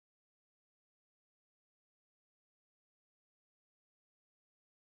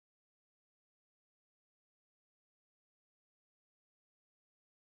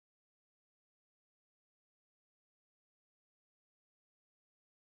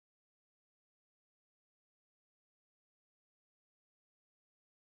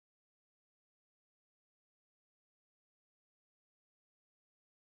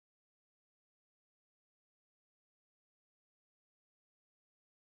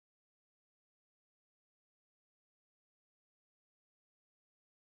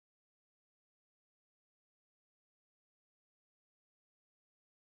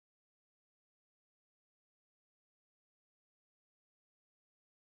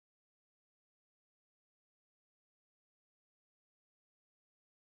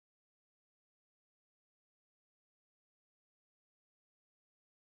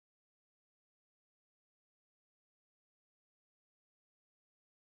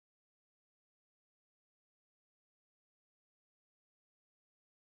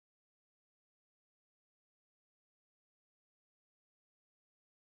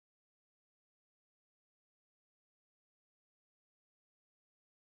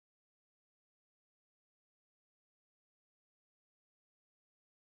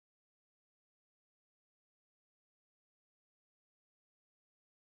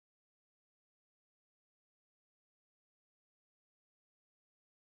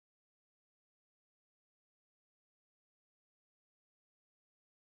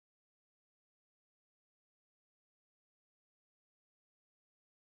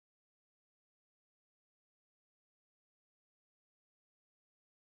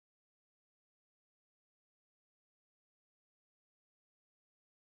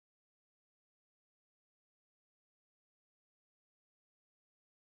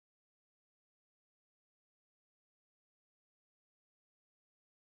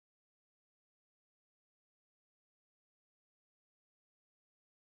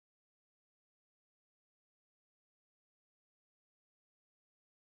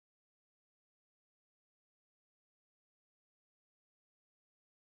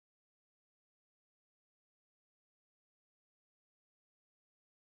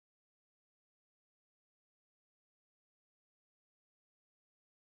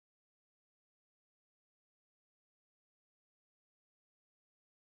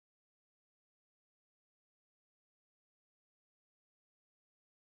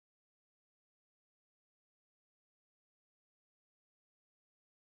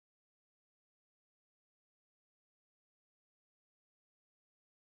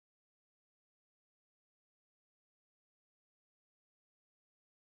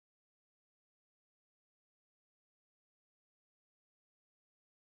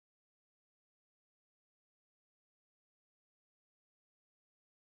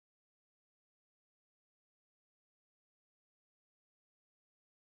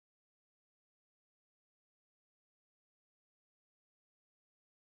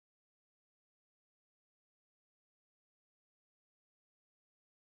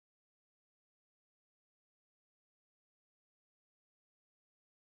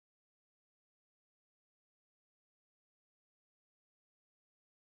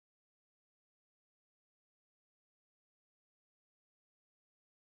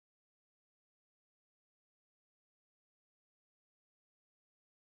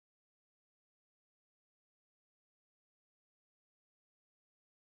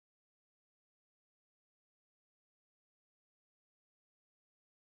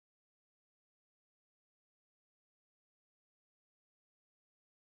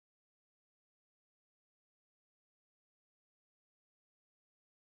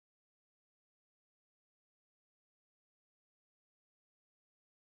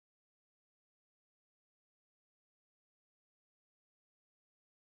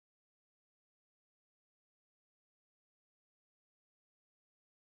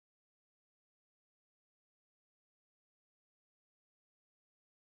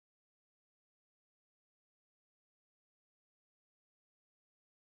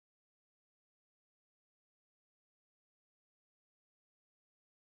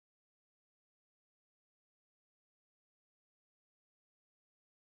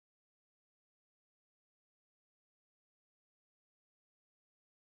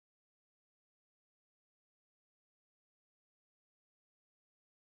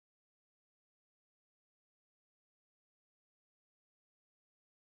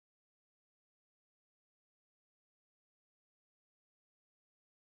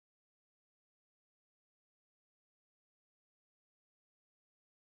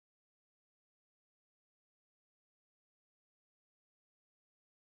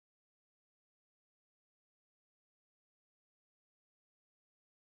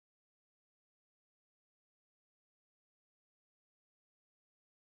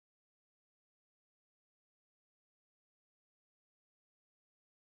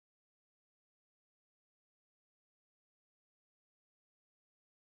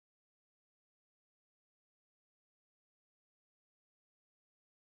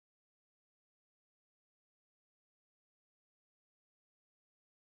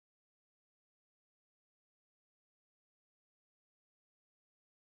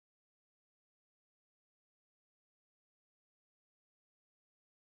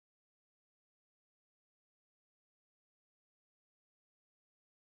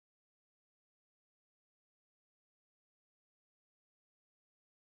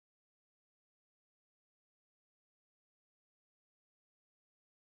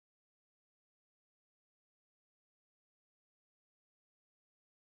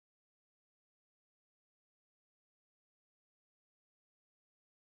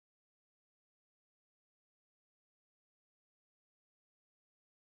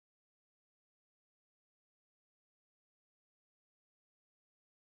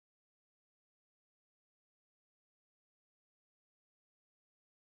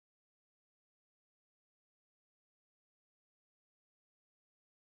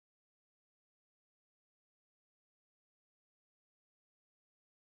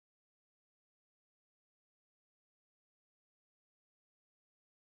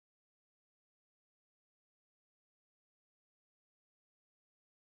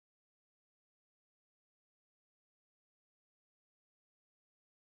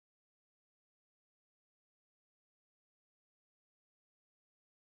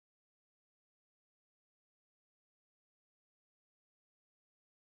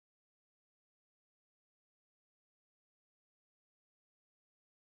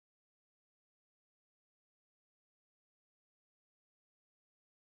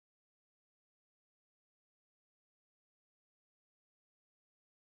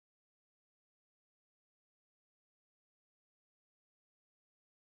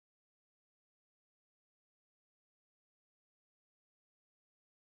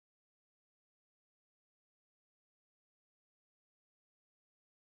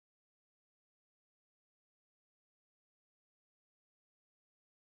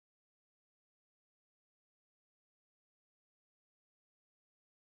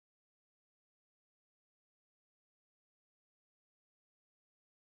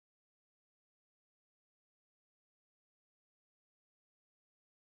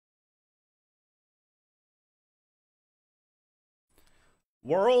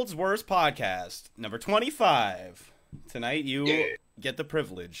World's Worst Podcast, number 25. Tonight you get the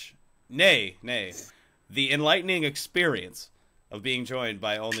privilege, nay, the enlightening experience of being joined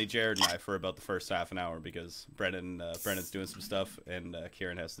by only Jarrod and I for about the first half an hour because Brennan's doing some stuff and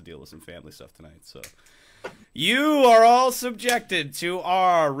Kieran has to deal with some family stuff tonight. So you are all subjected to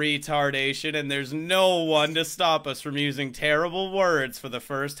our retardation, and there's no one to stop us from using terrible words for the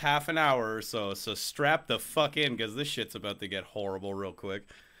first half an hour or so. So strap the fuck in, because this shit's about to get horrible real quick.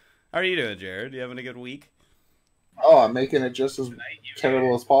 How are you doing, Jarrod? You having a good week? Oh, I'm making it just as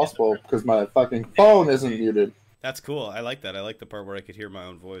terrible as possible because my fucking phone isn't muted. That's cool. I like that. I like the part where I could hear my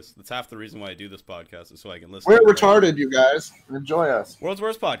own voice. That's half the reason why I do this podcast, is so I can listen. We're retarded, you guys. Enjoy us. World's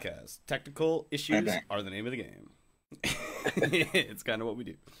Worst Podcast. Technical issues are the name of the game. It's kind of what we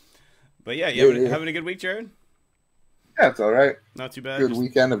do. But yeah, you having a good week, Jarrod? Yeah, it's all right. Not too bad. Good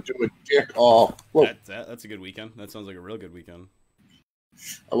weekend of doing dick all. That's a good weekend. That sounds like a real good weekend.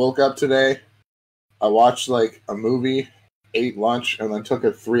 I woke up today. I watched like a movie, ate lunch, and then took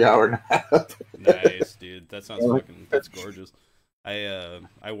a 3-hour nap. Nice, dude. That sounds that's gorgeous.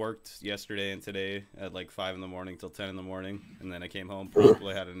 I worked yesterday and today at like 5 in the morning till 10 in the morning, and then I came home,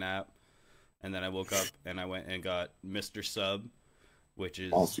 probably had a nap, and then I woke up and I went and got Mr. Sub, which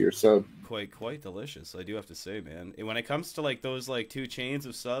is also your sub. Quite delicious. I do have to say, man. When it comes to like those like two chains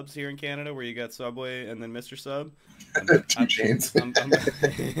of subs here in Canada, where you got Subway and then Mr. Sub, chains.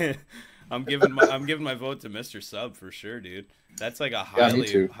 I'm giving my vote to Mr. Sub for sure, dude. That's like a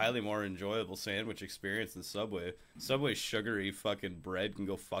highly more enjoyable sandwich experience than Subway. Subway's sugary fucking bread can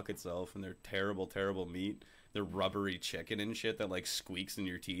go fuck itself, and they're terrible meat. They're rubbery chicken and shit that like squeaks in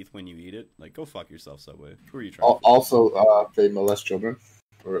your teeth when you eat it. Like, go fuck yourself, Subway. Who are you trying to also, they molest children,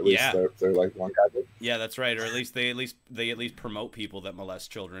 or at least they're like one guy did. Yeah, that's right. Or at least they promote people that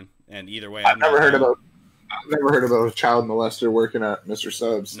molest children. And either way, I've never heard about a child molester working at Mr.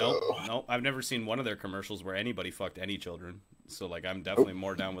 Subs. Nope. I've never seen one of their commercials where anybody fucked any children. So, like, I'm definitely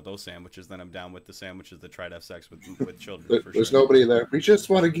more down with those sandwiches than I'm down with the sandwiches that try to have sex with children. There's nobody there. We just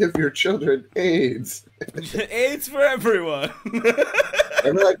want to give your children AIDS. AIDS for everyone.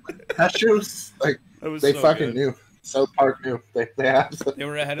 And like, that show's like, they so fucking knew. South Park knew. They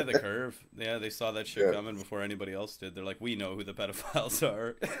were ahead of the curve. Yeah, they saw that shit coming before anybody else did. They're like, we know who the pedophiles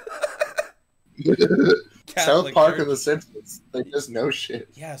are. South Park and The Simpsons, they just know shit.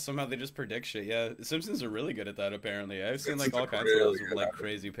 Yeah, somehow they just predict shit. Yeah, The Simpsons are really good at that, apparently. I've seen like all kinds of those like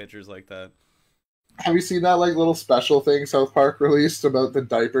crazy pictures like that. Have you seen that like little special thing South Park released about the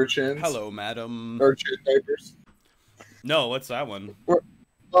diaper chins? Hello, madam. Or chin diapers? No, what's that one?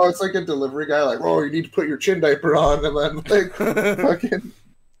 Oh, it's like a delivery guy like, oh, you need to put your chin diaper on, and then like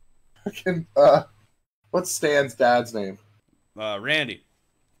fucking what's Stan's dad's name? Randy.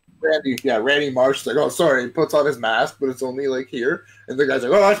 Randy Marsh's like, oh, sorry, he puts on his mask, but it's only like here, and the guy's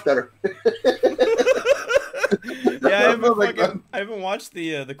like, oh, that's better. Yeah, I haven't watched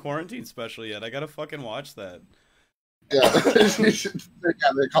the quarantine special yet. I gotta fucking watch that. Yeah,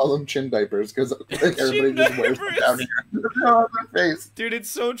 they call them chin diapers because like, everybody just wears them down here on their face. Dude,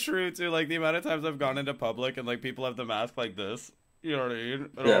 it's so true too. Like the amount of times I've gone into public and like people have the mask like this. You know what I mean?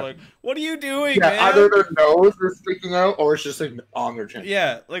 And I'm like, what are you doing, man? Either their nose is sticking out or it's just like on their chin.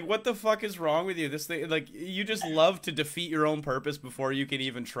 Yeah, like what the fuck is wrong with you? This thing, like, you just love to defeat your own purpose before you can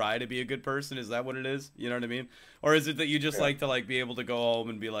even try to be a good person. Is that what it is? You know what I mean? Or is it that you just like to like be able to go home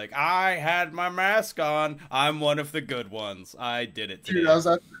and be like, I had my mask on. I'm one of the good ones. I did it today. Dude, I was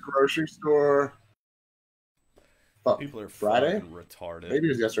at the grocery store. People are Friday? Retarded. Maybe it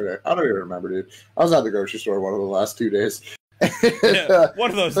was yesterday. I don't even remember, dude. I was at the grocery store one of the last 2 days.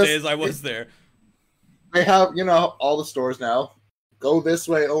 One of those days I was there. They have, all the stores now. Go this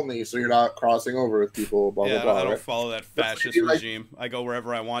way only, so you're not crossing over with people. Blah blah blah. I don't follow that fascist regime. I go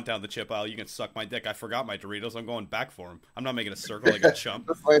wherever I want down the chip aisle. You can suck my dick. I forgot my Doritos. I'm going back for them. I'm not making a circle like a chump.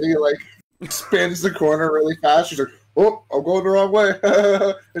 This lady spins the corner really fast. She's like, "Oh, I'm going the wrong way,"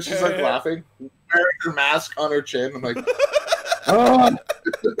 and she's like laughing, wearing her mask on her chin. I'm like, "Oh!"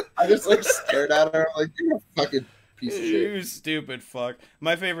 I just stared at her. I'm like, "You're a fucking." You stupid fuck.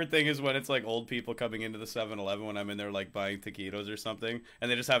 My favorite thing is when it's like old people coming into the 7-Eleven when I'm in there like buying taquitos or something, and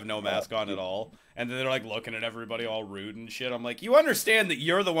they just have no mask on at all, and then they're like looking at everybody all rude and shit. I'm like, you understand that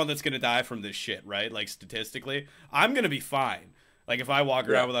you're the one that's gonna die from this shit, right? Like statistically, I'm gonna be fine. Like if I walk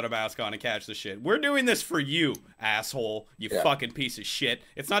around without a mask on and catch the shit. We're doing this for you, asshole. You fucking piece of shit.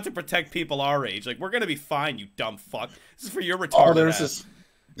 It's not to protect people our age. Like, we're gonna be fine, you dumb fuck. This is for your retarded ass.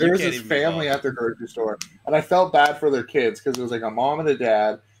 There was this family at the grocery store, and I felt bad for their kids because it was like a mom and a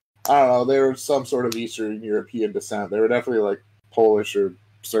dad. I don't know, they were some sort of Eastern European descent. They were definitely like Polish or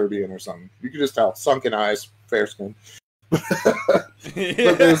Serbian or something. You could just tell. Sunken eyes, fair skin.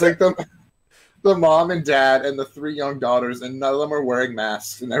 But there's like the mom and dad and the 3 young daughters, and none of them are wearing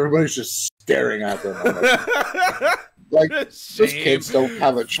masks, and everybody's just staring at them. Like those kids don't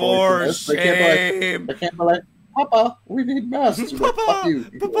have a choice in this. They can't be like, Papa, we need masks. Papa, like, fuck you,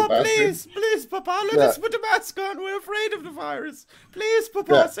 Papa, please, Papa, let us put a mask on. We're afraid of the virus. Please,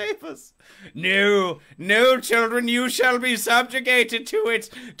 Papa, save us. No, no, children, you shall be subjugated to its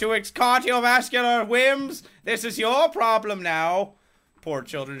cardiovascular whims. This is your problem now. Poor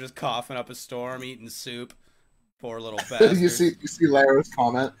children just coughing up a storm, eating soup. Poor little bastards. you see Lara's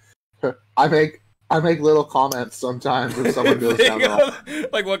comment. I make little comments sometimes when someone goes down the line.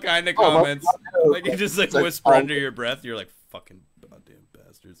 Like what kind of comments? Like you just like whisper under your breath. You're like, fucking goddamn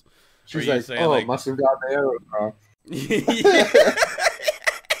bastards. She's like, saying, like, must have gotten the arrows wrong.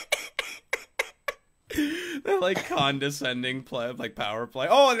 They're like condescending play, like power play.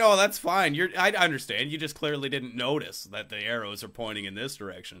 Oh no, that's fine. I understand. You just clearly didn't notice that the arrows are pointing in this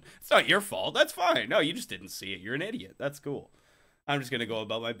direction. It's not your fault. That's fine. No, you just didn't see it. You're an idiot. That's cool. I'm just gonna go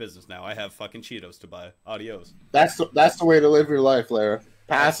about my business now. I have fucking Cheetos to buy. Adios. That's the way to live your life, Lara.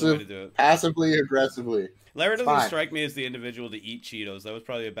 Passively, aggressively. Lara doesn't strike me as the individual to eat Cheetos. That was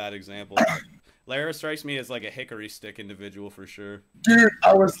probably a bad example. Lara strikes me as like a hickory stick individual for sure. Dude,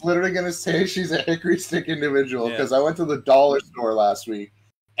 I was literally gonna say she's a hickory stick individual because I went to the dollar store last week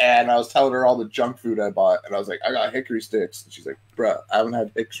and I was telling her all the junk food I bought, and I was like, I got hickory sticks. And she's like, bruh, I haven't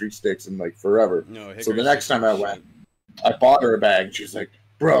had hickory sticks in like forever. No, so the next time I went, I bought her a bag. She's like,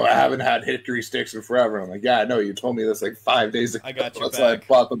 bro, I haven't had hickory sticks in forever. I'm like, yeah, I know. You told me this like 5 days ago. I got you That's back. why I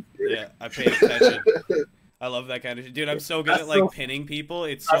bought them. Yeah, I paid attention. I love that kind of shit. Dude, I'm so good at like pinning people.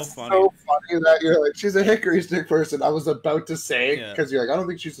 It's so funny. So funny that you're like, she's a hickory stick person. I was about to say, because you're like, I don't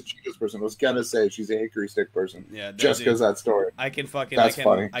think she's a Cheetos person. I was gonna say she's a hickory stick person. Yeah, just because that story. I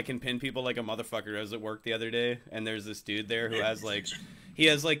can pin people like a motherfucker. I was at work the other day, and there's this dude there who has like, he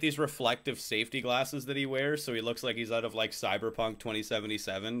has like these reflective safety glasses that he wears, so he looks like he's out of like Cyberpunk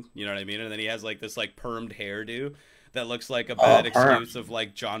 2077. You know what I mean? And then he has like this like permed hairdo that looks like a bad excuse of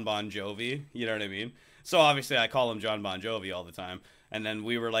like John Bon Jovi. You know what I mean? So obviously I call him John Bon Jovi all the time. And then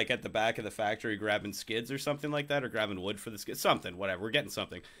we were like at the back of the factory grabbing skids or something like that, or grabbing wood for the skids, something, whatever. We're getting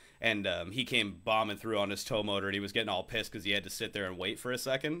something. And he came bombing through on his tow motor, and he was getting all pissed because he had to sit there and wait for a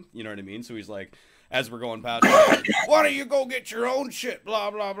second. You know what I mean? So he's like, as we're going past, like, why don't you go get your own shit,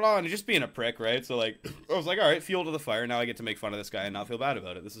 blah, blah, blah. And he's just being a prick, right? So like, I was like, all right, fuel to the fire. Now I get to make fun of this guy and not feel bad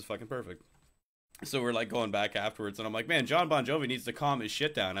about it. This is fucking perfect. So we're like going back afterwards, and I'm like, man, John Bon Jovi needs to calm his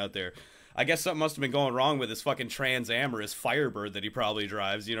shit down out there. I guess something must have been going wrong with his fucking Trans Am or his Firebird that he probably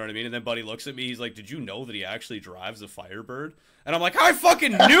drives, you know what I mean? And then Buddy looks at me, he's like, did you know that he actually drives a Firebird? And I'm like, I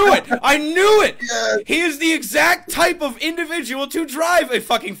fucking knew it! I knew it! Yes. He is the exact type of individual to drive a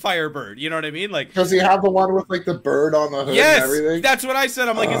fucking Firebird, you know what I mean? Like, does he have the one with like the bird on the hood and everything? That's what I said.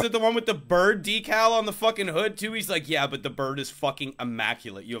 I'm like, is it the one with the bird decal on the fucking hood too? He's like, yeah, but the bird is fucking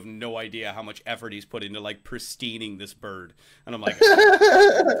immaculate. You have no idea how much effort he's put into like pristining this bird. And I'm like,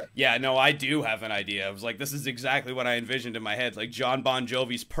 yeah, no, I do have an idea. I was like, this is exactly what I envisioned in my head. Like John Bon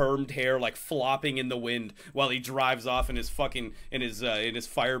Jovi's permed hair like flopping in the wind while he drives off in his fucking in his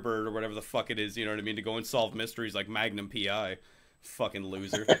Firebird or whatever the fuck it is, you know what I mean, to go and solve mysteries like Magnum PI. Fucking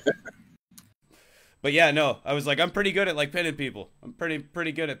loser. But yeah, no, I was like, I'm pretty good at like pinning people. I'm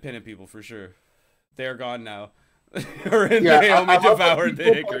pretty good at pinning people for sure. They're gone now. Or Naomi devoured the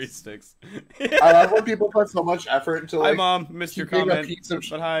hickory sticks. I love when people put so much effort into like, hi mom, missed your comment.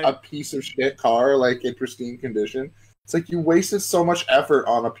 A piece of shit car like in pristine condition. It's like you wasted so much effort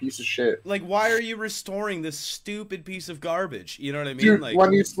on a piece of shit. Like, why are you restoring this stupid piece of garbage? You know what I mean? Dude, like,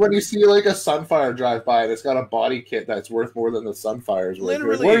 when you see like a Sunfire drive by and it's got a body kit that's worth more than the Sunfire's worth.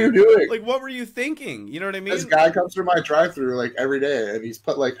 Literally, what are you doing? Like, what were you thinking? You know what I mean? This guy comes through my drive-thru like every day, and he's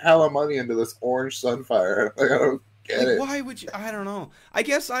put like hella money into this orange Sunfire. Like, I don't get it. Why would you? I don't know. I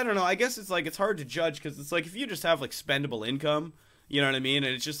guess it's like it's hard to judge because it's like if you just have like spendable income, you know what I mean,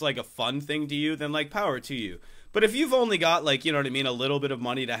 and it's just like a fun thing to you, then like power to you. But if you've only got, like, you know what I mean, a little bit of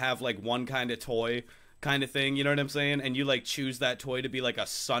money to have, like, one kind of toy kind of thing, you know what I'm saying? And you, like, choose that toy to be, like, a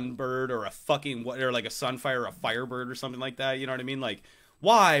Sunbird or a fucking, or, like, a Sunfire or a Firebird or something like that, you know what I mean? Like,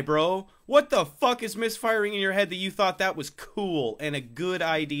 why, bro? What the fuck is misfiring in your head that you thought that was cool and a good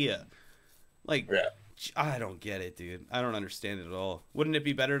idea? Like, yeah. I don't get it, dude. I don't understand it at all. Wouldn't it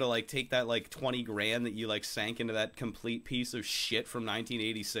be better to, like, take that, like, 20 grand that you, like, sank into that complete piece of shit from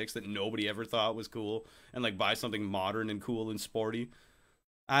 1986 that nobody ever thought was cool and, like, buy something modern and cool and sporty?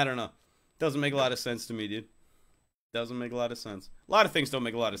 I don't know. Doesn't make a lot of sense to me, dude. Doesn't make a lot of sense. A lot of things don't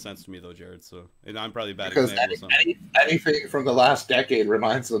make a lot of sense to me, though, Jared. So, and I'm probably a bad Because example. anything from the last decade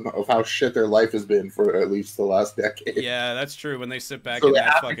reminds them of how shit their life has been for at least the last decade. Yeah, that's true. When they sit back So in they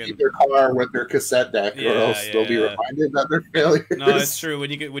that have fucking to keep their car with their cassette deck, or else they'll be reminded that they're failures. No, it's true.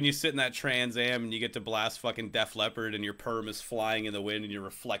 When you sit in that Trans Am and you get to blast fucking Def Leppard and your perm is flying in the wind and your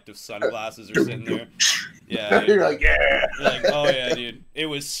reflective sunglasses are sitting there. Yeah, you're like, yeah. You're like, oh yeah, dude. It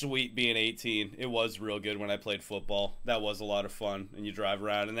was sweet being 18. It was real good when I played football. That was a lot of fun. And you drive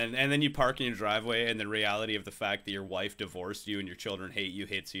around and then you park in your driveway and the reality of the fact that your wife divorced you and your children hate you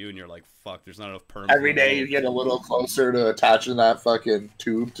hits you and you're like, fuck, there's not enough perm. Every day you get a little closer to attaching that fucking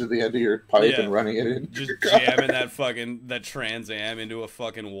tube to the end of your pipe and running it in. Just jamming that Trans Am into a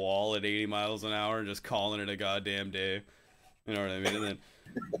fucking wall at 80 miles an hour and just calling it a goddamn day. You know what I mean? And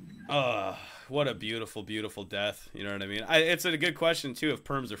then, what a beautiful, beautiful death. You know what I mean? It's a good question too if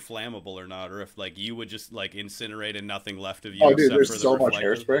perms are flammable or not, or if like you would just like incinerate and nothing left of you. Oh, dude, there's so much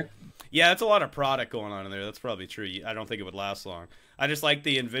hairspray. Yeah, it's a lot of product going on in there. That's probably true. I don't think it would last long. I just like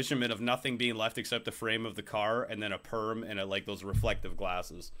the envisionment of nothing being left except the frame of the car and then a perm and like those reflective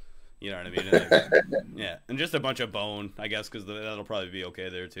glasses. You know what I mean? And like, yeah, and just a bunch of bone, I guess, because that'll probably be okay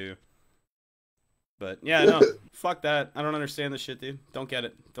there too. But yeah, no, fuck that. I don't understand this shit, dude. Don't get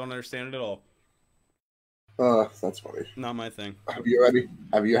it. Don't understand it at all. That's funny. Not my thing. Have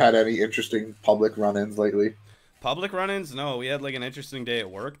you had any interesting public run-ins lately? Public run-ins? No, we had like an interesting day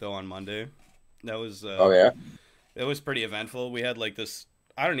at work though on Monday. That was oh yeah. It was pretty eventful. We had like this.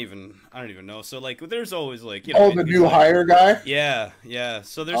 I don't even know. So like, there's always like, you know. Oh, the new hire guy. Yeah.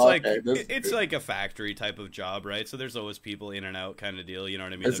 So there's it's like a factory type of job, right? So there's always people in and out kind of deal. You know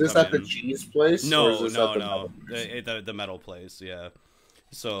what I mean? Is this at the cheese place? No. The metal place. Yeah.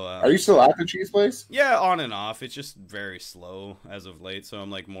 So are you still at the cheese place? Yeah, on and off. It's just very slow as of late. So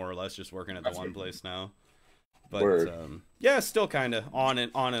I'm like more or less just working at the one place now. But yeah, still kind of on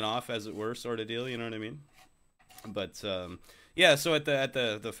and off as it were, sort of deal. You know what I mean? But yeah, so at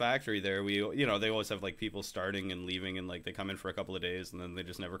the factory there, they always have like people starting and leaving, and like they come in for a couple of days and then they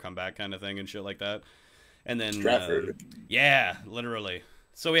just never come back, kind of thing, and shit like that. And then yeah, literally.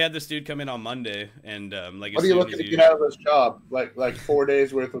 So we had this dude come in on Monday, and like, what are you looking to get out of this job? Like 4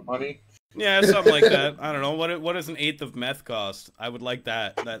 days worth of money? Yeah, something like that. I don't know what does an eighth of meth cost? I would like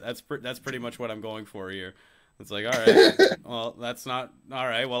that. That's pretty much what I'm going for here. It's like, all right, well, that's not all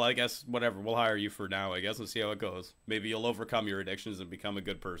right. Well, I guess whatever. We'll hire you for now, I guess, and see how it goes. Maybe you'll overcome your addictions and become a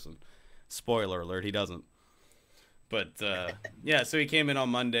good person. Spoiler alert: he doesn't. But yeah, so he came in on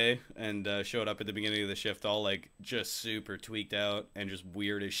Monday and showed up at the beginning of the shift all like just super tweaked out and just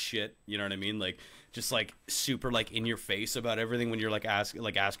weird as shit. You know what I mean? Like just like super like in your face about everything when you're like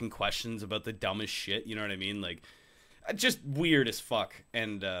asking questions about the dumbest shit. You know what I mean? Like just weird as fuck.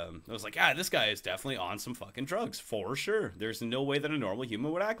 And I was like, this guy is definitely on some fucking drugs for sure. There's no way that a normal human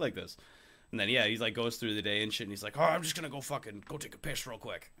would act like this. And then, yeah, he's like, goes through the day and shit, and he's like, I'm just gonna go take a piss real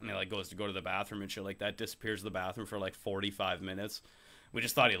quick. And he like goes to go to the bathroom and shit like that, disappears to the bathroom for like 45 minutes. We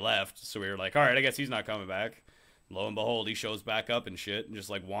just thought he left, so we were like, all right, I guess he's not coming back. Lo and behold, he shows back up and shit, and just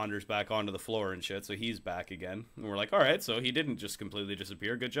like wanders back onto the floor and shit, so he's back again. And we're like, all right, so he didn't just completely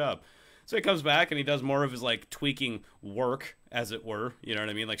disappear, good job. So he comes back and he does more of his like tweaking work, as it were, you know what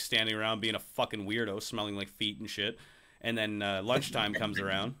I mean? Like standing around being a fucking weirdo, smelling like feet and shit. And then lunchtime comes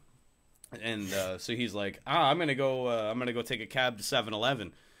around. And so he's like, I'm gonna go take a cab to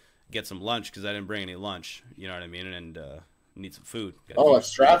 7-Eleven, get some lunch because I didn't bring any lunch. You know what I mean? And need some food. A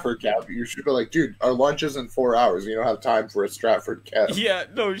Stratford cab. You should be like, dude, our lunch is in 4 hours. You don't have time for a Stratford cab. Yeah,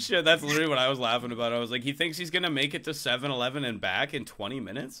 no shit. That's literally what I was laughing about. I was like, he thinks he's gonna make it to 7-Eleven and back in 20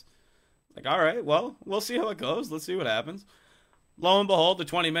 minutes. Like, all right, well, we'll see how it goes. Let's see what happens. Lo and behold, the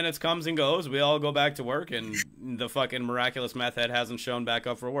 20 minutes comes and goes. We all go back to work, and the fucking miraculous meth head hasn't shown back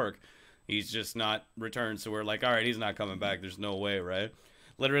up for work. He's just not returned, so we're like, all right, he's not coming back. There's no way, right?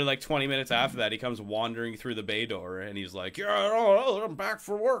 Literally, like 20 minutes after that, he comes wandering through the bay door, and he's like, yeah, I'm back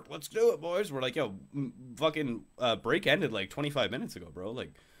for work. Let's do it, boys. We're like, yo, fucking break ended like 25 minutes ago, bro.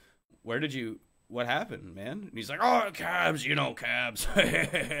 Like, what happened, man? And he's like, oh, cabs, cabs.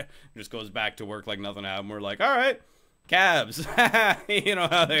 Just goes back to work like nothing happened. We're like, all right, cabs. You know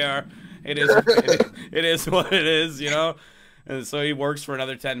how they are. It is what it is, And so he works for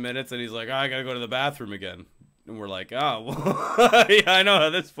another 10 minutes, and he's like, I gotta go to the bathroom again. And we're like, well, yeah, I know how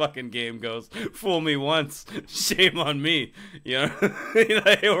this fucking game goes. Fool me once, shame on me,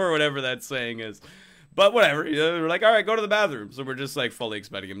 or whatever that saying is. But whatever, we're like, all right, go to the bathroom. So we're just like fully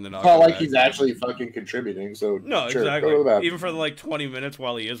expecting him to not. Well, like he's actually fucking contributing. So no, sure, exactly. Even for like 20 minutes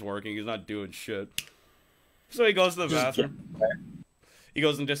while he is working, he's not doing shit. So he goes to the bathroom. He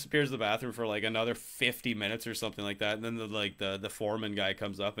goes and disappears in the bathroom for like another 50 minutes or something like that. And then the foreman guy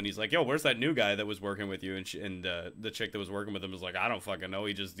comes up and he's like, yo, where's that new guy that was working with you? And the chick that was working with him was like, I don't fucking know.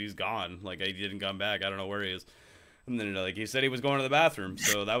 He's gone. Like, he didn't come back. I don't know where he is. And then like he said he was going to the bathroom.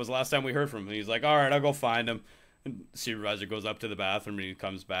 So that was the last time we heard from him. And he's like, all right, I'll go find him. And the supervisor goes up to the bathroom and he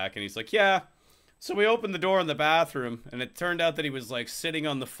comes back and he's like, yeah. So we opened the door in the bathroom and it turned out that he was like sitting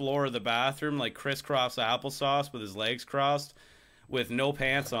on the floor of the bathroom, like crisscross applesauce with his legs crossed, with no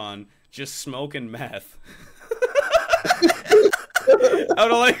pants on, just smoking meth.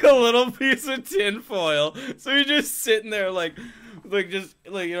 Out of like a little piece of tin foil. So you're just sitting there like just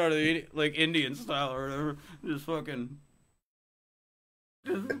like, you know what I mean, like Indian style or whatever, just fucking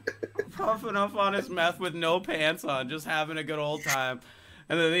just puffing up on his meth with no pants on, just having a good old time.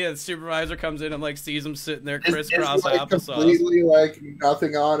 And then the supervisor comes in and like sees him sitting there crisscross is he, like, applesauce. Completely like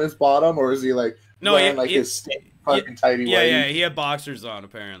nothing on his bottom, or is he like wearing like his fucking tidy whities? Yeah, he had boxers on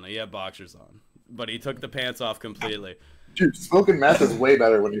apparently. He had boxers on, but he took the pants off completely. Dude, smoking meth is way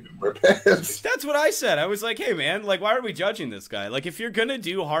better when you don't wear pants. That's what I said. I was like, hey, man, like, why are we judging this guy? Like, if you're going to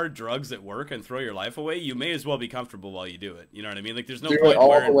do hard drugs at work and throw your life away, you may as well be comfortable while you do it. You know what I mean? Like, there's no point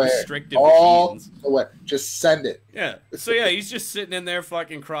wearing restrictive jeans. All the way. Just send it. Yeah. So, yeah, he's just sitting in there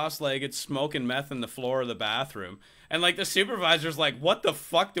fucking cross-legged, smoking meth in the floor of the bathroom. And, like, the supervisor's like, what the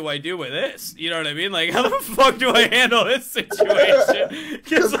fuck do I do with this? You know what I mean? Like, how the fuck do I handle this situation?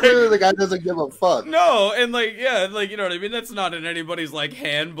 Because like, the guy doesn't give a fuck. No, and, like, yeah, like, you know what I mean? That's not in anybody's, like,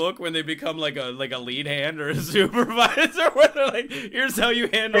 handbook when they become, like a lead hand or a supervisor, where they're like, here's how you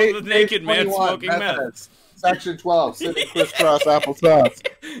handle the naked man smoking meth. Section 12, sitting crisscross applesauce.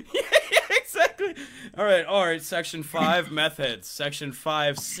 Yeah, exactly. All right, Section 5, meth heads. Section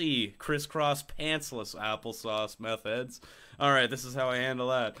 5C, crisscross pantsless applesauce meth heads. All right, this is how I handle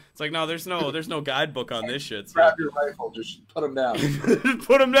that. It's like, no, there's no guidebook on this shit. So. Grab your rifle, just put him down.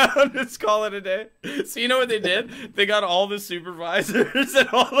 Put him down, just call it a day. So you know what they did? They got all the supervisors and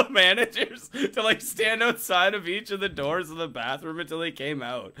all the managers to like stand outside of each of the doors of the bathroom until they came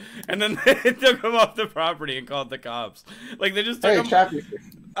out. And then they took him off the property and called the cops. Like they just took him. Chappie.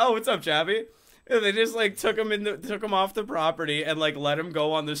 Oh, what's up, Chappie? And they just like took him off the property and like let him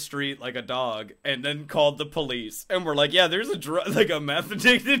go on the street like a dog, and then called the police. And we're like, yeah, there's a meth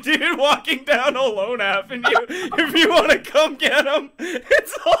addicted dude walking down Lone Avenue. If you want to come get him,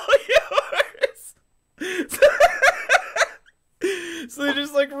 it's all yours. So they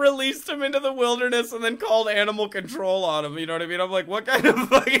just like released him into the wilderness and then called animal control on him. You know what I mean? I'm like, what kind of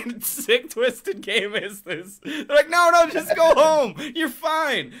fucking sick, twisted game is this? They're like, no, just go home. You're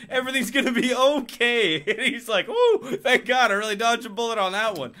fine. Everything's gonna be okay. And he's like, woo, thank God, I really dodged a bullet on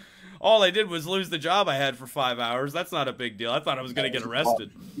that one. All I did was lose the job I had for 5 hours. That's not a big deal. I thought I was gonna get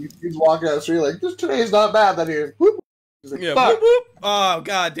arrested. He's walking down the street like, today's not bad. Then he's whoop. He's like, yeah, fuck. Whoop, whoop. Oh,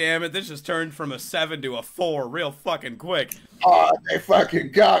 god damn it. This just turned from a 7 to a 4 real fucking quick. Oh, they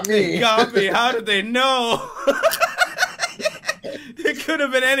fucking got me. They got me. How did they know? It could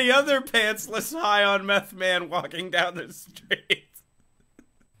have been any other pantsless high on meth man walking down the street.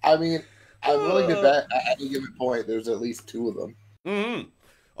 I mean, I'm willing to bet at any given point there's at least 2 of them. Mm-hmm.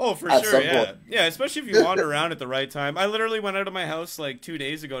 Oh, for At sure, some yeah. point. Yeah, especially if you wander around at the right time. I literally went out of my house like 2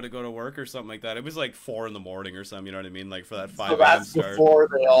 days ago to go to work or something like that. It was like 4 in the morning or something, you know what I mean? Like for that 5 So that's start. before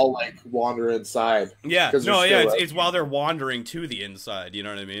they all like wander inside. Yeah, no, yeah, it's while they're wandering to the inside, you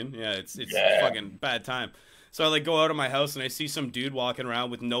know what I mean? Yeah, it's fucking bad time. So I like go out of my house and I see some dude walking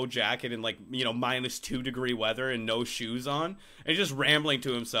around with no jacket and like, you know, -2-degree weather and no shoes on and just rambling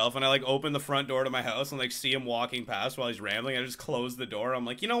to himself. And I like open the front door to my house and like see him walking past while he's rambling. I just close the door. I'm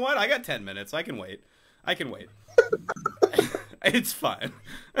like, you know what? I got 10 minutes. I can wait. It's fine.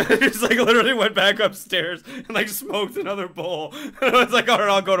 I just like literally went back upstairs and like smoked another bowl. And I was like, all right,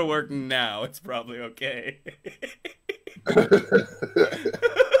 I'll go to work now. It's probably okay.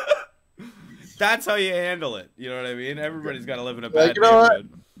 That's how you handle it. You know what I mean? Everybody's got to live in a bad neighborhood.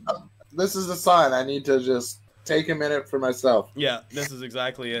 This is a sign. I need to just take a minute for myself. Yeah, this is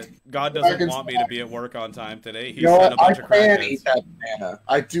exactly it. God doesn't want me to be at work on time today. He you know sent what? a bunch of I can crackheads. eat that banana.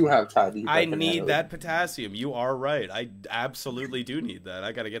 I do have time to eat that I banana. need that potassium. You are right. I absolutely do need that.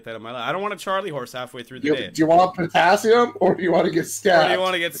 I got to get that in my life. I don't want a Charlie horse halfway through the day. Do you want potassium or do you want to get stabbed? Or do you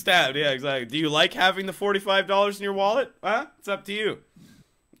want to get stabbed? Yeah, exactly. Do you like having the $45 in your wallet? Huh? It's up to you.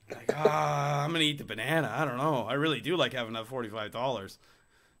 Like, I'm gonna eat the banana. I don't know. I really do like having that $45.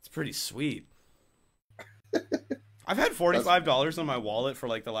 It's pretty sweet. I've had $45 on my wallet for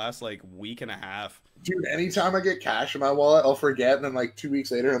like the last like week and a half. Dude, anytime I get cash in my wallet, I'll forget, and then like 2 weeks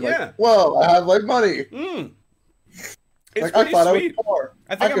later, I'm Yeah. like, whoa, I have like money. It's like, pretty I thought sweet. I was poor.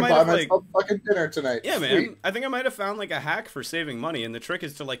 I think I can might buy have like myself fucking dinner tonight. yeah, Sweet. man. I think I might have found like a hack for saving money, and the trick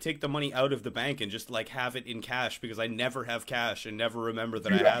is to like take the money out of the bank and just like have it in cash because I never have cash and never remember that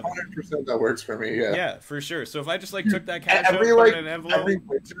Dude, I have it. 100% that works for me. Yeah. Yeah, for sure. So if I just like took that cash out, Every put like it in an envelope, every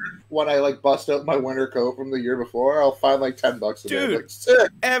winter when I like bust out my winter coat from the year before, I'll find like $10 a day. Dude. Like,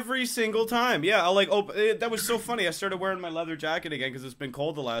 sick. every single time. Yeah, I'll like open. That was so funny. I started wearing my leather jacket again because it's been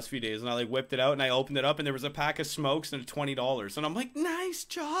cold the last few days, and I like whipped it out and I opened it up, and there was a pack of smokes and $20, and I'm like, nice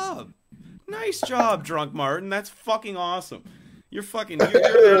job. Nice job, Drunk Martin. That's fucking awesome. You're ahead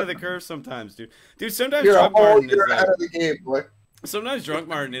of the curve sometimes, dude. Dude, sometimes You're Drunk Martin is ahead of the game, boy. sometimes Drunk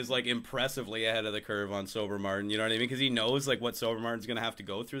Martin is like impressively ahead of the curve on Sober Martin. You know what I mean? Because he knows like what Sober Martin's gonna have to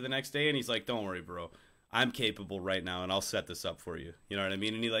go through the next day, and he's like, "Don't worry, bro. I'm capable right now, and I'll set this up for you." You know what I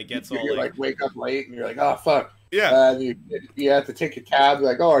mean? And he like gets all You like wake up late and you're like, oh fuck. yeah. And you have to take a cab. You're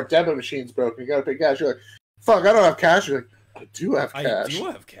like, oh, our debit machine's broken. You gotta pay cash. You're like, fuck, I don't have cash. You're like, I do have cash. I do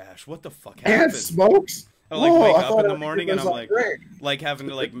have cash. What the fuck And happened? smokes. I like Whoa, wake I up thought in the everything morning and was I'm on like drink. having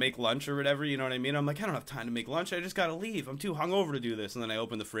to like make lunch or whatever, you know what I mean? I'm like, I don't have time to make lunch. I just gotta leave. I'm too hungover to do this. And then I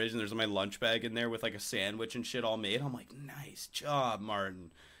open the fridge and there's my lunch bag in there with like a sandwich and shit all made. I'm like, nice job,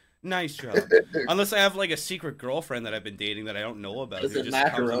 Martin. Nice job. Unless I have like a secret girlfriend that I've been dating that I don't know about. Is Who it just comes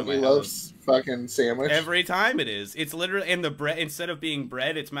into my macaroni house. loaves fucking sandwich? Every time it is. It's literally, and the bread, instead of being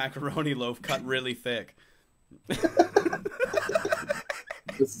bread, it's macaroni loaf cut really thick.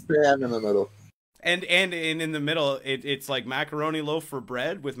 The spam in the middle. And in the middle, it's like macaroni loaf for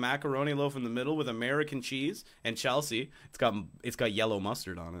bread with macaroni loaf in the middle with American cheese and Chelsea. It's got yellow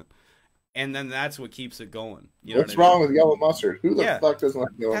mustard on it, and then that's what keeps it going. You know What's what I mean? wrong with yellow mustard? Who the Yeah. fuck doesn't like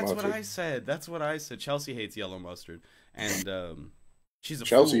yellow That's mustard? what I said. That's what I said. Chelsea hates yellow mustard, and she's a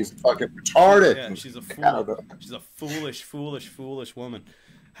Chelsea's fool. fucking retarded. Yeah, she's a I don't fool. know. She's a foolish woman.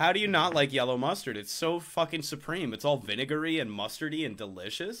 How do you not like yellow mustard? It's so fucking supreme. It's all vinegary and mustardy and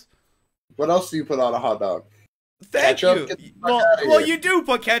delicious. What else do you put on a hot dog? Thank Ketchup? you. Get the fuck Well, outta well, here. you do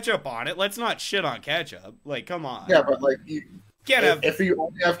put ketchup on it. Let's not shit on ketchup. Like, come on. Yeah, but like, Can't if you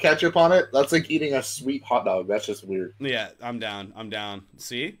only have ketchup on it, that's like eating a sweet hot dog. That's just weird. Yeah, I'm down. I'm down.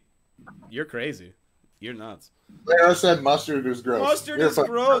 See? You're crazy. You're nuts. Lara said mustard is gross. Mustard You're is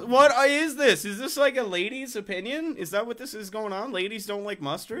fucking- gross. What is this? Is this like a lady's opinion? Is that what this is going on? Ladies don't like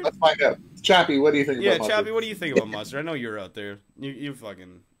mustard? Let's find out. Chappie, what do you think Yeah, about mustard? Chappie, what do you think about mustard? I know you're out there. You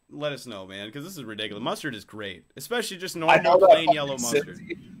fucking let us know, man, because this is ridiculous. Mustard is great, especially just I normal know that plain yellow fucking mustard.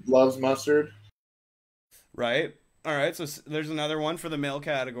 Cindy loves mustard. Right? All right, so there's another one for the male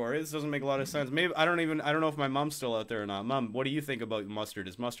category. This doesn't make a lot of sense. Maybe I don't know if my mom's still out there or not. Mom, what do you think about mustard?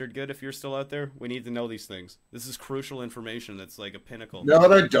 Is mustard good if you're still out there? We need to know these things. This is crucial information that's like a pinnacle. You know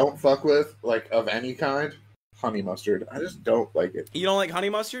what I don't fuck with, like, of any kind? Honey mustard. I just don't like it. You don't like honey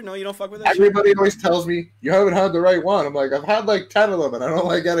mustard? No, you don't fuck with that shit? Everybody always tells me, you haven't had the right one. I'm like, I've had like 10 of them, and I don't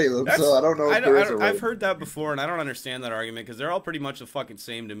like any of them, so I don't know if there is a right. I've heard that before, and I don't understand that argument, because they're all pretty much the fucking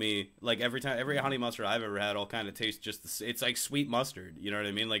same to me. Like, every honey mustard I've ever had all kind of tastes just it's like sweet mustard. You know what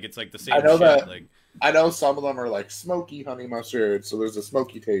I mean? Like, it's like the same I know shit. that. Like, I know some of them are like smoky honey mustard, so there's a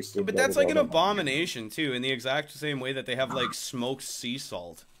smoky taste. but that's like an abomination, too, in the exact same way that they have, like, smoked sea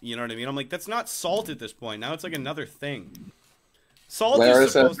salt. You know what I mean? I'm like, that's not salt at this point. Now it's like another thing. Salt Lara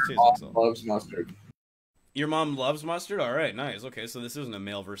is says supposed to her taste like mom salt. loves mustard. Your mom loves mustard? Alright, nice. Okay, so this isn't a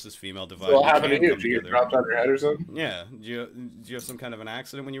male versus female divide. So what We happened to can you? come Did you get together. dropped on your head or something? Yeah. Do you have some kind of an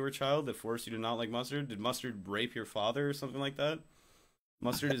accident when you were a child that forced you to not like mustard? Did mustard rape your father or something like that?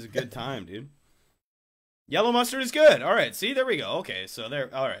 Mustard is a good time, dude. Yellow mustard is good. All right. See, there we go. Okay, so there.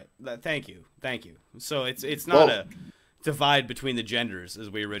 All right. Thank you. So it's not a divide between the genders as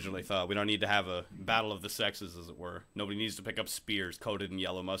we originally thought. We don't need to have a battle of the sexes, as it were. Nobody needs to pick up spears coated in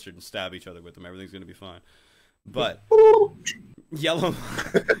yellow mustard and stab each other with them. Everything's gonna be fine. But yellow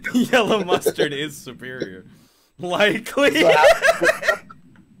mustard is superior. Likely.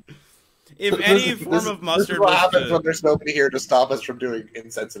 If any form of mustard this is what was happens to- when there's nobody here to stop us from doing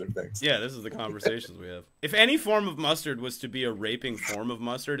insensitive things. Yeah, this is the conversations we have. If any form of mustard was to be a raping form of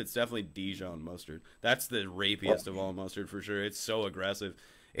mustard, it's definitely Dijon mustard. That's the rapiest of all mustard for sure. It's so aggressive.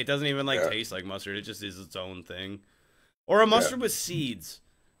 It doesn't even taste like mustard. It just is its own thing. Or a mustard with seeds.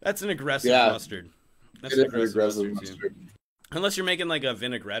 That's an aggressive mustard. That's It an is an aggressive mustard, too. mustard. Unless you're making like a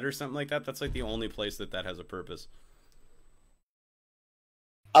vinaigrette or something like that. That's like the only place that has a purpose.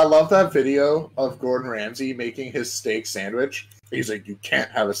 I love that video of Gordon Ramsay making his steak sandwich. He's like, you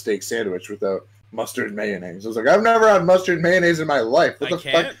can't have a steak sandwich without mustard and mayonnaise. I was like, I've never had mustard and mayonnaise in my life. What the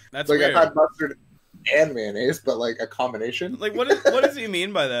fuck? That's like, weird. I've had mustard and mayonnaise, but like a combination. Like, what does he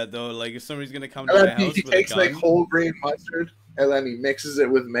mean by that, though? Like, if somebody's gonna come to And my then house he with a takes gun? like whole grain mustard and then he mixes it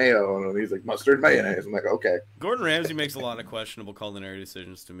with mayo, and he's like, mustard mayonnaise. I'm like, okay. Gordon Ramsay makes a lot of questionable culinary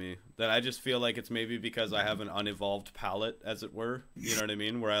decisions to me that I just feel like it's maybe because I have an unevolved palate, as it were. You know what I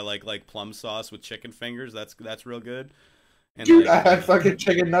mean? Where I like plum sauce with chicken fingers. That's real good. And Dude, like, I had fucking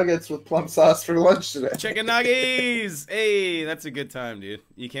chicken nuggets with plum sauce for lunch today. chicken nuggets! Hey, that's a good time, dude.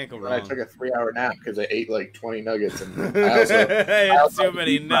 You can't go wrong. I took a 3-hour nap because I ate like 20 nuggets, and I also too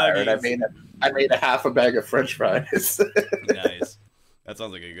many nuggets. And I made a half a bag of French fries. Nice. That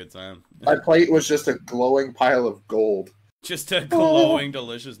sounds like a good time. My plate was just a glowing pile of gold. Just a glowing,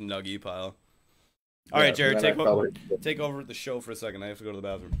 delicious nuggy pile. All right, Jared, take over the show for a second. I have to go to the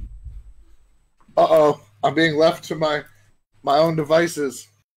bathroom. Uh-oh. I'm being left to my own devices.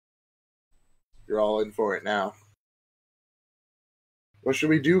 You're all in for it now. What should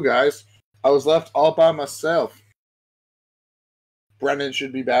we do, guys? I was left all by myself. Brennan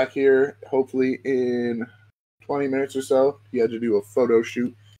should be back here, hopefully in 20 minutes or so. He had to do a photo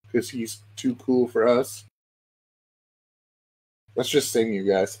shoot because he's too cool for us. Let's just sing, you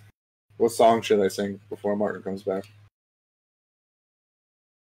guys. What song should I sing before Martin comes back?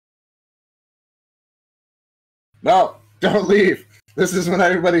 No, don't leave. This is when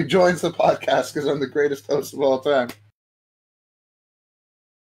everybody joins the podcast because I'm the greatest host of all time.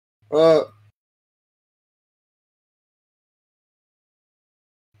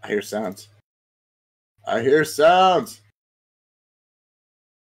 I hear sounds. I hear sounds.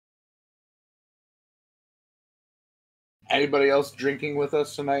 Anybody else drinking with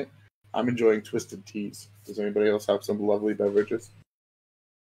us tonight? I'm enjoying twisted teas. Does anybody else have some lovely beverages?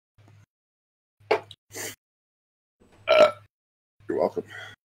 You're welcome.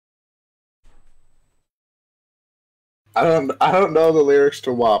 I don't know the lyrics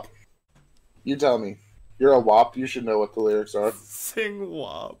to WAP. You tell me. You're a WAP. You should know what the lyrics are. Sing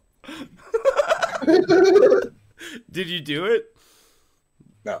WAP. Did you do it?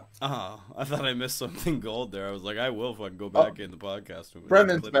 No. Oh, I thought I missed something gold there. I was like, I will if I can go back in the podcast.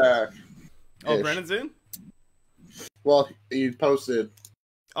 Brennan's back. Oh, Brennan's in? Well, he posted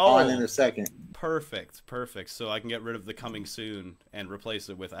on in a second. Perfect. So I can get rid of the coming soon and replace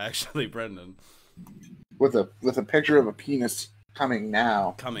it with actually Brendan. With a picture of a penis coming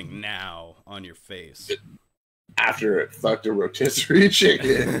now. Coming now on your face. After it fucked a rotisserie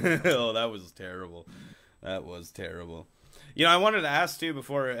chicken. Oh, that was terrible. That was terrible. You know, I wanted to ask too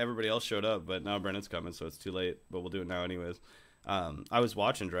before everybody else showed up, but now Brennan's coming, so it's too late. But we'll do it now anyways. I was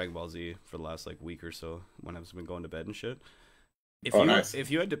watching Dragon Ball Z for the last week or so when I've been going to bed and shit.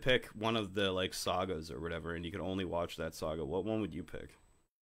 If you had to pick one of the sagas or whatever, and you could only watch that saga, what one would you pick?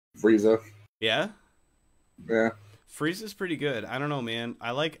 Frieza. Yeah. Yeah. Frieza's pretty good. I don't know, man.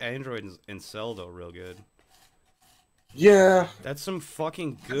 I like Android and Cell though, real good. Yeah. That's some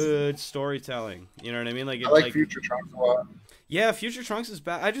fucking good storytelling. You know what I mean? I like Future Trunks a lot. Yeah, Future Trunks is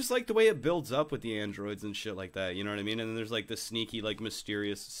bad. I just like the way it builds up with the androids and shit like that. You know what I mean? And then there's the sneaky,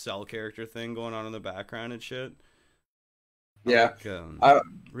 mysterious Cell character thing going on in the background and shit. Yeah. I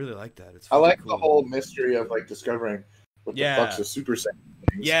really like that. It's I like cool. the whole mystery of discovering what the fuck's a Super Saiyan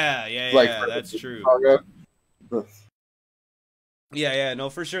things. Yeah, that's true. Saga. Yeah, no,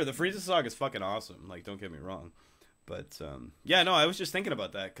 for sure. The Frieza saga is fucking awesome. Don't get me wrong. But, yeah, no, I was just thinking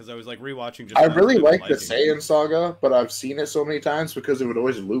about that because I was, rewatching just... I really like the Saiyan saga, but I've seen it so many times because it would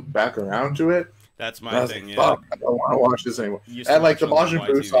always loop back around to it. That's my thing, yeah. Fuck, I don't want to watch this anymore. And, the Majin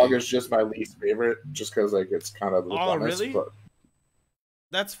Buu saga is just my least favorite, just because, it's kind of... Oh, really? But...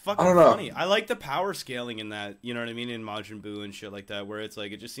 That's fucking funny. I like the power scaling in that, you know what I mean, in Majin Buu and shit like that, where it's,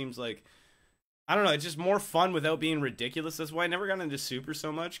 it just seems like... I don't know, it's just more fun without being ridiculous. That's why I never got into Super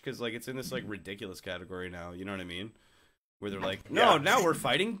so much, because, it's in this, ridiculous category now, you know what I mean? Where they're no, now we're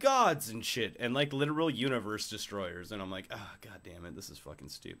fighting gods and shit, and, literal universe destroyers, and I'm like, ah, god damn it, this is fucking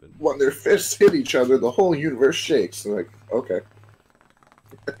stupid. When their fists hit each other, the whole universe shakes. I'm okay.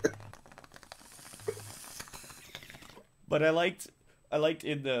 But I liked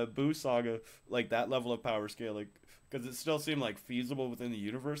in the Buu saga, that level of power scaling, because it still seemed, feasible within the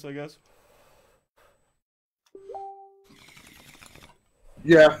universe, I guess.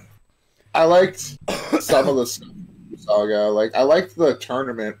 Yeah, I liked some of the saga. I liked the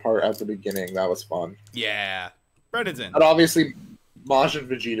tournament part at the beginning. That was fun. Yeah, Brendan's in. And obviously, Majin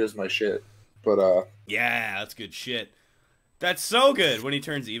Vegeta's my shit. But yeah, that's good shit. That's so good when he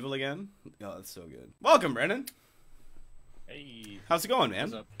turns evil again. Oh, that's so good. Welcome, Brendan. Hey, how's it going, man?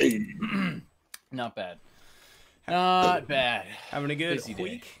 What's up? Hey. Not bad. Not bad. Having a good busy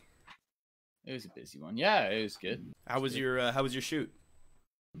week. Day. It was a busy one. Yeah, it was good. How was your shoot?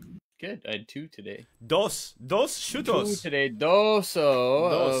 Good. I had 2 today. Dos chutos. 2 today. Dos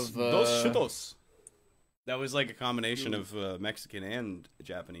chutos. That was like a combination of Mexican and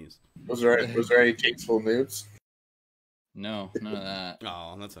Japanese. Was there any tasteful nudes? No, none of that.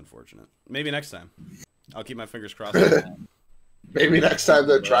 Oh, that's unfortunate. Maybe next time. I'll keep my fingers crossed. Maybe next time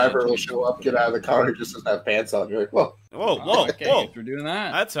the driver will show up, get out of the car, and just doesn't have pants on. You're like, whoa. Whoa. Okay, if we're doing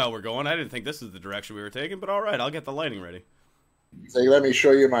that. That's how we're going. I didn't think this is the direction we were taking, but all right, I'll get the lighting ready. He's like, let me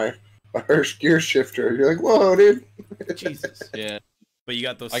show you my Hirsch gear shifter. You're like, whoa, dude. Jesus. Yeah. But you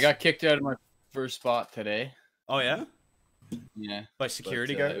got those. I got kicked out of my first spot today. Oh yeah. Yeah. By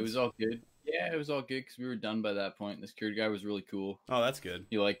security but, guards. It was all good. Yeah, it was all good because we were done by that point. The security guy was really cool. Oh, that's good.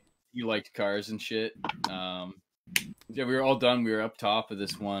 He liked cars and shit. Yeah, we were all done. We were up top of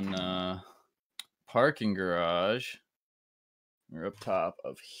this one parking garage. We were up top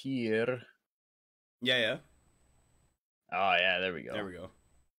of here. Yeah. Oh yeah, there we go. There we go.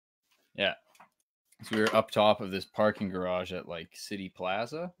 Yeah. So we were up top of this parking garage at like City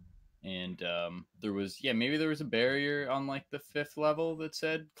Plaza. And there was maybe there was a barrier on like the 5th level that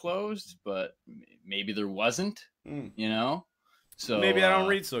said closed, but maybe there wasn't, you know? So maybe I don't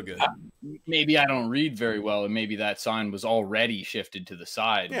read so good. Maybe I don't read very well, and maybe that sign was already shifted to the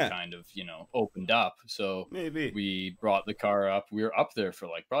side and kind of, opened up. So maybe we brought the car up. We were up there for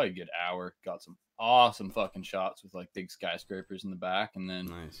like probably a good hour, got some awesome fucking shots with like big skyscrapers in the back. And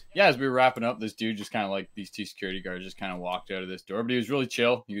then as we were wrapping up, this dude just kind of like these 2 security guards just kind of walked out of this door, but he was really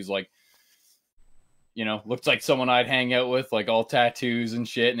chill. He was like, looked like someone I'd hang out with, like all tattoos and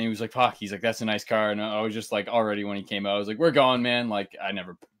shit. And he was like, fuck, he's like, that's a nice car. And I was just like, already when he came out, I was like, we're going, man. Like, I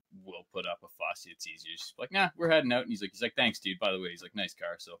never will put up a fuss. It's easier. Just like, nah, we're heading out. And he's like, thanks, dude. By the way, he's like, nice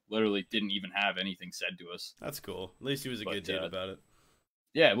car. So literally didn't even have anything said to us. That's cool. At least he was a good dude about it.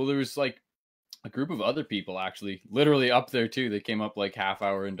 Yeah. Well, there was like a group of other people actually literally up there too. They came up like half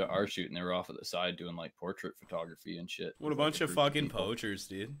hour into our shoot and they were off at the side doing like portrait photography and shit. What a bunch of fucking poachers,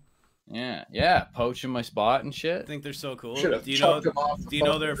 dude. Yeah, poaching my spot and shit. I think they're so cool. Do you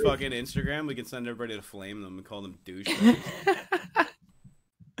know their fucking Instagram? We can send everybody to flame them and call them douchebags.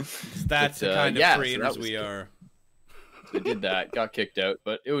 That's the kind of creators we are. So they did that, got kicked out,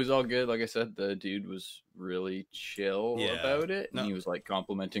 but it was all good. Like I said, the dude was really chill about it. And he was like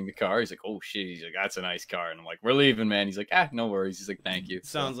complimenting the car. He's like, oh shit. He's like, that's a nice car. And I'm like, we're leaving, man. He's like, no worries. He's like, thank you.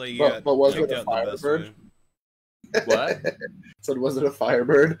 Sounds like you but was it a Firebird? What? So was it a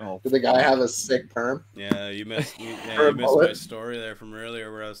Firebird? Oh, did the guy have a sick perm? Yeah, you missed my story there from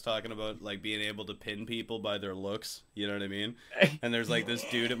earlier where I was talking about like being able to pin people by their looks. You know what I mean? And there's like this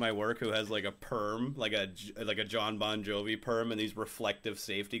dude at my work who has like a perm, like a John Bon Jovi perm, and these reflective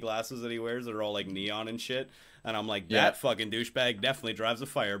safety glasses that he wears that are all like neon and shit. And I'm like, that fucking douchebag definitely drives a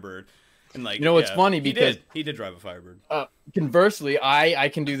Firebird. And like, it's funny because he did drive a Firebird. Conversely, I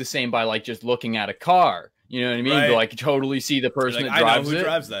can do the same by like just looking at a car. You know what I mean? Right. Like totally see the person that drives it. I know who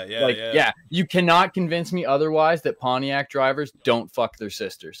drives that. Yeah, like, yeah. You cannot convince me otherwise that Pontiac drivers don't fuck their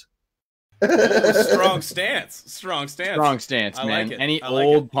sisters. Strong stance, man. Like any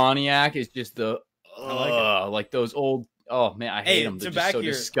old Pontiac is just the like those old. Oh man, I hate them. They're just so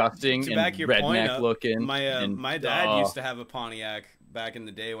disgusting and redneck looking. My dad used to have a Pontiac back in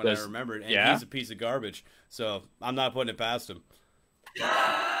the day when I remembered, and he's a piece of garbage. So I'm not putting it past him.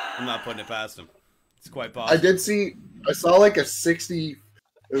 It's quite possible. I saw like a 60.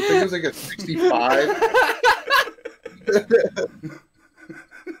 I think it was like a 65.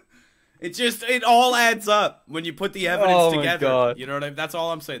 It all adds up when you put the evidence together. God. You know what I mean? That's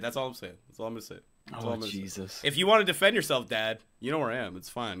all I'm saying. That's all I'm gonna say. Jesus. If you want to defend yourself, Dad, you know where I am. It's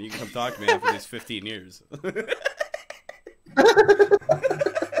fine. You can come talk to me after these 15 years.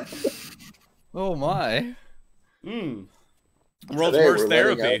 Oh my. World's worst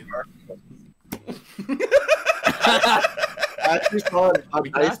therapy. I actually saw a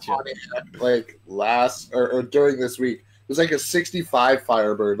nice Pontiac like during this week. It was like a 65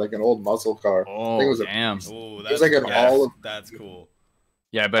 Firebird, like an old muscle car. Oh, I think it was damn. It was like That's cool.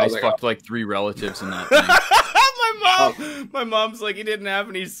 Yeah, I bet he's fucked like 3 relatives in that thing. My mom's like, he didn't have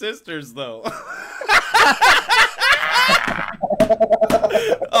any sisters though.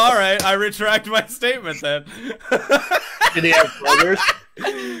 All right, I retract my statement then. Did he have brothers?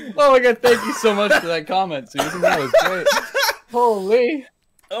 Oh my god, thank you so much for that comment, Susan. That was great. Holy.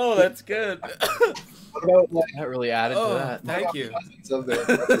 Oh, that's good. That really added to that. Thank you.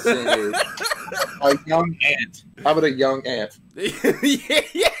 A young aunt. How about a young aunt?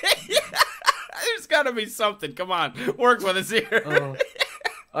 yeah. There's gotta be something. Come on, work with us here.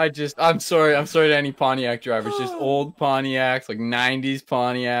 I'm sorry to any Pontiac drivers. Just old Pontiacs, like 90s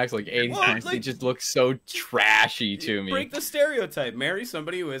Pontiacs, like 80s Pontiacs. They just look so trashy to me. Break the stereotype. Marry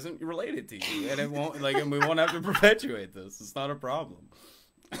somebody who isn't related to you, and it won't and we won't have to perpetuate this. It's not a problem.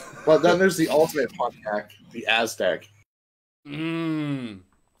 But then there's the ultimate Pontiac, the Aztec.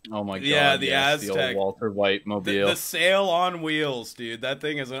 Oh my god! Yeah, the yes, Aztec, the old Walter White mobile. The sail on wheels, dude. That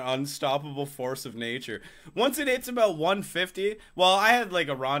thing is an unstoppable force of nature. Once it hits about 150, well, I had like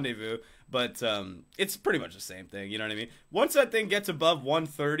a rendezvous, but it's pretty much the same thing. You know what I mean? Once that thing gets above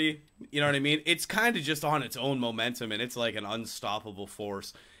 130, you know what I mean? It's kind of just on its own momentum, and it's like an unstoppable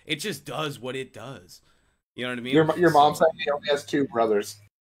force. It just does what it does. You know what I mean? Your mom said he only has 2 brothers.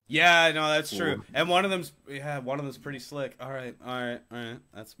 Yeah, no, that's true. And one of them's pretty slick. All right.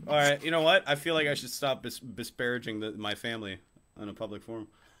 That's all right. You know what? I feel like I should stop disparaging my family on a public forum.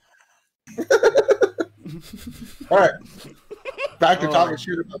 All right, back to talking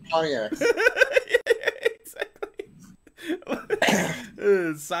shit about Pontiacs.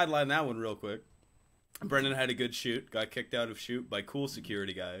 Exactly. Sideline that one real quick. Brendan had a good shoot. Got kicked out of shoot by cool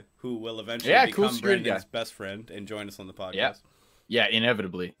security guy, who will eventually become Brendan's best friend and join us on the podcast. Yeah. Yeah,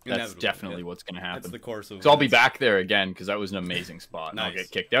 inevitably. That's definitely what's going to happen. That's the course of. So I'll be back there again because that was an amazing spot. Nice. And I'll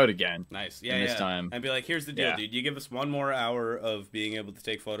get kicked out again. Nice. Yeah. This time. And be like, here's the deal, dude. You give us 1 more hour of being able to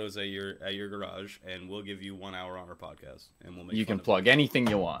take photos at your garage, and we'll give you 1 hour on our podcast, and we'll make. You can plug anything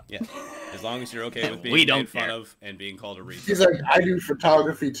you want. Yeah, as long as you're okay with being made fun of and being called a retard. He's like, I do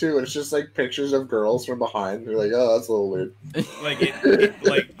photography too, and it's just like pictures of girls from behind. You're like, oh, that's a little weird.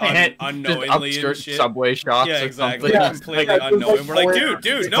 like unknowingly and shit. Subway shots. Yeah, exactly. Yeah. Completely unknowing. We're like,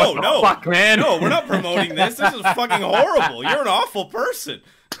 dude, no, fuck, man. No, we're not promoting this. This is fucking horrible. You're an awful person.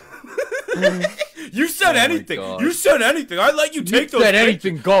 You said anything. You said anything. I let you take those. Said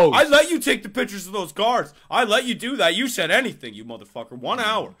anything goes. I let you take the pictures of those cars. I let you do that. You said anything, you motherfucker. 1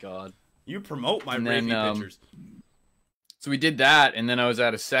 hour. Oh God. You promote my rapey pictures. So we did that, and then I was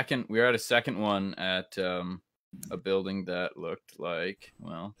at a second. We were at a second one at a building that looked like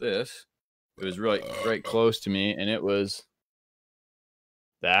this. It was right close to me, and it was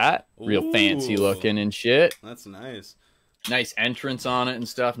that real fancy looking and shit. That's nice. Nice entrance on it and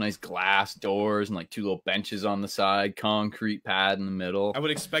stuff. Nice glass doors and like 2 little benches on the side. Concrete pad in the middle. I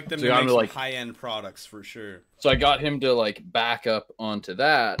would expect them to make some high-end products for sure. So I got him to like back up onto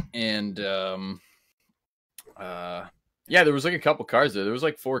that, and yeah, there was like a couple cars there. There was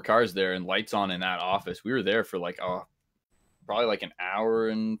like 4 cars there and lights on in that office. We were there for like probably like an hour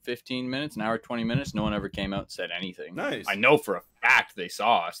and 15 minutes, an hour 20 minutes. No one ever came out and said anything. Nice. I know for a fact they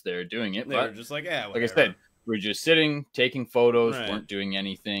saw us there doing it. They were just like, yeah, whatever. Like I said, we were just sitting, taking photos, weren't doing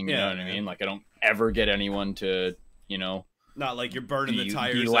anything. You know what I mean? Like I don't ever get anyone to, not like you're burning the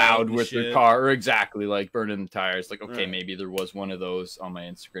tires. Be loud with their car, or exactly like burning the tires. Like, okay, maybe there was one of those on my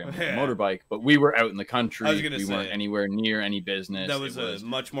Instagram with a motorbike, but we were out in the country. We weren't anywhere near any business. That was a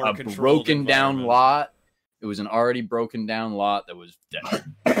much more controlled broken down lot. It was an already broken down lot that was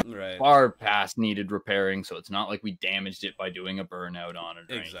far past needed repairing, so it's not like we damaged it by doing a burnout on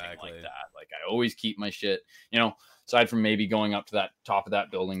it or anything like that. Like I always keep my shit, aside from maybe going up to that top of that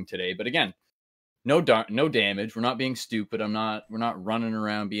building today. But again, no damage. We're not being stupid. We're not running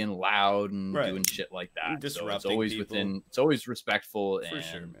around being loud and doing shit like that. So it's always it's always respectful. For and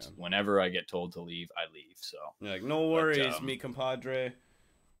sure, man. Whenever I get told to leave, I leave. So you're like, no worries, me compadre.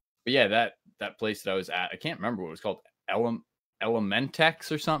 But yeah, that place that I was at, I can't remember what it was called,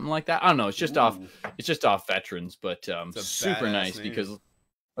 Elementex or something like that. I don't know. It's just off Veterans, but super nice name. Because,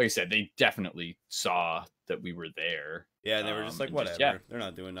 like I said, they definitely saw that we were there. Yeah, and they were just like, whatever. They're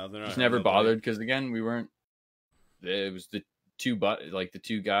not doing nothing. Just never bothered because again, we weren't. It was the two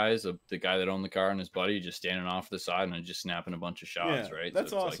guys, the guy that owned the car and his buddy, just standing off the side and just snapping a bunch of shots. Right.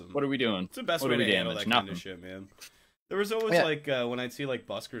 That's awesome. Like, what are we doing? It's the best way to handle that kind of shit, man. There was always like when I'd see like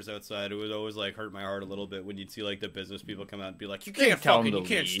buskers outside, it would always like hurt my heart a little bit when you'd see like the business people come out and be like, "You can't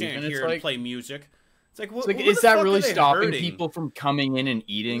stand here and play music." It's like, what, is that really stopping people from coming in and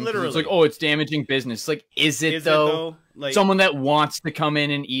eating? Literally, it's like, oh, it's damaging business. It's like, is it though? Like, someone that wants to come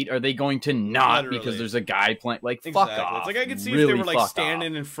in and eat, are they going to not because there's a guy playing? Like, fuck off. It's like I could see if they were like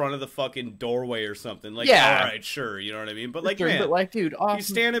standing in front of the fucking doorway or something. Like, all right, sure, you know what I mean? But like, man, dude, you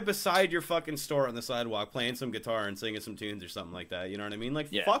standing beside your fucking store on the sidewalk playing some guitar and singing some tunes or something like that. You know what I mean?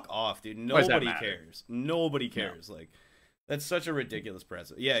 Like, fuck off, dude. Nobody cares. Nobody cares. Like. That's such a ridiculous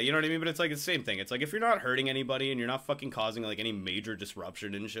present. Yeah, you know what I mean? But it's like the same thing. It's like if you're not hurting anybody and you're not fucking causing like any major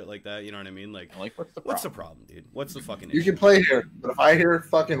disruption and shit like that, you know what I mean? Like what's the problem, dude? What's the fucking issue? You can play here, but if I hear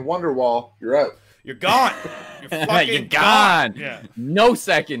fucking Wonderwall, you're out. You're gone. You're fucking gone. Yeah. No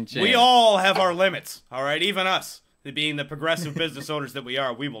second chance. We all have our limits, all right? Even us, being the progressive business owners that we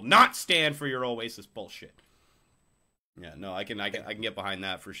are, we will not stand for your Oasis bullshit. Yeah, no, I can get behind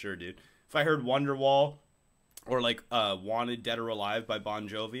that for sure, dude. If I heard Wonderwall or like Wanted Dead or Alive by Bon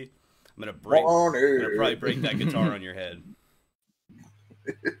Jovi, I'm gonna probably break that guitar on your head.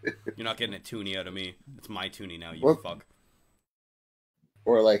 You're not getting a toonie out of me. It's my toonie now, you What? fuck.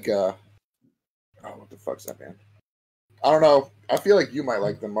 Or like, oh, what the fuck's that band? I don't know. I feel like you might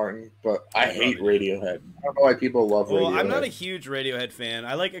like them, Martin, but I hate Radiohead. I don't know why people love Radiohead. Well, I'm not a huge Radiohead fan.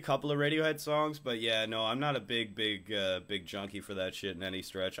 I like a couple of Radiohead songs, but yeah, no, I'm not a big junkie for that shit in any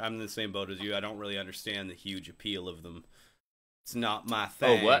stretch. I'm in the same boat as you. I don't really understand the huge appeal of them. It's not my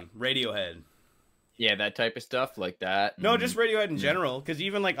thing. Oh, what? Radiohead. Yeah, that type of stuff like that. No, just Radiohead in general, because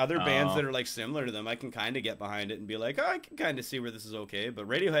even like other bands that are like similar to them, I can kind of get behind it and be like, oh, I can kind of see where this is okay. But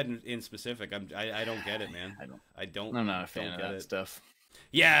Radiohead in specific, I don't get it, man. I'm not a fan of that stuff.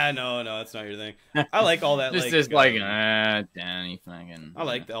 Yeah, no, that's not your thing. I like all that. Danny fucking. I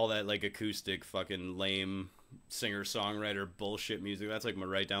like all that like acoustic fucking lame singer-songwriter bullshit music. That's like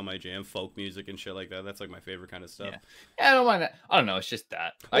right down my jam. Folk music and shit like that. That's like my favorite kind of stuff. Yeah, I don't mind that. I don't know. It's just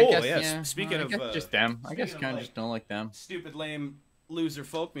that. Speaking of just them. I guess kind of just don't like them. Stupid, lame, loser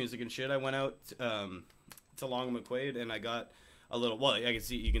folk music and shit. I went out to Long McQuaid and I got a little. Well,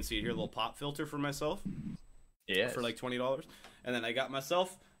 you can see it here. A little pop filter for myself. Yeah. For like $20, and then I got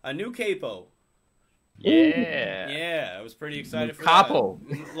myself a new capo. Yeah, I was pretty excited for Capo.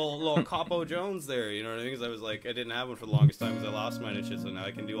 that. Little Capo Jones there, you know what I mean? Because I was like, I didn't have one for the longest time because I lost mine and shit, so now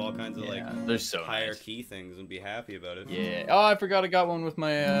I can do all kinds of higher key things and be happy about it. Yeah. Oh, I forgot I got one with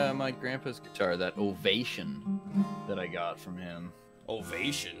my my grandpa's guitar, that Ovation that I got from him.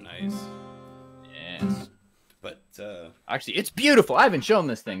 Ovation, nice. Yes. But actually, it's beautiful. I haven't shown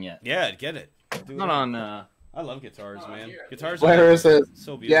this thing yet. Yeah, get it. Not on. I love guitars, man. Guitars Where is it?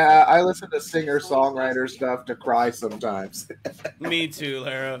 So beautiful. Yeah, I listen to singer-songwriter stuff to cry sometimes. Me too,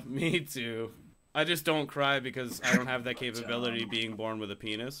 Lara. Me too. I just don't cry because I don't have that capability being born with a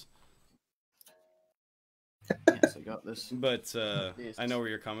penis. Yes, I got this. But I know where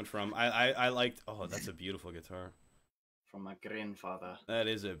you're coming from. I liked... Oh, that's a beautiful guitar. From my grandfather. That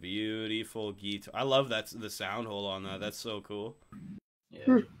is a beautiful guitar. I love the sound hole on that. That's so cool.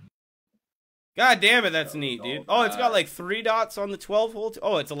 Yeah. God damn it, that's neat, dude. Oh, it's got like 3 dots on the 12 hole.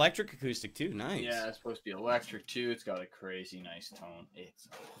 Oh, it's electric acoustic too. Nice. Yeah, it's supposed to be electric too. It's got a crazy nice tone.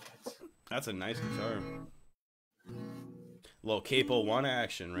 That's a nice guitar. Little Capo 1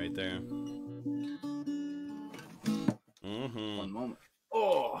 action right there. One moment.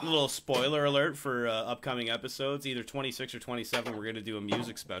 Oh, a little spoiler alert for upcoming episodes. Either 26 or 27, we're gonna do a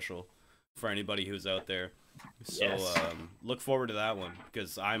music special for anybody who's out there. So look forward to that one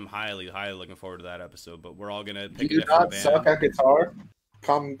because I'm highly looking forward to that episode. But we're all gonna pick a different band. Suck at guitar?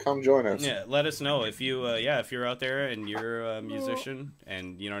 Come join us. Yeah, let us know if you if you're out there and you're a musician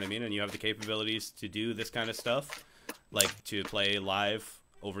and you know what I mean and you have the capabilities to do this kind of stuff, like to play live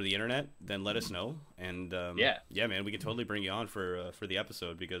over the internet, then let us know. And yeah, man, we can totally bring you on for the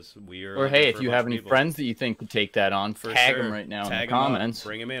episode because we are. Or hey, if you have any friends that you think could take that on, tag them right now in the comments.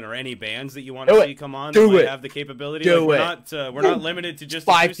 Bring them in, or any bands that you want to see come on. Do it. Have the capability. We're not limited to just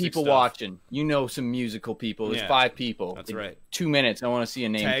 5 people watching. You know some musical people. There's 5 people. That's right. 2 minutes. I want to see a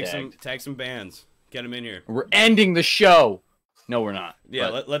name tag. Tag some bands. Get them in here. We're ending the show. No, we're not.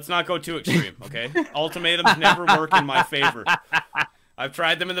 Yeah, let's not go too extreme. Okay, ultimatums never work in my favor. I've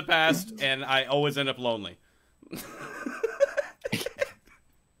tried them in the past, and I always end up lonely.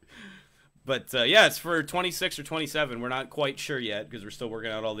 But, yeah, it's for 26 or 27. We're not quite sure yet, because we're still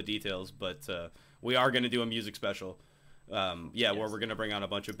working out all the details. But we are going to do a music special. Where we're going to bring on a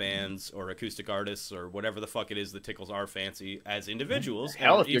bunch of bands or acoustic artists or whatever the fuck it is that tickles our fancy as individuals.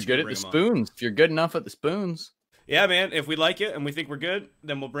 Hell, if you're good at the spoons. If you're good enough at the spoons. Yeah, man, if we like it and we think we're good,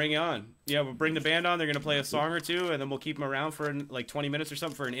 then we'll bring you on. Yeah, we'll bring the band on. They're going to play a song or two, and then we'll keep them around for like 20 minutes or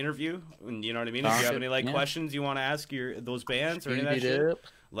something for an interview. And you know what I mean? If you have any questions you want to ask those bands or any of that shit,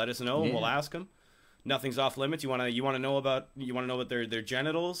 let us know and we'll ask them. Nothing's off limits. You want to know about their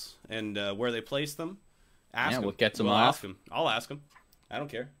genitals and where they place them? Ask them. What gets them off? Ask them. I'll ask them. I don't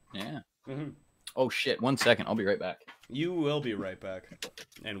care. Yeah. Oh shit! 1 second. I'll be right back. You will be right back,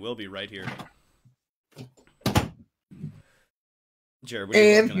 and we'll be right here. Jarrod,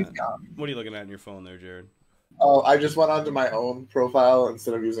 what are you looking at in your phone there, Jarrod? Oh, I just went onto my own profile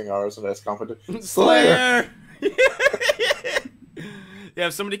instead of using ours, and I just commented, Slayer! Yeah,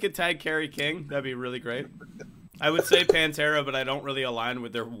 if somebody could tag Kerry King, that'd be really great. I would say Pantera, but I don't really align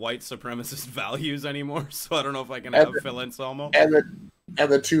with their white supremacist values anymore, so I don't know if I can have Phil Anselmo.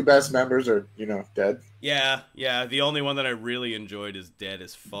 And the 2 best members are, dead. Yeah, the only one that I really enjoyed is dead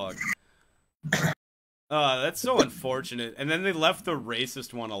as fuck. That's so unfortunate. And then they left the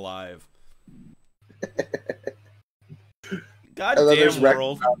racist one alive. God damn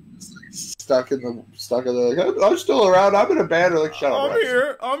world. stuck in the like, I'm still around. I'm in a band. Or like, shut up,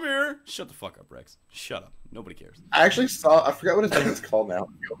 Rex. I'm here. Shut the fuck up, Rex. Shut up. Nobody cares. I actually saw. I forgot what his band's called now.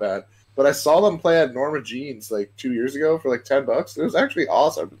 I feel bad. But I saw them play at Norma Jean's like 2 years ago for like $10. It was actually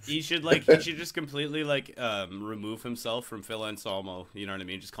awesome. He should just completely like remove himself from Phil Anselmo. You know what I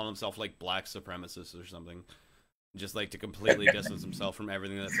mean? Just call himself like black supremacist or something. Just like to completely distance himself from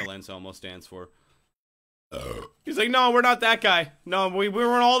everything that Phil Anselmo stands for. He's like, no, we're not that guy. No, we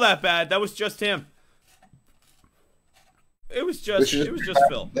weren't all that bad. That was just him. It was just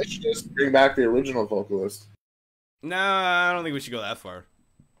Phil. They should just bring back the original vocalist. Nah, I don't think we should go that far.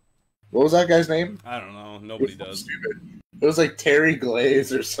 What was that guy's name? I don't know. Nobody does. Stupid. It was like Terry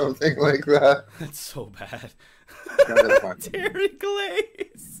Glaze or something like that. That's so bad. Yeah, Terry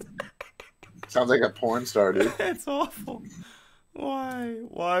Glaze. Sounds like a porn star, dude. That's awful. Why?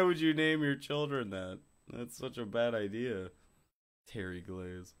 Why would you name your children that? That's such a bad idea. Terry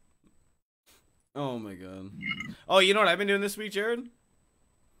Glaze. Oh my god. Oh, you know what I've been doing this week, Jared?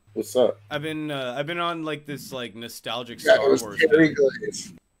 What's up? I've been on like this like nostalgic Star Wars. Terry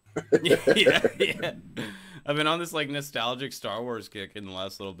Glaze. yeah. I've been on this like nostalgic Star Wars kick in the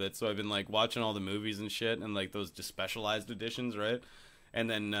last little bit, so I've been like watching all the movies and shit and like those just specialized editions, right? And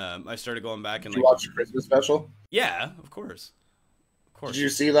then I started going back and Did like you watch the Christmas special? Yeah, of course. Did you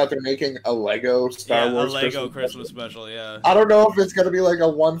see that they're making a Lego Star Wars? A Lego Christmas special, yeah. I don't know if it's gonna be like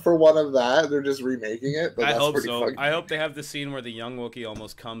a 1-for-1 of that. They're just remaking it. But I that's hope pretty so. funny. I hope they have the scene where the young Wookiee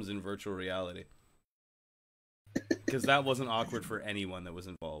almost comes in virtual reality, because that wasn't awkward for anyone that was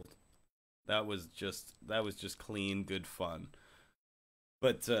involved. That was just clean, good fun.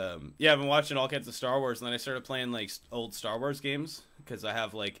 But yeah, I've been watching all kinds of Star Wars, and then I started playing like old Star Wars games because I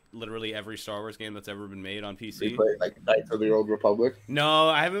have like literally every Star Wars game that's ever been made on PC. You play like Knights of the Old Republic? No,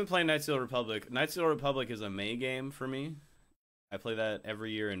 I haven't been playing Knights of the Republic. Knights of the Republic is a May game for me. I play that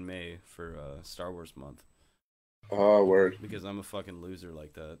every year in May for Star Wars month. Oh, word. Because I'm a fucking loser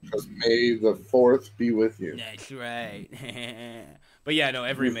like that. Because May the 4th be with you. That's right. But yeah, no,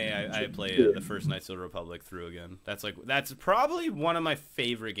 every May I play the first Knights of the Republic through again. That's probably one of my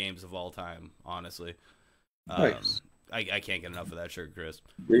favorite games of all time, honestly. Nice. I can't get enough of that, Sugar Crisp.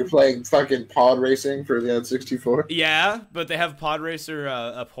 You're playing fucking pod racing for the N64? Yeah, but they have Pod Racer,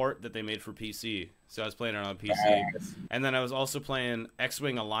 a port that they made for PC. So I was playing it on PC. Nice. And then I was also playing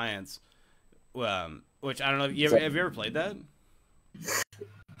X-Wing Alliance, which I don't know. Have you ever played that?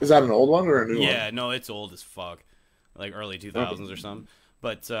 Is that an old one or a new one? Yeah, no, it's old as fuck. Like early 2000s or something.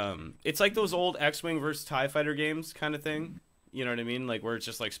 But it's like those old X-Wing versus TIE Fighter games kind of thing. You know what I mean? Like where it's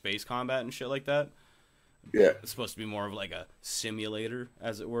just like space combat and shit like that. Yeah. It's supposed to be more of like a simulator,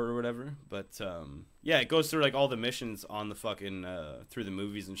 as it were, or whatever. But yeah, it goes through like all the missions on the fucking through the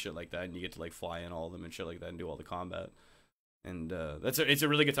movies and shit like that, and you get to like fly in all of them and shit like that and do all the combat. And it's a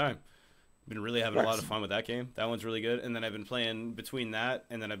really good time. Been really having a lot of fun with that game. That one's really good. And then I've been playing between that,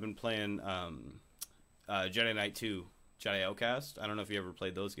 and then I've been playing Jedi Knight 2, Jedi Outcast. I don't know if you ever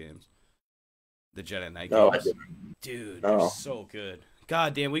played those games. The Jedi Knight games. Dude, they're so good.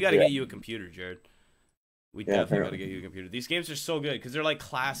 God damn, we got to get you a computer, Jared. We definitely got to get you a computer. These games are so good because they're like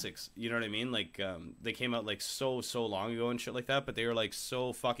classics. You know what I mean? Like they came out like so long ago and shit like that, but they were like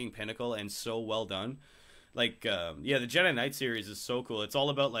so fucking pinnacle and so well done. Like yeah, the Jedi Knight series is so cool. It's all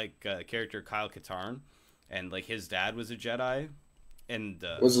about like character Kyle Katarn, and like his dad was a Jedi, and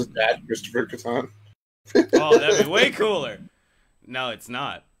was his dad Christopher Katarn? Oh, that'd be way cooler. No, it's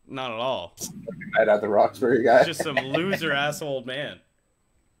not. Not at all. Night at the Roxbury guy. Just some loser asshole man.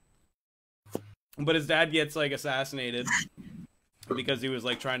 But his dad gets like assassinated because he was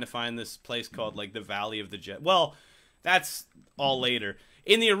like trying to find this place called like the Valley of the Jedi. Well, that's all later.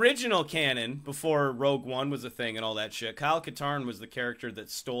 In the original canon, before Rogue One was a thing and all that shit, Kyle Katarn was the character that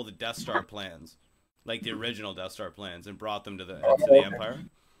stole the Death Star plans, like the original Death Star plans, and brought them to the Empire.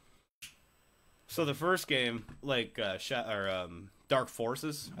 So the first game, like Dark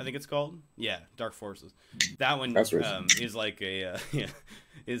Forces, I think it's called. Yeah, Dark Forces. That one is like a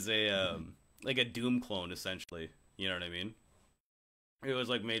like a Doom clone, essentially. You know what I mean? It was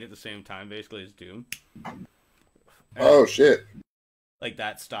like made at the same time, basically, as Doom. Oh shit! Like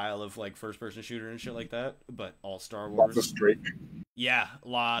that style of like first-person shooter and shit like that, but all Star Wars. Lots of strafing. Yeah,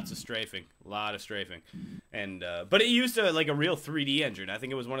 lots of strafing, and but it used like a real 3D engine. I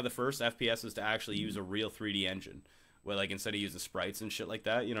think it was one of the first FPSs to actually use a real 3D engine, where like instead of using sprites and shit like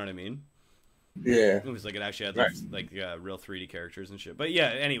that. You know what I mean? Yeah. It was like it actually had like real 3D characters and shit. But yeah,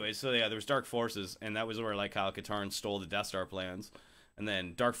 anyway, so yeah, there was Dark Forces, and that was where like Kyle Katarn stole the Death Star plans, and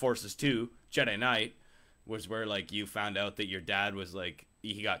then Dark Forces 2, Jedi Knight, was where like you found out that your dad was like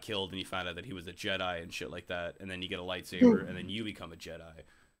he got killed, and you found out that he was a Jedi and shit like that, and then you get a lightsaber, and then you become a Jedi.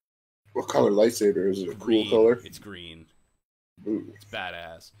 What color lightsaber is it? A Green. cool color? It's green. Ooh. It's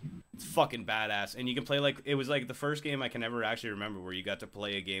badass. It's fucking badass. And you can play like it was like the first game I can ever actually remember where you got to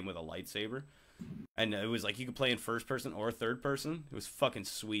play a game with a lightsaber. And it was like you could play in first person or third person. It was fucking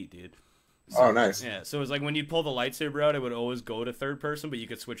sweet, dude. So, oh, nice. Yeah, so it was like when you'd pull the lightsaber out, it would always go to third person, but you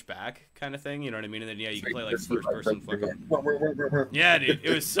could switch back kind of thing. You know what I mean? And then yeah, you could play like first person fucking. Yeah, dude,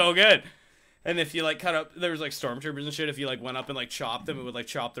 it was so good. And if you like cut up, there was like stormtroopers and shit. If you like went up and like chopped them, it would like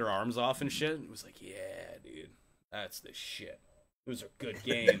chop their arms off and shit. It was like, yeah, dude, that's the shit. Those are good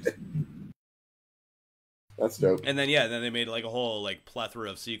games. That's dope. And then yeah, then they made like a whole like plethora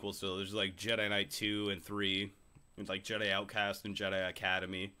of sequels. So there's like Jedi Knight 2 and 3, and like Jedi Outcast and Jedi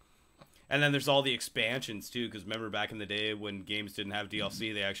Academy. And then there's all the expansions too, because remember back in the day when games didn't have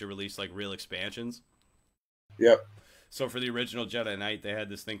DLC, they actually released like real expansions. Yep. So for the original Jedi Knight, they had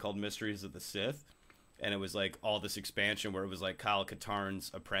this thing called Mysteries of the Sith, and it was like all this expansion where it was like Kyle Katarn's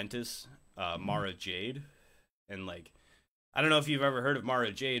apprentice, Mara Jade, and like I don't know if you've ever heard of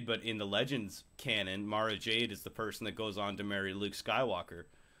Mara Jade, but in the Legends canon, Mara Jade is the person that goes on to marry Luke Skywalker,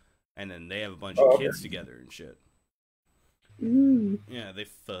 and then they have a bunch of kids together and shit. Yeah, they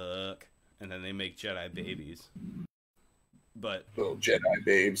fuck, and then they make Jedi babies. But little Jedi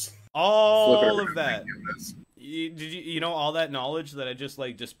babes. All of that. You know all that knowledge that I just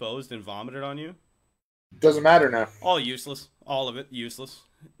like disposed and vomited on you? Doesn't matter now. All useless. All of it useless.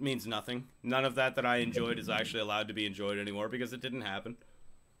 It means nothing. None of that I enjoyed is actually allowed to be enjoyed anymore because it didn't happen.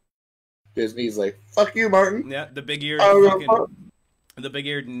 Disney's like, fuck you, Martin. Yeah, the big-eared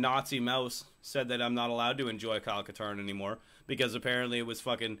Nazi mouse said that I'm not allowed to enjoy Kyle Katarn anymore because apparently it was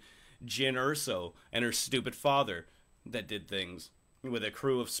fucking Jyn Erso and her stupid father that did things with a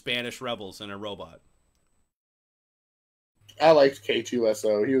crew of Spanish rebels and a robot. I liked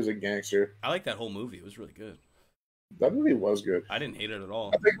K2SO. He was a gangster. I liked that whole movie. It was really good. That movie was good. I didn't hate it at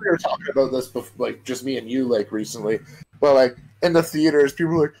all. I think we were talking about this before, like just me and you, like recently. But like in the theaters,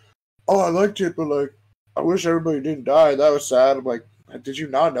 people were like, "Oh, I liked it, but like, I wish everybody didn't die. That was sad." I'm like, "Did you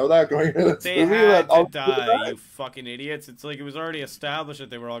not know that going into this they movie?" Had like, to die, you fucking idiots! It's like it was already established that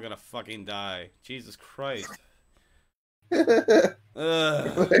they were all gonna fucking die. Jesus Christ. Ugh.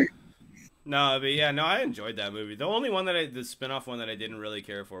 Like, No, but yeah, no, I enjoyed that movie. The only one the spin-off one that I didn't really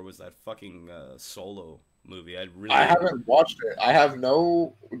care for was that fucking Solo movie. I haven't watched it. I have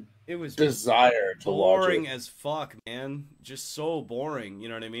no desire to watch it. Boring as fuck, man. Just so boring. You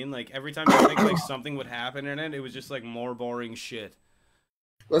know what I mean? Like every time I think like something would happen in it, it was just like more boring shit.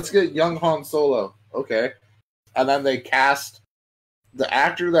 Let's get young Han Solo. Okay. And then they cast the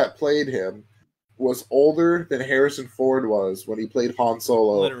actor that played him was older than Harrison Ford was when he played Han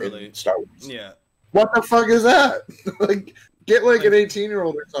Solo in Star Wars. Yeah. What the fuck is that? Like, get like an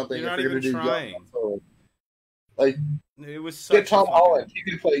 18-year-old or something. You're not even trying. Like, it was get Tom Holland. He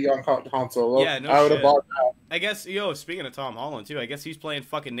can play young Han Solo. Yeah, no I would have bought that. I guess, speaking of Tom Holland too, I guess he's playing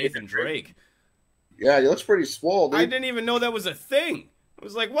fucking Nathan Drake. Yeah, he looks pretty swole, dude. I didn't even know that was a thing. I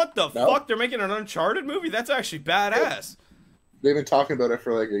was like, what the fuck? They're making an Uncharted movie? That's actually badass. They've been talking about it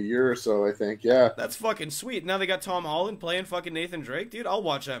for like a year or so, I think. Yeah. That's fucking sweet. Now they got Tom Holland playing fucking Nathan Drake. Dude, I'll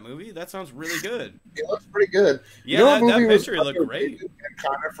watch that movie. That sounds really good. It looks pretty good. Yeah, that picture looked great.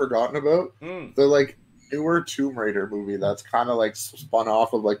 Kind of forgotten about. The like newer Tomb Raider movie that's kind of like spun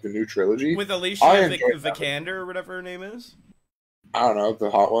off of like the new trilogy. With Alicia Vikander or whatever her name is? I don't know, the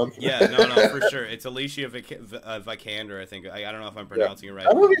hot one. Yeah, no, for sure. It's Alicia Vikander, I think. I don't know if I'm pronouncing it right.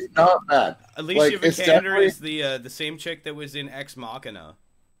 That movie's not bad. Alicia Vikander is the same chick that was in Ex Machina.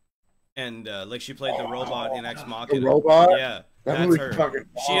 And like she played the robot in Ex Machina. The robot? Yeah, that's her.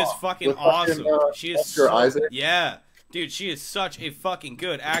 She is fucking awesome. She is Isaac. Yeah. Dude, she is such a fucking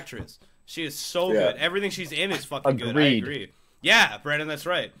good actress. She is so good. Everything she's in is fucking good. I agree. Yeah, Brandon, that's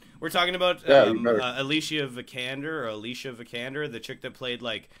right. We're talking about Alicia Vikander, the chick that played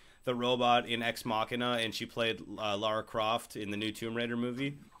like the robot in Ex Machina, and she played Lara Croft in the new Tomb Raider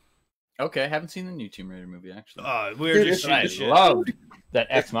movie. Okay, I haven't seen the new Tomb Raider movie actually. We're just I loved that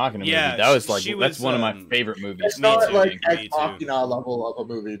Ex Machina movie. That was like that's one of my favorite movies. It's not like Ex Machina level of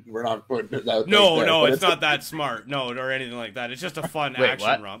a movie. We're not putting it out. No, it's not that smart. No, or anything like that. It's just a fun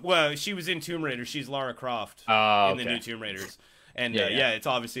action romp. Well, she was in Tomb Raider. She's Lara Croft in the new Tomb Raiders. And it's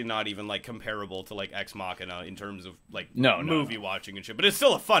obviously not even like comparable to like Ex Machina in terms of like movie watching and shit. But it's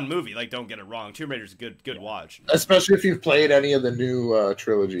still a fun movie. Like, don't get it wrong. Tomb Raider's a good watch, especially if you've played any of the new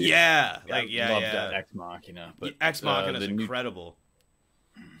trilogy. Yeah, love that Ex Machina. But Ex Machina is incredible.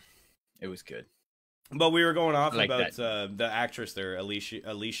 It was good. But we were going off about the actress there, Alicia.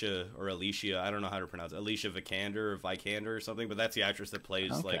 I don't know how to pronounce it. Alicia Vikander or something. But that's the actress that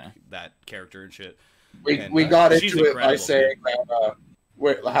plays like that character and shit. We got into it by saying that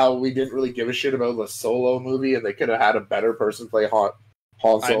how we didn't really give a shit about the Solo movie, and they could have had a better person play Han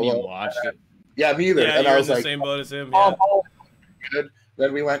Solo. I didn't even watch it. Yeah, me either. Yeah, and you're I was in the like, same boat as him. Tom Yeah. Holland was good.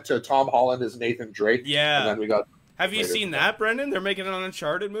 Then we went to Tom Holland as Nathan Drake. Yeah. And then we got. Have you seen that, Brendan? They're making an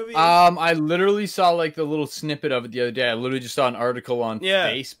Uncharted movie. I literally saw like the little snippet of it the other day. I literally just saw an article on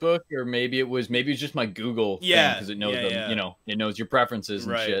Facebook, or maybe it was just my Google. Yeah, because it knows them, it knows your preferences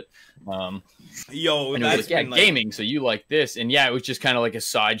and shit. Yo, and that's like, gaming. So you like this, and it was just kind of like a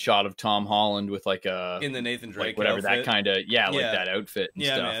side shot of Tom Holland with like a in the Nathan Drake, like whatever outfit. that kind of like that outfit and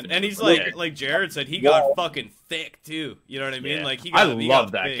stuff. Man. And he's like Jarrod said, he got fucking thick too. You know what I mean? Like I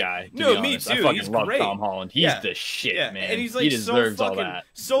love that guy. No, me too. I fucking he's love great. Tom Holland. He's the shit, man. And he's like he deserves so all fucking, that.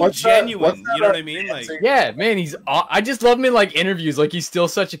 so genuine. You know what I mean? Like, yeah, man. He's. I just love him in like interviews. Like he's still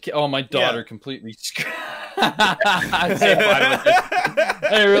such a kid. Oh, my daughter completely. I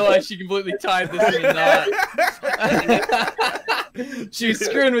didn't realize she completely tied this in a knot. She was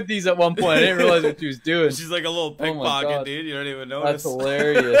screwing with these at one point. I didn't realize what she was doing. She's like a little pickpocket, dude. You don't even notice. That's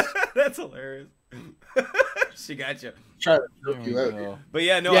hilarious. That's hilarious. She got you. Try to joke you out. But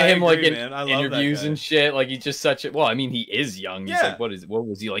yeah, no, I him agree, like man. I love interviews that guy. and shit. Like he's just such a. Well, I mean, he is young. He's like, what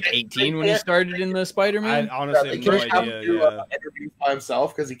was he like 18 when he started in the Spider-Man? I honestly have no idea. Interview by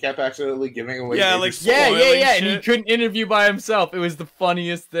himself because he kept accidentally giving away. And he couldn't interview by himself. It was the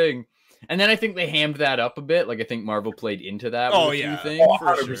funniest thing. And then I think they hammed that up a bit. Like I think Marvel played into that. Oh with yeah, a few things.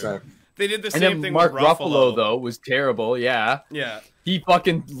 100%. Sure. They did the And same then thing Mark with Ruffalo though was terrible. Yeah. He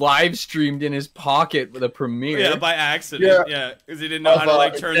fucking live streamed in his pocket with a premiere. Yeah, by accident. Yeah, because he didn't know how to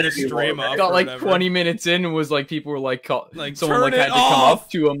like turn the stream off. Got like 20 minutes in and was like, people were like someone like turn had it to come off. up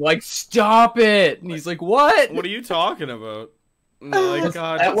to him like, stop it, and he's like, what? What are you talking about? Like,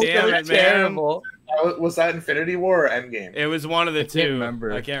 God That was damn it, man. Terrible. Was that Infinity War or Endgame? It was one of the two.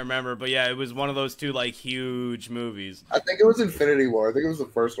 I can't remember, but yeah, it was one of those two like huge movies. I think it was Infinity War. I think it was the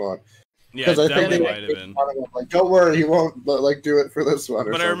first one. Yeah, it definitely might have been. Like, don't worry, he won't like do it for this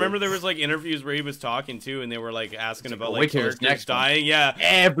one. But I remember there was like interviews where he was talking too, and they were like asking about like characters dying. Yeah,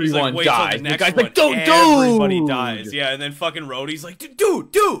 everyone dies. The guy's like, don't everybody dies. Yeah, and then fucking Rhodey's like,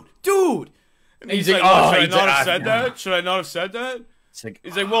 dude. And he's like, oh, should I not have said that? Should I not have said that?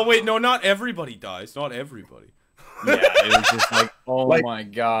 He's like, well, wait, no, not everybody dies. Not everybody. Yeah, it was just like, oh like, my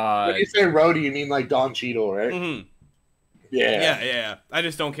god. When you say Rhodey, you mean like Don Cheadle, right? Mm-hmm. Yeah. I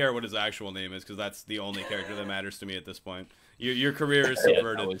just don't care what his actual name is because that's the only character that matters to me at this point. Your career is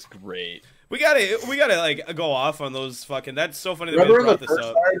subverted. That was great. We gotta like go off on those fucking. That's so funny that Remember we brought the this first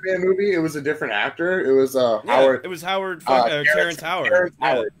up. Iron Man movie? It was a different actor. It was Howard. It was Terrence Howard. Terrence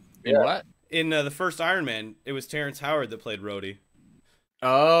Howard. In what? In the first Iron Man, it was Terrence Howard that played Rhodey.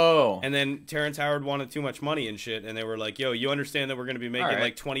 Oh. And then Terrence Howard wanted too much money and shit, and they were like, yo, you understand that we're going to be making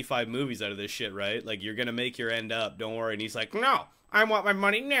like 25 movies out of this shit, right? Like, you're going to make your end up, don't worry. And he's like, no, I want my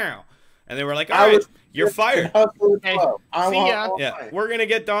money now. And they were like, all right, you're fired. Hey, see ya. Yeah, we're going to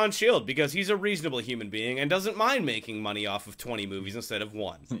get Don Shield because he's a reasonable human being and doesn't mind making money off of 20 movies instead of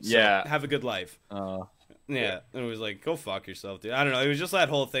one. So yeah. Have a good life. Yeah, and it was like, go fuck yourself, dude. I don't know. It was just that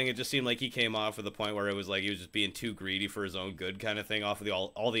whole thing. It just seemed like he came off at the point where it was like he was just being too greedy for his own good kind of thing off of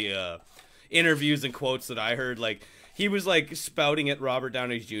all the interviews and quotes that I heard. Like, he was like spouting at Robert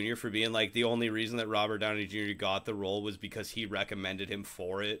Downey Jr. for being like the only reason that Robert Downey Jr. got the role was because he recommended him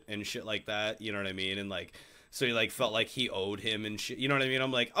for it and shit like that. You know what I mean? And like, so he like felt like he owed him and shit. You know what I mean?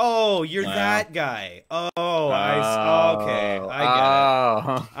 I'm like, oh, you're that guy. Oh, okay,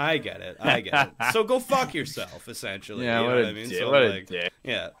 I get it. So go fuck yourself, essentially. Yeah, you know what I mean? Dick. So what like, a dick.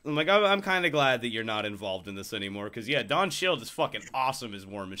 Yeah, I'm like, I'm kind of glad that you're not involved in this anymore, because yeah, Don Shield is fucking awesome as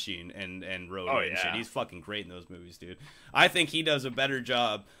War Machine and Rhodey and shit. He's fucking great in those movies, dude. I think he does a better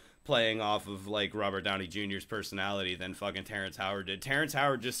job playing off of like Robert Downey Jr.'s personality than fucking Terrence Howard did. Terrence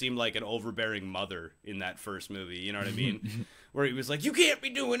Howard just seemed like an overbearing mother in that first movie, you know what I mean? Where he was like, you can't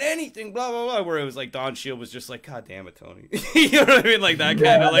be doing anything, blah, blah, blah. Where it was like Don Shield was just like, God damn it, Tony. You know what I mean? Like that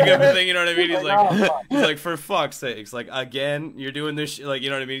kind of like everything, you know what I mean? He's like, for fuck's sakes, like, again, you're doing this shit. Like,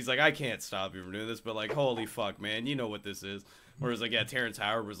 you know what I mean? He's like, I can't stop you from doing this, but like, holy fuck, man, you know what this is. Whereas, like, yeah, Terrence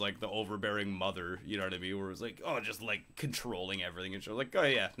Howard was, like, the overbearing mother, you know what I mean? Where it was like, oh, just, like, controlling everything and shit. Like, oh,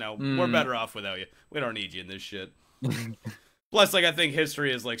 yeah, no, we're better off without you. We don't need you in this shit. Plus, like, I think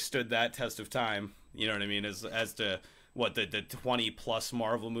history has, like, stood that test of time, you know what I mean? As to, what, the 20-plus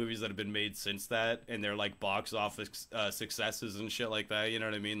Marvel movies that have been made since that, and they're, like, box office successes and shit like that, you know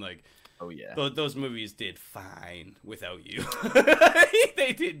what I mean? Like, Oh yeah. Those movies did fine without you.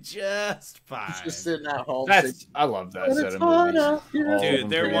 They did just fine. Just sitting at home. I love that set of movies. Dude,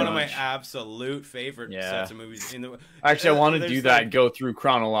 they're one of my absolute favorite sets of movies. Actually, I want to do that. Go through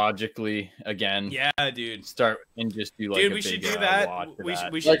chronologically again. Yeah, dude. Start and just do like. Dude, a we big, should do that.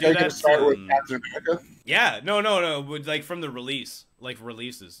 We should do that. Start with Captain America. Yeah, no. Like from the release, like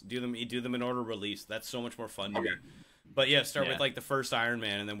releases. Do them in order of release. That's so much more fun to me. But yeah, start with like the first Iron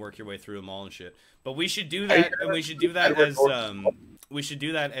Man and then work your way through them all and shit. But we should do that, and we should do that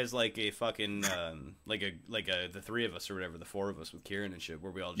as like a fucking like the three of us or whatever, the four of us with Kieran and shit,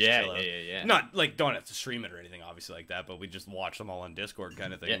 where we all just chill out. Yeah. Not like don't have to stream it or anything, obviously like that, but we just watch them all on Discord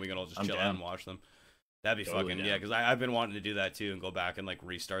kind of thing. Yeah, and we can all just chill out and watch them. That'd be fucking because I've been wanting to do that too and go back and like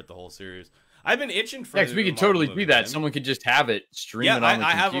restart the whole series. I've been itching for. Yeah, because we could totally do that. Someone could just have it stream it on the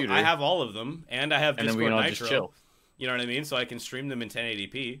computer. I have all of them, and I have Discord and then we can all Nitro. just chill. You know what I mean? So I can stream them in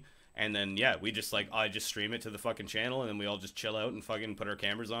 1080p, and then we just I just stream it to the fucking channel, and then we all just chill out and fucking put our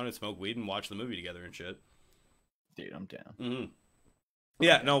cameras on and smoke weed and watch the movie together and shit. Dude, I'm down. Mm-hmm.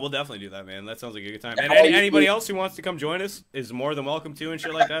 Yeah, no, we'll definitely do that, man. That sounds like a good time. And anybody else who wants to come join us is more than welcome to and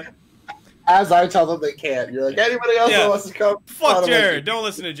shit like that. As I tell them they can't. You're like, anybody else who wants to come? Fuck Jared. Don't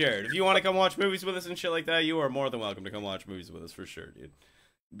listen to Jared. If you want to come watch movies with us and shit like that, you are more than welcome to come watch movies with us for sure, dude.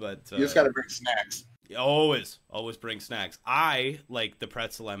 But you just gotta bring snacks. Always bring snacks. I like the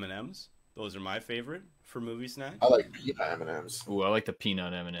pretzel M&Ms. Those are my favorite for movie snacks. I like peanut M&Ms. Ooh, I like the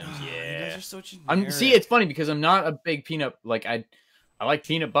peanut M&Ms. Yeah. You guys are so generic. See, it's funny because I'm not a big peanut. Like I like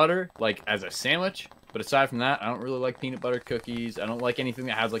peanut butter like as a sandwich, but aside from that, I don't really like peanut butter cookies. I don't like anything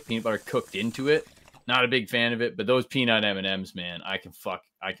that has like peanut butter cooked into it. Not a big fan of it, but those peanut M&Ms, man, I can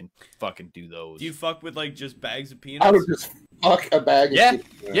fucking do those. Do you fuck with like just bags of peanuts? I would just fuck a bag of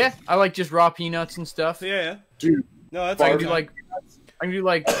peanuts. Yeah, I like just raw peanuts and stuff. Yeah. Dude. No, that's I can do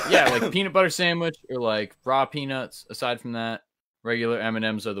like like peanut butter sandwich or like raw peanuts. Aside from that, regular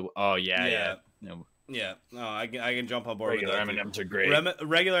M&Ms are the No. Yeah, no, I can jump on board. Regular with that. M&Ms are great.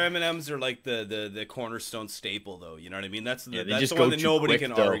 Regular M&Ms are like the cornerstone staple, though. You know what I mean? That's the just one that nobody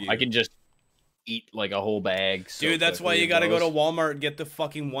can argue. I can just eat like a whole bag. Dude, that's why you gotta go to Walmart and get the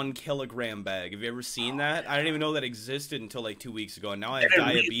fucking 1 kilogram bag. Have you ever seen that? I didn't even know that existed until like 2 weeks ago, and now I have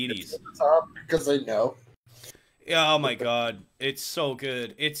diabetes. Because they know. Yeah, oh my god, it's so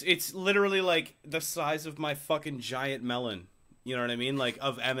good. It's literally like the size of my fucking giant melon. You know what I mean? Like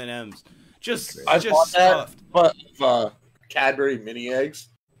of M&Ms. Just stuffed. But Cadbury mini eggs.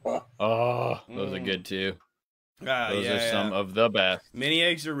 Oh, those are good too. Those are some of the best. Mini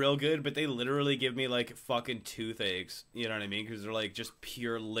eggs are real good, but they literally give me like fucking toothaches. You know what I mean? Because they're like just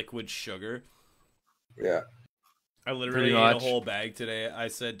pure liquid sugar. Yeah. I literally ate a whole bag today. I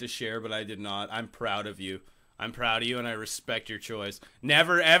said to share, but I did not. I'm proud of you. I'm proud of you, and I respect your choice.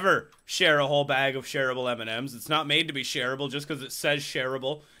 Never, ever share a whole bag of shareable M&Ms. It's not made to be shareable just because it says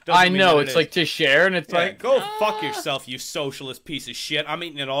shareable. I know, it's like to share, and it's like... Go fuck yourself, you socialist piece of shit. I'm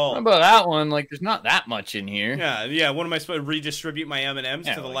eating it all. How about that one? Like, there's not that much in here. Yeah. What am I supposed to redistribute my M&Ms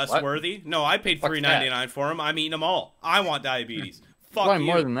to the less worthy? No, I paid $3.99 for them. I'm eating them all. I want diabetes. Fuck probably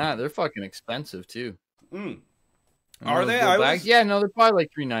you. More than that. They're fucking expensive, too. Are they? Yeah, no, they're probably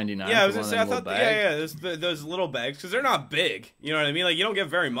like $3.99. Yeah, I was gonna say, I thought, those little bags, because they're not big. You know what I mean? Like, you don't get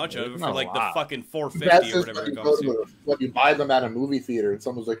very much of it for like the fucking $4.50 or whatever it comes to. When you buy them at a movie theater, and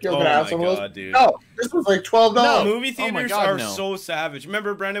someone's like, "Yo, can I have some of those?" Dude. No, this was like $12. No, movie theaters are so savage.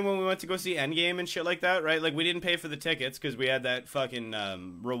 Remember, Brendan, when we went to go see Endgame and shit like that, right? Like, we didn't pay for the tickets because we had that fucking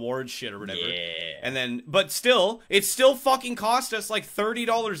reward shit or whatever. Yeah. And then, but still, it still fucking cost us like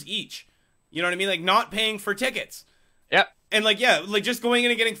 $30 each. You know what I mean? Like, not paying for tickets. Yep. And like, yeah, like just going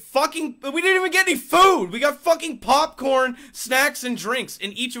in and getting fucking, we didn't even get any food. We got fucking popcorn, snacks, and drinks,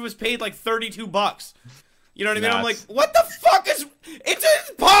 and each of us paid like $32. You know what I mean? I'm like, what the fuck is,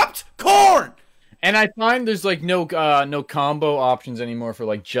 it's popped corn! And I find there's like no combo options anymore for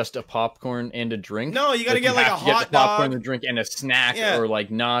like just a popcorn and a drink. No, you gotta get like a hot dog. Popcorn, a drink, and a snack, or like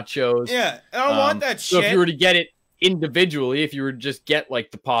nachos. Yeah, I don't want that shit. So if you were to get it individually, if you were to just get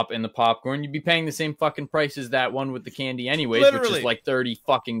like the pop and the popcorn, you'd be paying the same fucking price as that one with the candy anyways, which is like $30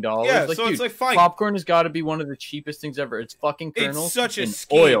 fucking. Yeah, like, so dude, it's like fine. Popcorn has got to be one of the cheapest things ever. It's fucking kernels. It's such a and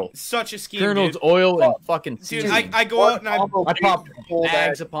scheme. Oil. Such a scheme. Kernels, dude. oil, and fucking dude. seasoning. I go out and I popped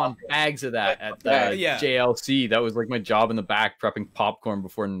bags upon bags of that at the JLC. That was like my job in the back, prepping popcorn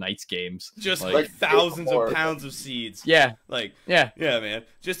before Knights games. Just like thousands of pounds of seeds. Yeah, like yeah, man.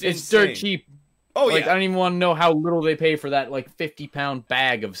 Just it's insane. dirt cheap. Oh like, yeah, I don't even want to know how little they pay for that like 50-pound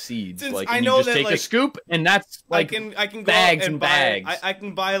bag of seeds. Since like, I and know you just that, take like, a scoop, and that's like I can go bags out and and buy, bags. I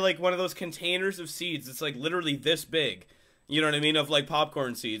can buy like one of those containers of seeds. It's like literally this big, You know what I mean? Of like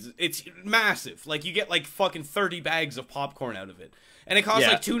popcorn seeds. It's massive. Like you get like fucking 30 bags of popcorn out of it. And it costs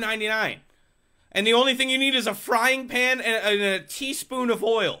like $2.99. And the only thing you need is a frying pan and a teaspoon of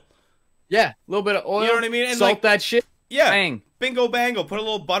oil. Yeah, a little bit of oil. You know what I mean? And salt like, that shit. Yeah. Bang. Bingo bango. Put a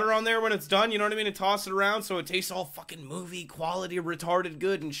little butter on there when it's done. You know what I mean? And toss it around so it tastes all fucking movie quality, retarded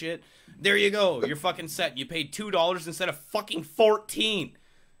good and shit. There you go. You're fucking set. You paid $2 instead of fucking $14.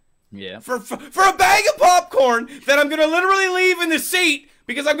 Yeah. For a bag of popcorn that I'm gonna literally leave in the seat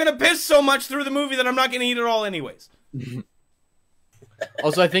because I'm gonna piss so much through the movie that I'm not gonna eat it all anyways.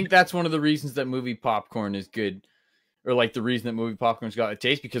 Also, I think that's one of the reasons that movie popcorn is good, or like the reason that movie popcorn's got a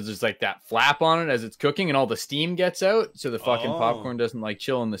taste, because there's like that flap on it as it's cooking and all the steam gets out, so the fucking popcorn doesn't like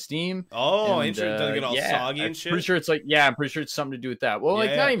chill in the steam. Oh, and, interesting. Doesn't get all soggy and shit. Pretty sure it's like, I'm pretty sure it's something to do with that. Well,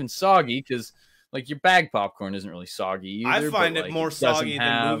 like not even soggy, because like your bag popcorn isn't really soggy either. I find it like, more soggy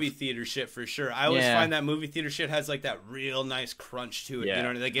than movie theater shit for sure. I always find that movie theater shit has like that real nice crunch to it. You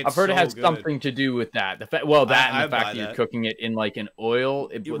know, like, I've heard it has something to do with that. The fact that you're cooking it in like an oil.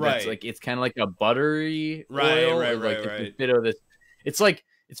 That's like, it's kind of like a buttery oil. Right. A bit of this. It's like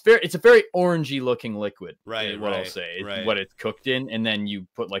it's a very orangey looking liquid. Right. What I'll say. What it's cooked in, and then you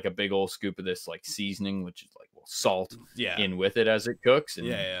put like a big old scoop of this like seasoning, which is like salt. In with it as it cooks.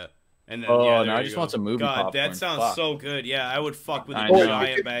 And, And then, I just want some movie popcorn. God, that sounds so good. Yeah, I would fuck with a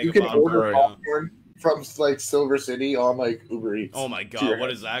giant bag of popcorn. You can order popcorn from like Silver City on like Uber Eats. Oh my God, what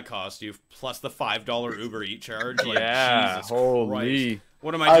does that cost you? Plus the $5 Uber Eats charge? Like, Jesus holy. Christ.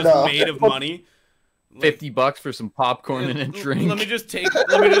 What am I just made of money? Like, $50 for some popcorn and a drink. Let me just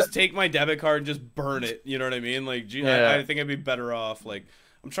take my debit card and just burn it. You know what I mean? Like, I think I'd be better off. Like,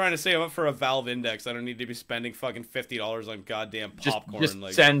 I'm trying to save up for a Valve Index. I don't need to be spending fucking $50 on goddamn popcorn.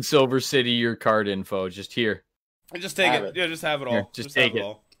 Just send Silver City your card info. Just here. And just take it. Yeah, just have it all. Just take it.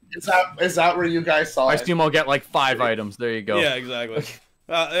 All. Is that where you guys saw it? I assume I'll get like 5 items. There you go. Yeah, exactly.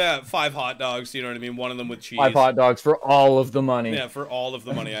 5 hot dogs. You know what I mean? One of them with cheese. 5 hot dogs for all of the money. Yeah, for all of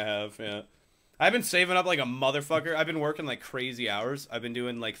the money I have. Yeah. I've been saving up like a motherfucker. I've been working like crazy hours. I've been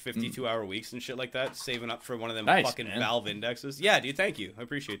doing like 52-hour weeks and shit like that, saving up for one of them fucking Valve indexes. Yeah, dude, thank you. I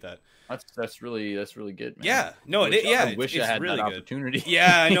appreciate that. That's really good, man. Yeah, no, I wish I had really that good opportunity.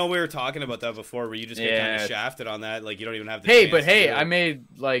 Yeah, I know we were talking about that before, where you just get kind of shafted on that. Like you don't even have the chance to do it. I made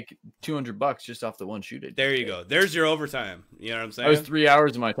like $200 just off the one shoot. There you go. There's your overtime. You know what I'm saying? That was 3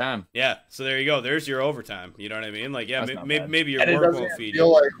 hours of my time. Yeah, so there you go. There's your overtime. You know what I mean? Like, yeah, maybe your work won't feed you.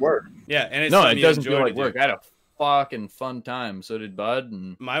 Feel like work. Yeah, and it's it doesn't feel like work. I had a fucking fun time. So did Bud.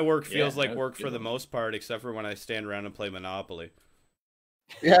 And my work feels like work for the most part, except for when I stand around and play Monopoly.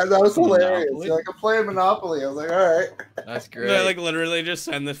 Yeah, that was hilarious. You're like, I'm playing Monopoly. I was like, all right. That's great. I like literally just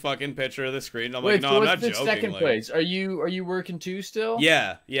send this fucking picture of the screen. I'm like, no, I'm not joking. Second place. Are you working too still?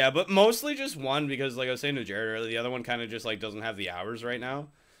 Yeah, but mostly just one, because like I was saying to Jarrod earlier, the other one kind of just like doesn't have the hours right now.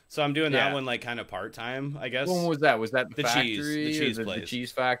 So I'm doing that one like kind of part time, I guess. When was that? Was that the factory? The cheese place. The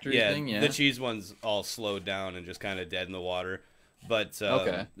cheese factory thing? Yeah. The cheese one's all slowed down and just kind of dead in the water. But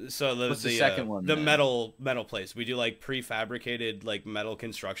so what's the second one? The metal place. We do like prefabricated like metal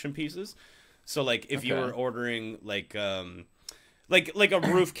construction pieces. So like if you were ordering like a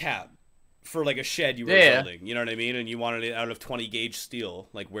roof cap for like a shed you were building, you know what I mean, and you wanted it out of 20 gauge steel,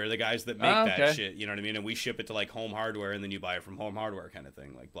 like we're the guys that make that shit, you know what I mean, and we ship it to like Home Hardware, and then you buy it from Home Hardware kind of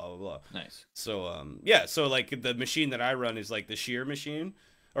thing, like blah blah blah. Nice. So so like the machine that I run is like the shear machine.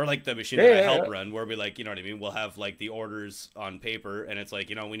 Or like the machine that I help run, where we like, you know what I mean? We'll have like the orders on paper, and it's like,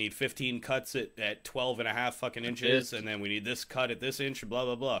 you know, we need 15 cuts at 12.5 fucking inches, and then we need this cut at this inch, blah,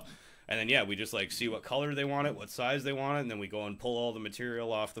 blah, blah. And then, we just like see what color they want it, what size they want it, and then we go and pull all the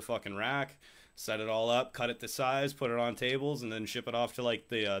material off the fucking rack, set it all up, cut it to size, put it on tables, and then ship it off to like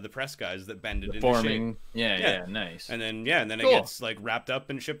the press guys that bend it into shape. Yeah, nice. And then, it gets like wrapped up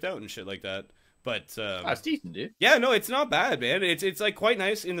and shipped out and shit like that. But that's decent, dude. Yeah, no, it's not bad, man. It's like quite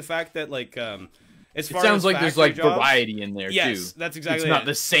nice in the fact that like as far it sounds as like there's like jobs, variety in there too. Yes, that's exactly. It's not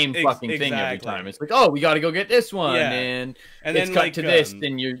the same fucking thing every time. It's like, oh, we got to go get this one, and then it's cut to this,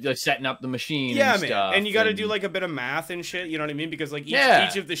 then you're setting up the machine. Yeah, and man, stuff, and you got to do like a bit of math and shit. You know what I mean? Because like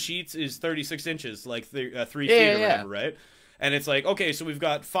each of the sheets is 36 inches, like 3 feet or whatever, right? And it's like, okay, so we've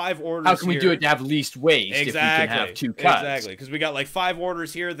got 5 orders. How can we do it to have least waste if we can have 2 cuts? Exactly, because we got like 5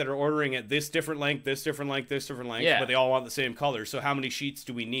 orders here that are ordering at this different length, this different length, this different length, but they all want the same color. So how many sheets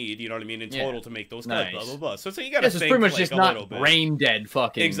do we need? You know what I mean in total to make those cuts? Blah blah blah. So you got to think it's pretty much like just not brain dead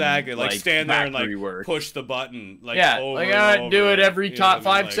fucking. Exactly, like stand there and like push the button, like over like and over, do it every top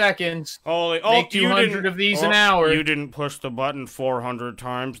 5 seconds. Make 200 of these an hour. You didn't push the button 400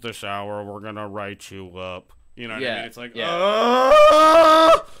 times this hour. We're gonna write you up. You know what I mean? It's like,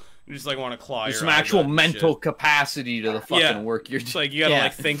 just just like want to claw There's your some eyes actual out and mental shit. capacity to the fucking work you're It's like you gotta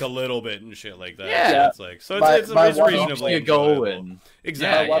like think a little bit and shit like that. Yeah. It's like it's reasonably you go and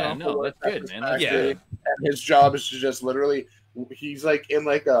exactly. Yeah, no, that's good, man. That's good. And his job is to just literally, he's like in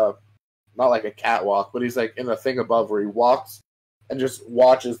like a, not like a catwalk, but he's like in a thing above where he walks and just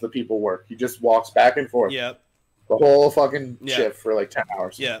watches the people work. He just walks back and forth. Yep. The whole fucking shift for like 10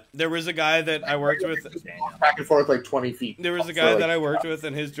 hours. Yeah. There was a guy that I worked with. Back and forth like 20 feet. There was a guy that I worked with,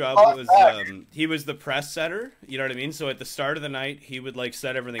 and his job was he was the press setter. You know what I mean? So at the start of the night, he would like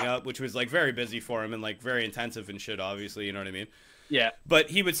set everything up, which was like very busy for him and like very intensive and shit. Obviously, you know what I mean? Yeah. But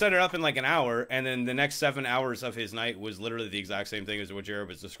he would set it up in like an hour, and then the next 7 hours of his night was literally the exact same thing as what Jarrod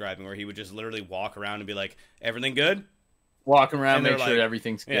was describing, where he would just literally walk around and be like, "Everything good?" Walking around, make like, sure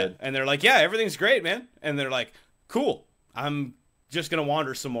everything's good. And they're like, "Yeah, everything's great, man." And they're like, "Cool. I'm just gonna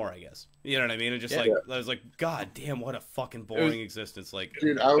wander some more, I guess." You know what I mean? And just I was like, God damn, what a fucking boring existence. Like,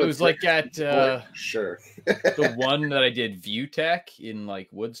 dude, it was like at sure the one that I did View Tech in like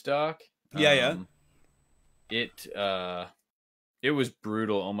Woodstock. It was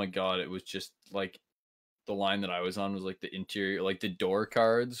brutal. Oh my god, it was just like the line that I was on was like the interior, like the door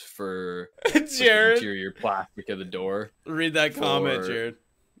cards for Jarrod, the interior plastic of the door. Read that comment, Jarrod.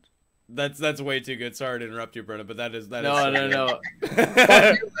 That's way too good. Sorry to interrupt you, Brenna, but that is no.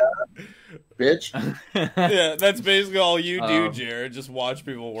 Bitch. Yeah, that's basically all you do, Jarrod. Just watch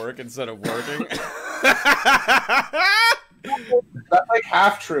people work instead of working. That's like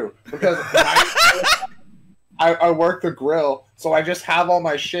half true because I work the grill, so I just have all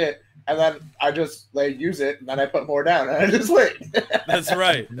my shit, and then I just use it, and then I put more down, and I just wait. That's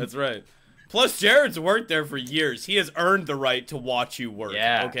right. That's right. Plus, Jarrod's worked there for years. He has earned the right to watch you work.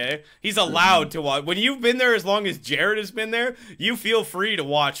 Yeah. Okay? He's allowed to watch. When you've been there as long as Jarrod has been there, you feel free to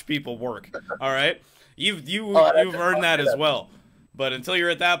watch people work. All right? You've earned that as well. But until you're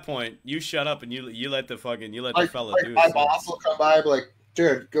at that point, you shut up and you let the fella do it. My boss will come by and be like,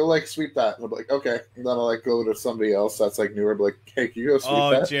 "Jarrod, go sweep that." And I'll be like, "Okay." And then I'll go to somebody else that's newer. Be like, "Hey, can you go sweep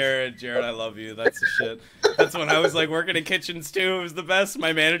that?" Oh, Jarrod, I love you. That's the shit. That's when I was working in kitchens too. It was the best.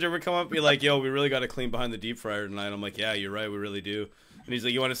 My manager would come up and be like, "Yo, we really got to clean behind the deep fryer tonight." I'm like, "Yeah, you're right, we really do." And he's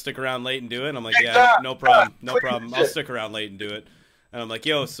like, "You want to stick around late and do it?" And I'm like, "Yeah, no problem, no problem. I'll stick around late and do it." And I'm like,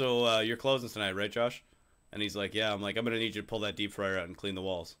 "Yo, so you're closing tonight, right, Josh?" And he's like, "Yeah." I'm like, "I'm gonna need you to pull that deep fryer out and clean the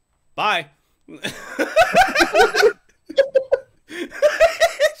walls." Bye.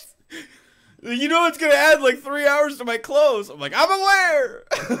 You know it's gonna add 3 hours to my clothes. I'm like, I'm aware.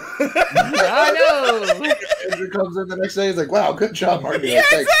 I know. Andrew comes in the next day. He's like, "Wow, good job, Martin." Yeah,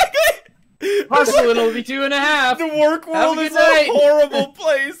 exactly. Hustle, it'll be 2.5. The work world is a horrible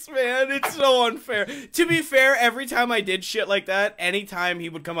place, man. It's so unfair. To be fair, every time I did shit like that, anytime he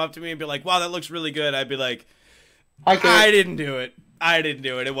would come up to me and be like, "Wow, that looks really good," I'd be like, I didn't do it. I didn't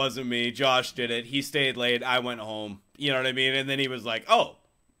do it. It wasn't me. Josh did it. He stayed late. I went home. You know what I mean? And then he was like, "Oh,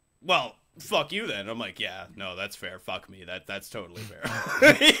 well, fuck you then." I'm like, "Yeah, no, that's fair. Fuck me. That's totally fair."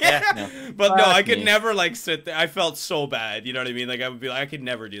 But no, I could never sit there. I felt so bad. You know what I mean? I would be like, I could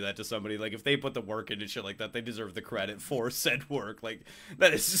never do that to somebody. If they put the work in and shit like that, they deserve the credit for said work.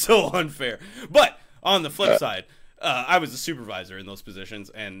 That is so unfair. But on the flip side, I was a supervisor in those positions,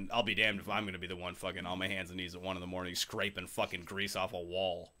 and I'll be damned if I'm going to be the one fucking on my hands and knees at 1 in the morning scraping fucking grease off a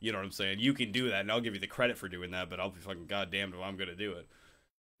wall. You know what I'm saying? You can do that, and I'll give you the credit for doing that, but I'll be fucking goddamned if I'm going to do it.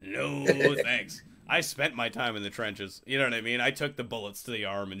 No, thanks. I spent my time in the trenches. You know what I mean? I took the bullets to the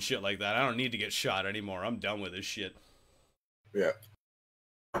arm and shit like that. I don't need to get shot anymore. I'm done with this shit. Yeah.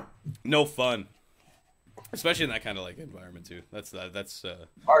 No fun. Especially in that kind of environment too. That's all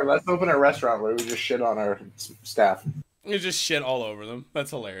right, let's open a restaurant where we just shit on our staff. You just shit all over them. That's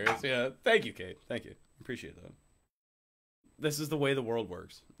hilarious. Yeah. Thank you, Kate. Thank you. Appreciate that. This is the way the world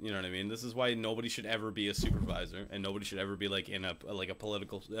works. You know what I mean? This is why nobody should ever be a supervisor, and nobody should ever be in a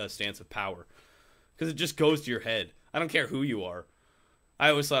political stance of power, because it just goes to your head. I don't care who you are. I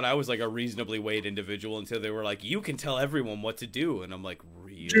always thought I was a reasonably weighed individual until they were like, "You can tell everyone what to do," and I'm like,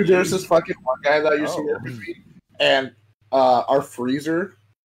 "Really?" Dude, there's this fucking one guy that used to work with me, and our freezer,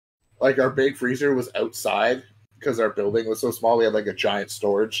 our big freezer, was outside because our building was so small. We had a giant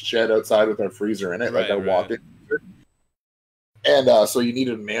storage shed outside with our freezer in it, a walk-in freezer. And so you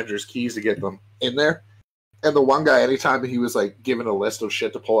needed a manager's keys to get them in there. And the one guy, anytime he was given a list of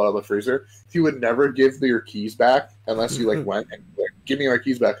shit to pull out of the freezer, he would never give your keys back unless you went and give me my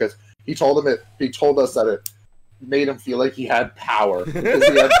keys back, because he told us that it made him feel like he had power. Because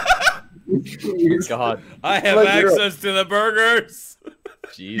he had, God, I have access to the burgers.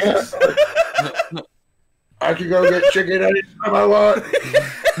 Jesus. I can go get chicken anytime I want.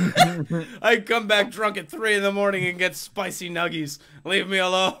 I come back drunk at 3 in the morning and get spicy nuggies. Leave me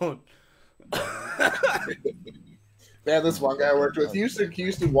alone. Man, this one guy I worked with, he used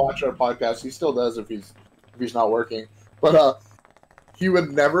to watch our podcast. He still does if he's not working. But he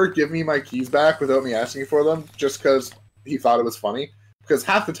would never give me my keys back without me asking for them, just because he thought it was funny. Because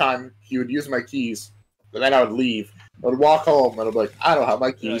half the time he would use my keys, and then I would leave. I would walk home, and I'd be like, I don't have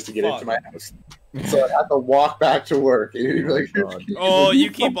my keys to get into my house. So I'd have to walk back to work. And he'd be like, oh, you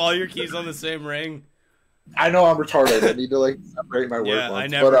keep all your keys on the same ring? I know I'm retarded. I need to like separate my work ones. I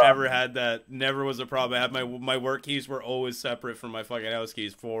never ever had that. Never was a problem. I had my work keys were always separate from my fucking house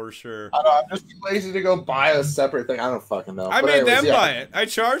keys for sure. I know, I'm just too lazy to go buy a separate thing. I don't fucking know. I made them buy it. I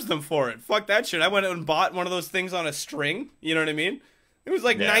charged them for it. Fuck that shit. I went and bought one of those things on a string. You know what I mean? It was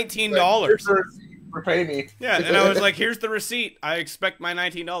like $19. For pay me. Yeah, and I was like, here's the receipt. I expect my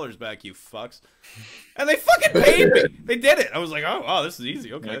 $19 back, you fucks. And they fucking paid me. They did it. I was like, oh, wow, this is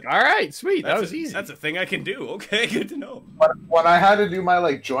easy. Okay. Like, all right, sweet. That was easy. That's a thing I can do. Okay, good to know. When I had to do my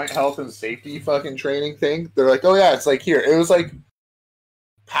like joint health and safety fucking training thing, they're like, oh yeah, it's like here. It was like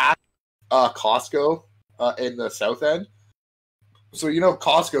past Costco in the south end. So you know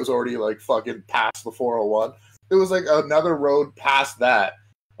Costco's already like fucking past the 401. It was like another road past that.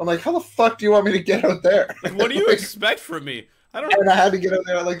 I'm like, how the fuck do you want me to get out there? Like, what do you expect from me? I don't know. And I had to get out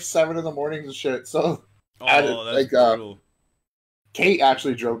there at like 7 in the morning and shit. So, that's brutal. Kate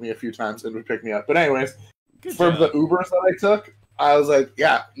actually drove me a few times and would pick me up. But anyways, Good for job. the Ubers that I took, I was like,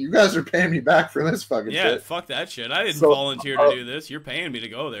 yeah, you guys are paying me back for this fucking shit. Yeah, fuck that shit. I didn't volunteer to do this. You're paying me to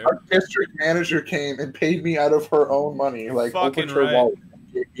go there. Our district manager came and paid me out of her own money. Like, fucking opened her wallet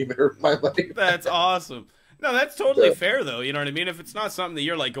and gave me my money. That's awesome. No, that's totally fair, though. You know what I mean? If it's not something that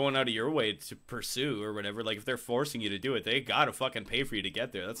you're, like, going out of your way to pursue or whatever, like, if they're forcing you to do it, they gotta fucking pay for you to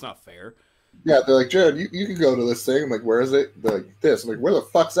get there. That's not fair. Yeah, they're like, Jared, you can go to this thing. I'm like, where is it? They're like, this. I'm like, where the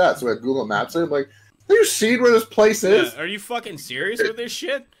fuck's that? So I Google Maps it. I'm like, have you seen where this place is? Yeah, are you fucking serious with this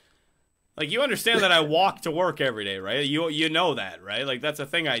shit? Like, you understand that I walk to work every day, right? You know that, right? Like, that's a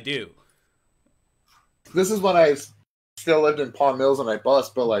thing I do. This is when I still lived in Palm Mills and I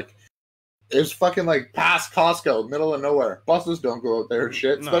bus, but, like, it was fucking, like, past Costco, middle of nowhere. Buses don't go out there and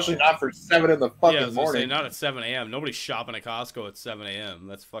shit, especially not for 7 in the fucking morning. Say, not at 7 a.m. Nobody's shopping at Costco at 7 a.m.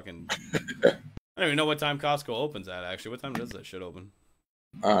 That's fucking... I don't even know what time Costco opens at, actually. What time does that shit open?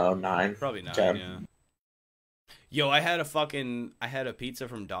 9. Probably 9, 10. Yeah. Yo, I had a pizza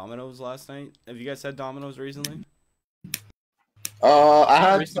from Domino's last night. Have you guys had Domino's recently? I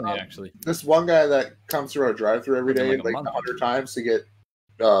had recently, actually. This one guy that comes through our drive-thru every day, like 100 times to get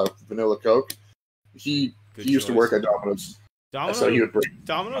vanilla Coke. He used to work at Domino's. So he would bring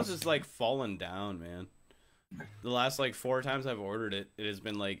Domino's is like fallen down, man. The last like 4 times I've ordered it, it has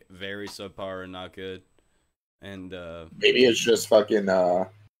been like very subpar and not good. And maybe it's just fucking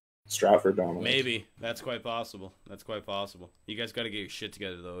Stratford Domino's. Maybe that's quite possible. That's quite possible. You guys got to get your shit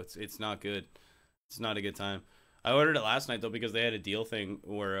together though. It's not good. It's not a good time. I ordered it last night though because they had a deal thing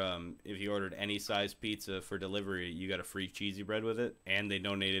where if you ordered any size pizza for delivery, you got a free cheesy bread with it, and they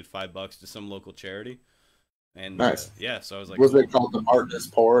donated $5 to some local charity. And nice. Yeah, so I was like, was it called the Martin is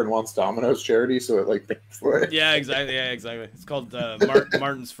Poor and Wants Domino's charity? So it like paid for it. Yeah, exactly. Yeah, exactly. It's called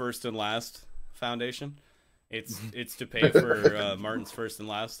Martin's First and Last Foundation. It's to pay for Martin's First and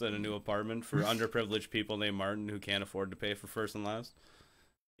Last in a new apartment for underprivileged people named Martin who can't afford to pay for first and last,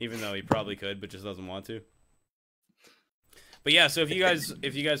 even though he probably could, but just doesn't want to. But yeah, so if you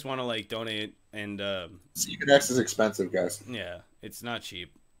guys want to like donate and CBNX is expensive, guys. Yeah, it's not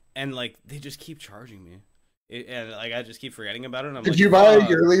cheap, and like they just keep charging me, and like I just keep forgetting about it. And I'm Did like, you buy a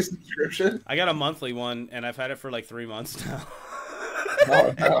yearly subscription? I got a monthly one, and I've had it for like 3 months now.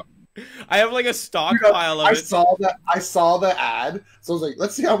 Oh, no. I have like a stockpile of it. I saw the ad, so I was like,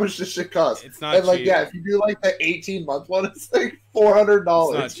 let's see how much this shit costs. It's not and like cheap. Yeah, if you do like the 18-month one, it's like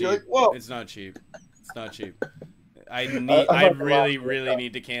 $400. You're like, whoa. It's not cheap. It's not cheap. I really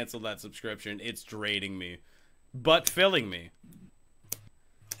need to cancel that subscription. It's draining me, but filling me.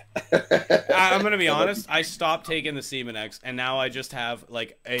 I'm gonna be honest. I stopped taking the Seaman-X, and now I just have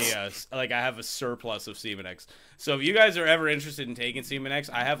like I have a surplus of Seaman-X. So if you guys are ever interested in taking Seaman-X,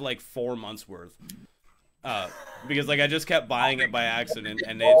 I have like 4 months worth. Because like I just kept buying it by accident,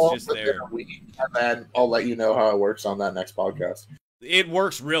 and it's just there. And then I'll let you know how it works on that next podcast. It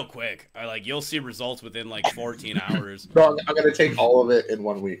works real quick. You'll see results within like 14 hours. No, I'm gonna take all of it in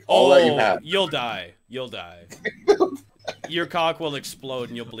 1 week. I'll let you have. You'll die. You'll die. Your cock will explode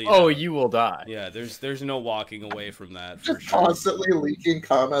and you'll bleed. Oh, out. You will die. Yeah, there's no walking away from that. For Just sure. constantly leaking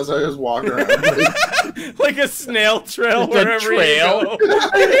cum as I just walk around. Like a snail trail Just a wherever trail. you go.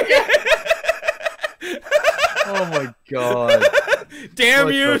 Oh my god! Damn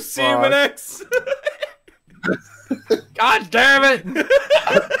What you, the Seaman X! God damn it!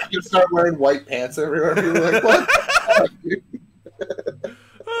 You start wearing white pants everywhere. People are like, what?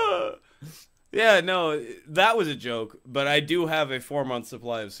 Yeah, no, that was a joke. But I do have a 4-month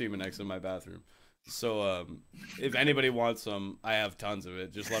supply of Seaman X in my bathroom. So if anybody wants some, I have tons of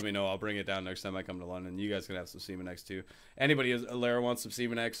it. Just let me know. I'll bring it down next time I come to London. You guys can have some Seaman X too. Anybody, Lara wants some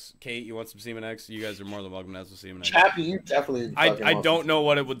Seaman X. Kate, you want some Seaman X? You guys are more than welcome to have some Seaman X. Chappie, you definitely. I don't know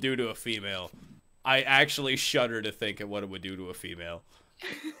what it would do to a female. I actually shudder to think of what it would do to a female.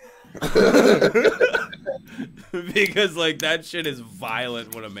 Because like that shit is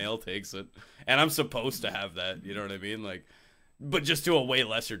violent when a male takes it, and I'm supposed to have that. You know what I mean? Like, but just to a way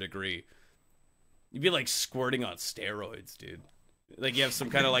lesser degree. You'd be like squirting on steroids, dude. Like you have some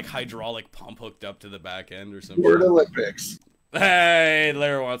kind of like hydraulic pump hooked up to the back end or something. Word Olympics. Hey,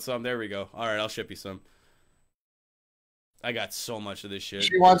 Lara wants some. There we go. All right, I'll ship you some. I got so much of this shit.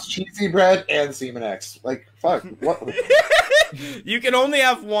 She wants cheesy bread and Seaman X. Like, fuck. What? You can only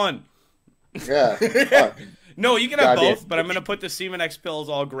have one. Yeah. Fuck. No, you can have both, but I'm going to put the Seaman X pills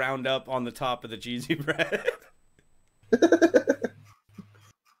all ground up on the top of the cheesy bread.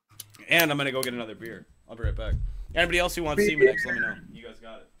 And I'm going to go get another beer. I'll be right back. Anybody else who wants Seaman X, let me know. You guys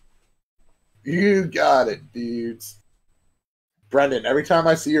got it. You got it, dudes. Brendan, every time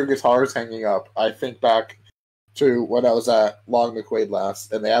I see your guitars hanging up, I think back to when I was at Long McQuaid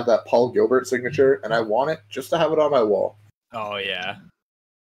last, and they have that Paul Gilbert signature, and I want it just to have it on my wall. Oh yeah,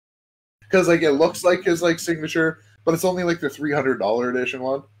 because like it looks like his like signature, but it's only like the $300 edition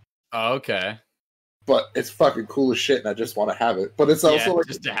one. Oh, okay. But it's fucking cool as shit, and I just want to have it. But it's also like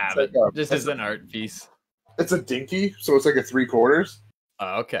just to have it, just as an art piece. It's a dinky, so it's like a 3/4.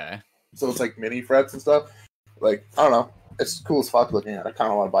 Oh, okay. So it's like mini frets and stuff. Like I don't know. It's cool as fuck looking at. I kind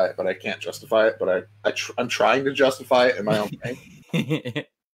of want to buy it, but I can't justify it. But I'm trying to justify it in my own way.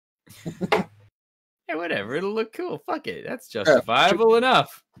 Hey, whatever. It'll look cool. Fuck it. That's justifiable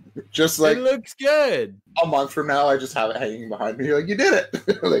enough. Just like it looks good. A month from now, I just have it hanging behind me. You're like, you did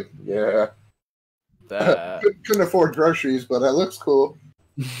it. Like, yeah. Couldn't afford groceries, but it looks cool.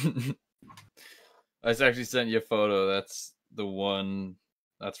 I was actually sent you a photo. That's the one.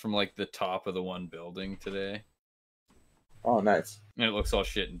 That's from like the top of the one building today. Oh, nice. And it looks all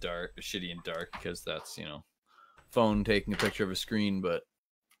shitty and dark because that's, phone taking a picture of a screen. But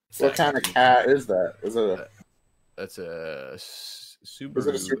what kind of cat is that? Is it a? That's a Subaru. Is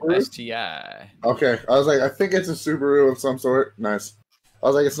it a Subaru? STI. Okay, I was like, I think it's a Subaru of some sort. Nice. I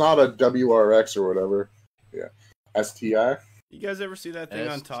was like, it's not a WRX or whatever. Yeah, STI. You guys ever see that thing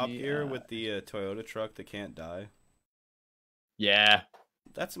on Top Gear with the Toyota truck that can't die? Yeah.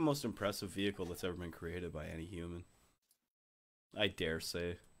 That's the most impressive vehicle that's ever been created by any human. I dare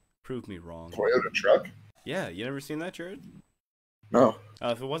say. Prove me wrong. Toyota truck? Yeah, you never seen that, Jared? No.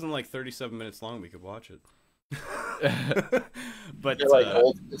 If it wasn't like 37 minutes long, we could watch it. But like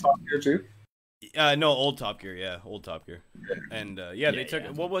old Top Gear too? No, old Top Gear, yeah, old Top Gear. And they took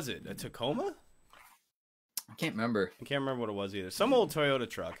what was it? A Tacoma? I can't remember. I can't remember what it was either. Some old Toyota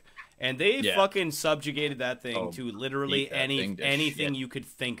truck. And they fucking subjugated that thing to literally anything you could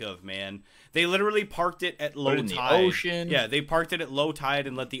think of, man. They literally parked it at low tide. The ocean. Yeah, they parked it at low tide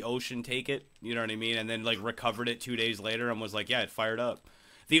and let the ocean take it. You know what I mean? And then like recovered it 2 days later and was like, yeah, it fired up.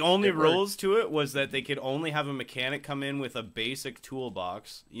 The only rules to it was that they could only have a mechanic come in with a basic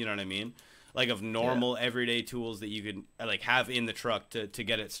toolbox. You know what I mean? Like of normal everyday tools that you could like have in the truck to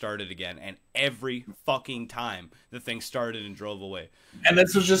get it started again. And every fucking time the thing started and drove away. And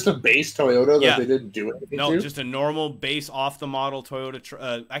this was just a base Toyota that they didn't do anything No, to? just a normal base off the model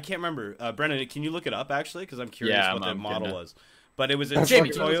Toyota. I can't remember. Brennan, can you look it up actually? Because I'm curious what the model was. But it was a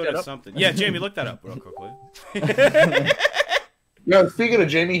Toyota something. Yeah, Jamie, look that up real quickly. Yeah, speaking of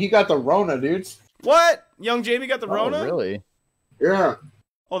Jamie, he got the Rona, dudes. What? Young Jamie got the Rona? Really? Yeah.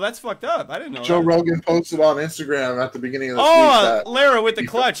 Oh, that's fucked up. I didn't know Joe that. Rogan posted on Instagram at the beginning of this week. Lara with the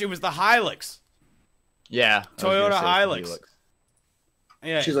clutch. It was the Hilux. Yeah. Toyota Hilux.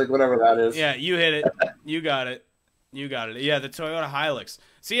 Yeah. She's like, whatever that is. Yeah, you hit it. You got it. You got it. Yeah, the Toyota Hilux.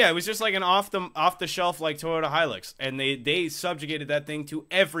 So yeah, it was just like an off the shelf like Toyota Hilux, and they subjugated that thing to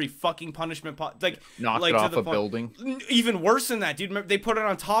every fucking punishment knocked it off a building. Even worse than that, dude. Remember, they put it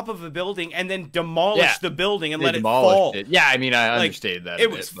on top of a building and then demolished the building and let it fall. Yeah, I mean, I understated that. It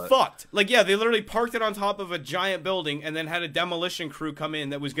was fucked. Like, yeah, they literally parked it on top of a giant building and then had a demolition crew come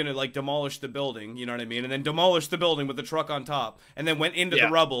in that was gonna like demolish the building. You know what I mean? And then demolish the building with the truck on top, and then went into the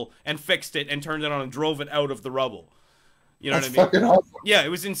rubble and fixed it and turned it on and drove it out of the rubble. You know That's what I mean? fucking awesome. Yeah, it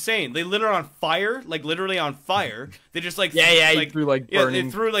was insane. They lit it on fire, like literally on fire. They just like They threw like burning.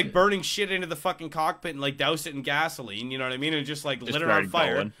 they threw like burning shit into the fucking cockpit and like doused it in gasoline. You know what I mean? And just like lit it on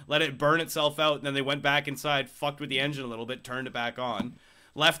fire, going. let it burn itself out, and then they went back inside, fucked with the engine a little bit, turned it back on,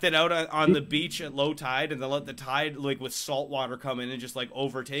 left it out on the beach at low tide, and then let the tide like with salt water come in and just like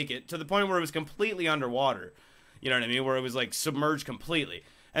overtake it to the point where it was completely underwater. You know what I mean? Where it was like submerged completely.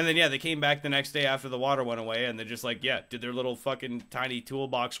 And then, yeah, they came back the next day after the water went away, and they just, like, yeah, did their little fucking tiny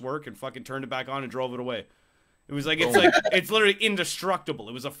toolbox work and fucking turned it back on and drove it away. It was like, it's literally indestructible.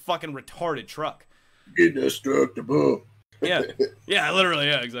 It was a fucking retarded truck. Indestructible. Yeah. Yeah, literally,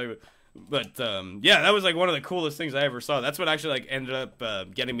 yeah, exactly. But, yeah, that was, like, one of the coolest things I ever saw. That's what actually, like, ended up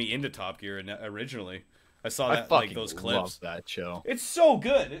getting me into Top Gear originally. I saw that, like, those clips. I love that show. It's so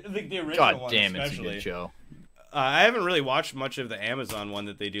good. The original God one, damn, especially. it's a good show. I haven't really watched much of the Amazon one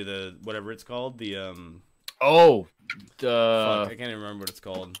that they do, the whatever it's called, the fuck, I can't even remember what it's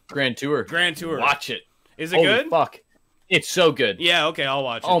called. Grand Tour. Grand Tour. Watch it. Is it good? Fuck, it's so good. Yeah, okay, I'll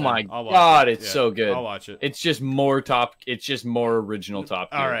watch it. Oh my god, it's so good. I'll watch it. It's just more original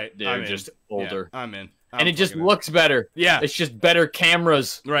Top Gear. All right, they're just older. Yeah, I'm in. And it just looks better. Yeah, it's just better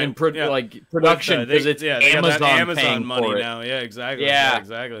cameras right. and like production because it's Amazon money for it. now. Yeah, exactly. Yeah,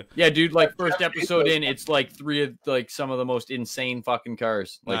 exactly. Yeah, dude. Like first episode in, it's like three of like some of the most insane fucking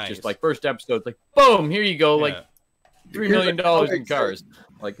cars. Like just like first episode, like boom, here you go, like $3 million in cars.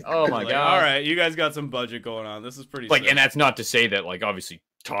 Like oh my god. All right, you guys got some budget going on. This is pretty. Like, sick. and that's not to say that like obviously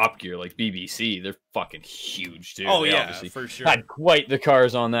Top Gear, like BBC, they're fucking huge, dude. Oh they yeah, obviously for sure. had quite the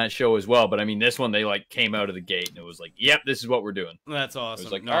cars on that show as well. But I mean, this one they like came out of the gate and it was like, yep, this is what we're doing. That's awesome. It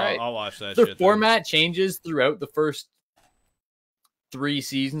was like, no, all right, I'll watch that. The format changes throughout the first 3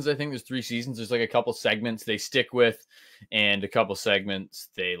 seasons. I think there's 3 seasons. There's like a couple segments they stick with, and a couple segments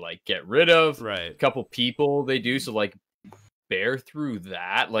they like get rid of. Right. A couple people they do so like bear through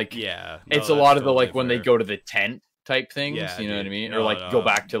that. Like yeah, it's a lot of the like when they go to the tent type things, yeah, you know what I mean? No, or like go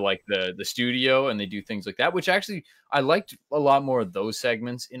back to like the studio and they do things like that, which actually I liked a lot more of those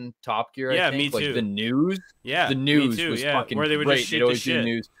segments in Top Gear. Yeah, I think. me too. Like the news. Yeah, the news me too, was yeah. fucking where they would great. just They'd shoot always the do shit.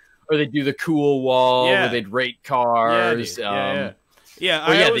 news. Or they'd do the cool wall where they'd rate cars. Yeah,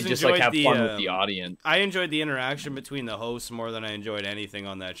 I always they just like have the, fun with the audience. I enjoyed the interaction between the hosts more than I enjoyed anything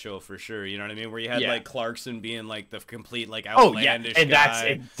on that show for sure. You know what I mean? Where you had like Clarkson being like the complete like outlandish and guy. that's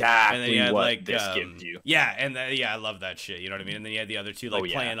exactly and then you had, what like, this gives you. Yeah, and I love that shit. You know what I mean? And then you had the other two like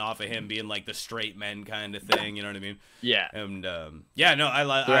playing off of him being like the straight men kind of thing. You know what I mean? Yeah. And yeah, no, I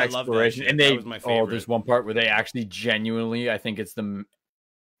love that shit. And that was my favorite. there's one part where they actually genuinely, I think it's the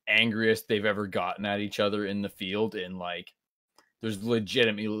angriest they've ever gotten at each other in the field, and like there's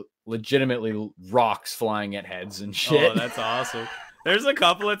legitimately rocks flying at heads and shit. Oh, that's awesome. There's a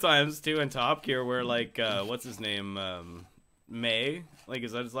couple of times too in Top Gear where like what's his name, May, like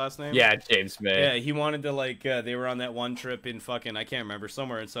is that his last name? Yeah, James May. Yeah, he wanted to like they were on that one trip in fucking I can't remember,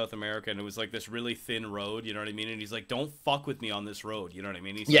 somewhere in South America, and it was like this really thin road, you know what I mean? And he's like, don't fuck with me on this road, you know what I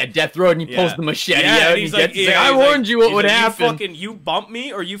mean? He's like, Death Road, and he pulls the machete out, and he's like, I warned you what would happen. You bump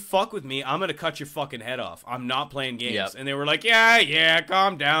me or you fuck with me, I'm gonna cut your fucking head off. I'm not playing games. And they were like, yeah,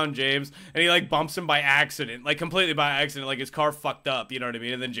 calm down, James. And he like bumps him by accident, like completely by accident, like his car fucked up, you know what I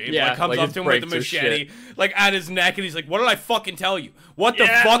mean? And then James like comes up to him with the machete, like at his neck, and he's like, what did I fucking tell you? What the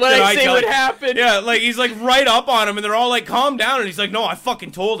fuck did I tell you? Happened? Yeah, like he's like right up on him, and they're all like, calm down, and he's like, no, I fucking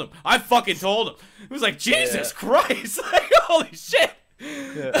told him. It was like, Jesus Christ, like holy shit.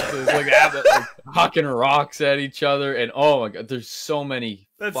 Yeah, so it's like hucking rocks at each other, and oh my god, there's so many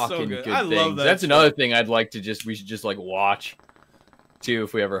fucking good I things. love that. That's another thing I'd like to we should just like watch too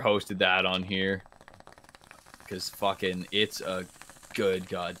if we ever hosted that on here, because fucking it's a good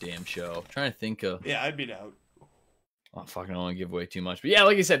goddamn show. I'm trying to think of. Yeah, I'd be down. I fucking don't want to give away too much, but yeah,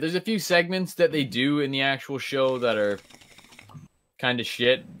 like I said, there's a few segments that they do in the actual show that are kind of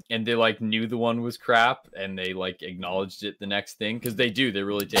shit, and they like knew the one was crap, and they like acknowledged it the next thing, because they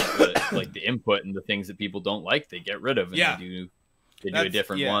really take like the input and the things that people don't like, they get rid of, and they do a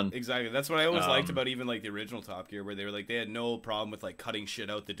different one. Exactly. That's what I always liked about even like the original Top Gear, where they were like they had no problem with like cutting shit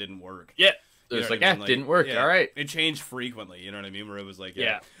out that didn't work. Yeah. It's like, didn't work. All right. It changed frequently, you know what I mean? Where it was like,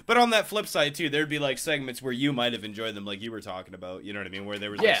 But on that flip side, too, there'd be like segments where you might have enjoyed them, like you were talking about, you know what I mean? Where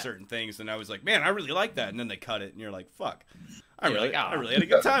there was like certain things, and I was like, man, I really like that. And then they cut it, and you're like, fuck. I really had a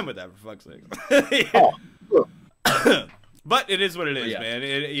good time with that, for fuck's sake. But it is what it is, man.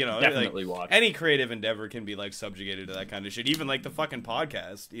 You know, definitely like, watch. Any creative endeavor can be like subjugated to that kind of shit. Even like the fucking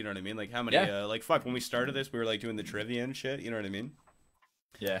podcast, you know what I mean? Like how many, like fuck, when we started this, we were like doing the trivia and shit, you know what I mean?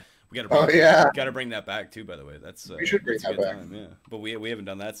 Yeah. We gotta Oh yeah, gotta bring that back too. By the way, that's we should bring that's that back. time, yeah. But we haven't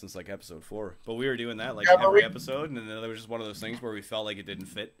done that since like episode 4. But we were doing that like Yeah, every episode, and then there was just one of those things where we felt like it didn't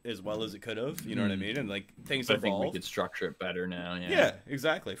fit as well as it could have. You know what I mean? And like things But I think evolve. we could structure it better now. Yeah. Yeah,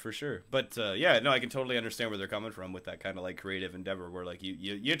 exactly, for sure. But yeah, no, I can totally understand where they're coming from with that kind of like creative endeavor, where like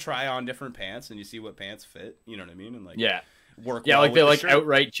you try on different pants and you see what pants fit. You know what I mean? And like work. Yeah, well like they with like the shirt.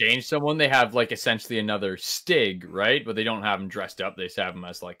 outright change someone. They have like essentially another Stig, right? But they don't have him dressed up. They just have him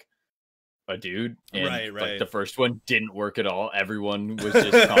as like a dude. And, Right. Like the first one didn't work at all. Everyone was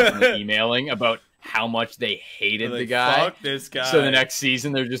just constantly emailing about how much they hated Like, the guy. Fuck this guy. So the next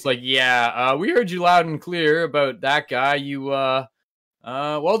season, they're just like, yeah, we heard you loud and clear about that guy. You, well,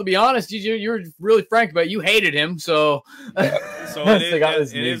 to be honest, you were really frank about it. You hated him. So, So they got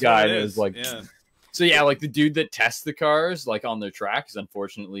this it new is guy. what And it it was is. like, yeah. so yeah, like the dude that tests the cars, like on their track, is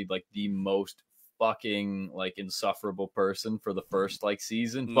unfortunately like the most fucking like insufferable person for the first like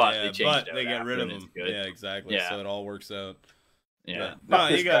season. But they changed it. They get rid of and him. it's good. Yeah, exactly. Yeah. So it all works out. Yeah. But, no,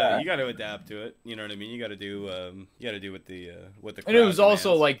 Fuck you this got guy. to adapt to it. You know what I mean? You got to do what the And it crowd was also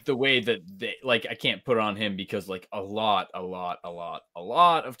demands. like the way that they like I can't put it on him because like a lot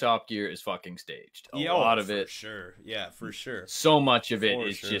of Top Gear is fucking staged. A lot of for it. sure. Yeah, for sure. So much of it For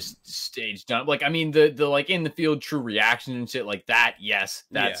is sure. just staged done. Like I mean the like in the field true reaction and shit like that. Yes,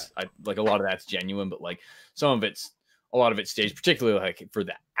 that's like a lot of that's genuine, but like some of it's a lot of it's staged, particularly like for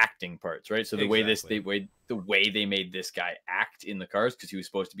the acting parts, right? So the way they made this guy act in the cars because he was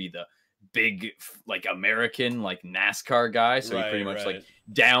supposed to be the big like American like NASCAR guy, so he pretty much like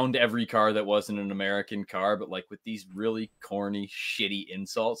downed every car that wasn't an American car, but like with these really corny shitty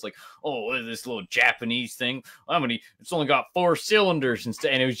insults like, oh, what is this little Japanese thing, it's only got 4 cylinders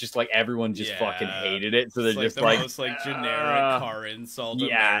instead, and it was just like everyone just fucking hated it, so they're It's just the like most like generic car insult.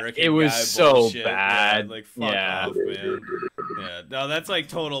 yeah, American it was guy so bullshit. bad. Yeah, like fuck off, man. Yeah, no, that's like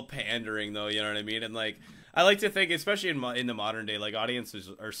total pandering though. You know what I mean? And like I like to think, especially in the modern day, like audiences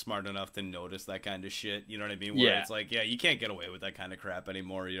are smart enough to notice that kind of shit. You know what I mean? Where it's like, yeah, you can't get away with that kind of crap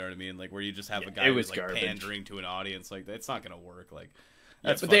anymore. You know what I mean? Like where you just have a guy who's like garbage. pandering to an audience, like it's not gonna work. Like,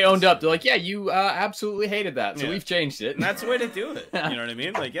 but they owned up. They're like, yeah, you absolutely hated that, so we've changed it. And that's the way to do it. You know what I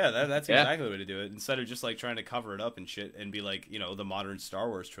mean? Like, yeah, that's exactly the way to do it. Instead of just like trying to cover it up and shit and be like, you know, the modern Star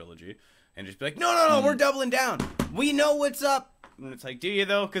Wars trilogy, and just be like, no, we're doubling down. We know what's up. And it's like, do you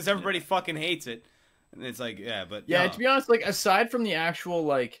though? Because everybody fucking hates it. And it's like, yeah, but yeah, no. to be honest, like aside from the actual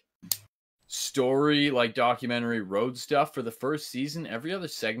like story, like documentary road stuff for the first season, every other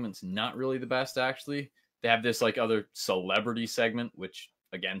segment's not really the best. Actually, they have this like other celebrity segment, which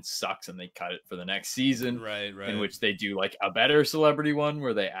again sucks, and they cut it for the next season, right, in which they do like a better celebrity one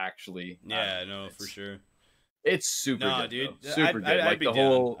where they actually, for sure. It's super good, dude. though. Super good. I'd like be the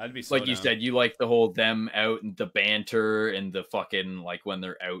down. whole, I'd be so like you down. said, you like the whole them out and the banter and the fucking like when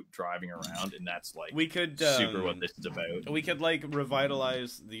they're out driving around, and that's like We could super what this is about. We could like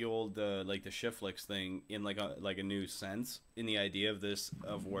revitalize the old like the Shiftlix thing in like a new sense, in the idea of this,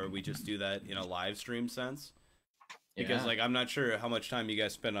 of where we just do that in a live stream sense. Because like I'm not sure how much time you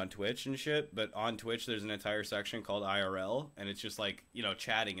guys spend on Twitch and shit, but on Twitch there's an entire section called IRL, and it's just like, you know,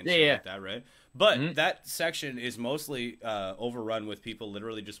 chatting and shit like that, right? But that section is mostly overrun with people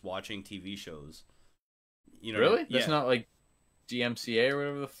literally just watching TV shows. You know, really? That's not like DMCA or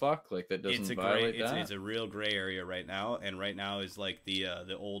whatever the fuck. Like that doesn't violate that. It's a real gray area right now, and right now is like the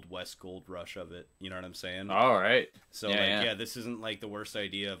old West Gold Rush of it. You know what I'm saying? All right. So this isn't like the worst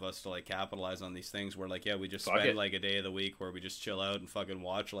idea of us to like capitalize on these things where like we just spend like a day of the week where we just chill out and fucking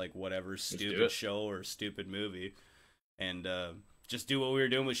watch like whatever stupid show or stupid movie, and just do what we were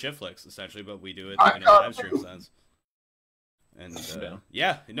doing with Shiftlix essentially, but we do it in a live stream sense. And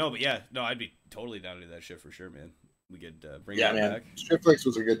I'd be totally down to do that shit for sure, man. We could bring that back. Shiftlix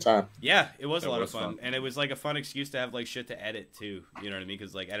was a good time. Yeah, it was a lot of fun. And it was like a fun excuse to have like shit to edit too. You know what I mean?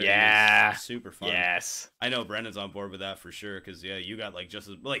 Because like editing is super fun. Yes, I know Brendan's on board with that for sure. Because you got like just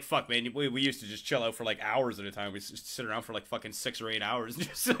as like fuck, man. We used to just chill out for like hours at a time. We just sit around for like fucking 6 or 8 hours and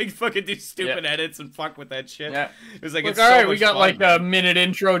just like fucking do stupid edits and fuck with that shit. Yeah, it was like it's all right. So we got fun, like man. a minute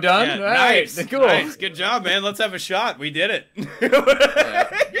intro done. Yeah, all right, cool. Nice, good job, man. Let's have a shot. We did it.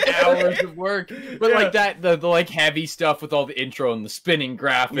 Hours of work, but like that the like heavy stuff with all the intro and the spinning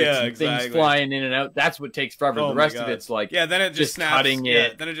graphics and things flying in and out, that's what takes forever. The rest of it's like then it just snaps, cutting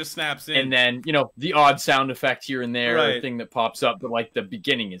it, then it just snaps in, and then the odd sound effect here and there, or thing that pops up, but like the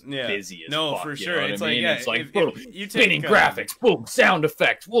beginning is busy as fuck, for sure. It's like it's like boom, spinning graphics, boom, sound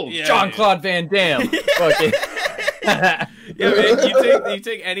effects, whoa, Jean-Claude Van Damme. Yeah, man, you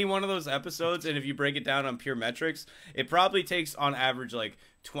take any one of those episodes, and if you break it down on pure metrics, it probably takes on average like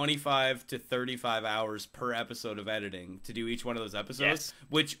 25 to 35 hours per episode of editing to do each one of those episodes. Yes.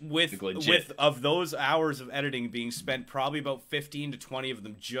 Which with of those hours of editing being spent, probably about 15 to 20 of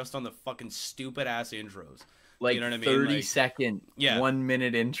them just on the fucking stupid ass intros. Like, you know what I mean? 30-second, 1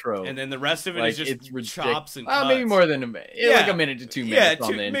 minute intro, and then the rest of it is just chops and cuts. maybe more than like a minute to 2 minutes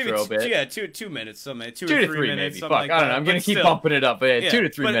on the intro bit. Yeah, 2 minutes, some 2 to 3 minutes, maybe. something Fuck, like I don't that. know. I'm gonna keep still, bumping it up, but 2 to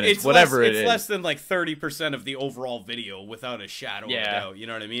 3 minutes, it's whatever it's it is. less than like 30% of the overall video, without a shadow of a doubt. You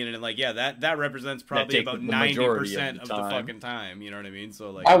know what I mean? And like, that represents probably about 90% of the fucking time. You know what I mean?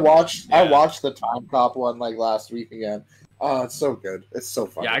 So like, I watched the Time Cop one like last week again. Oh, it's so good. It's so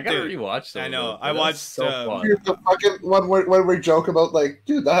fun. Yeah, I gotta rewatch that. I know. I watched so fun. Here's the fucking one when we joke about like,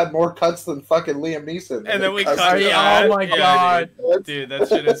 dude, that had more cuts than fucking Liam Neeson. And then we cut it. Oh my god, dude, that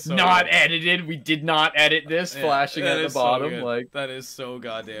shit is so not good. edited. We did not edit this. Flashing at the bottom, so like that is so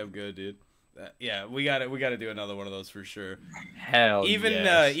goddamn good, dude. Yeah, we gotta do another one of those for sure. Hell, even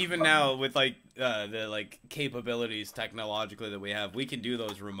yes. Even now with like the like capabilities technologically that we have, we can do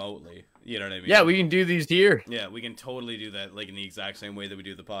those remotely. You know what I mean? Yeah, we can do these here. Yeah, we can totally do that, like in the exact same way that we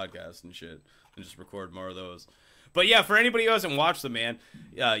do the podcast and shit, and just record more of those. But yeah, for anybody who hasn't watched them, man,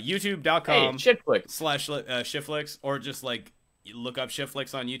 youtube.com/shitflix, or just like look up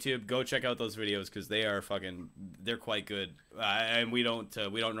Shitflix on YouTube. Go check out those videos because they're quite good. And we don't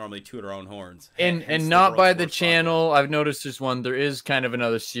normally toot our own horns. And not by the channel. I've noticed there's one. There is kind of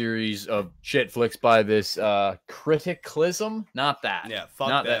another series of Shitflix by this Criticalism. Not that. Yeah, fuck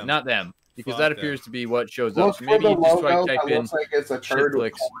not them. Not them. Because Fuck that them. appears to be what shows Look up. So maybe for you the just logo. type That in looks like it's a turd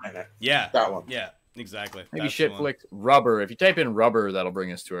with Shitflix. corn in it. Yeah, that one. Yeah, exactly. Maybe That's the one. Shitflix rubber. If you type in rubber, that'll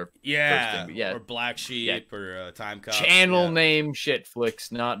bring us to our Yeah, first thing. Yeah. or Black Sheep or Time Cop. Channel name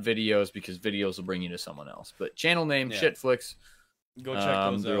Shitflix, not videos, because videos will bring you to someone else. But channel name Shitflix. Go check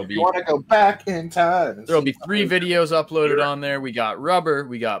those out. You want to go back in time? There'll be 3 videos uploaded on there. We got Rubber,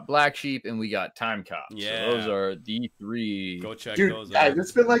 we got Black Sheep, and we got Time Cop. Yeah, so those are the 3. Go check Dude, those out.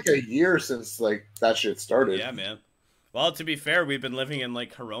 It's been like a year since like that shit started. Yeah, man. Well, to be fair, we've been living in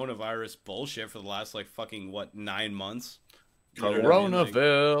like coronavirus bullshit for the last like fucking 9 months. You know what I mean?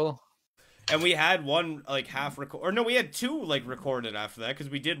 Coronaville. And we had one like half record, or no, we had 2 like recorded after that because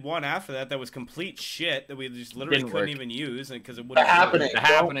we did one after that was complete shit that we just literally couldn't even use because it wouldn't. The Happening.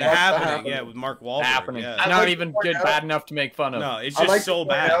 Yeah, with Mark Wahlberg. Happening. Yeah. Not even good, bad enough to make fun of. No, it's just so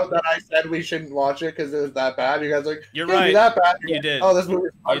bad. That I said we shouldn't watch it because it was that bad. You guys are like, you're right. right. That bad. You did. Oh, this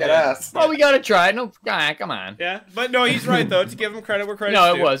movie's fucking ass. Oh, we gotta try it. No, come on. Yeah, but no, he's right though. To give him credit where credit's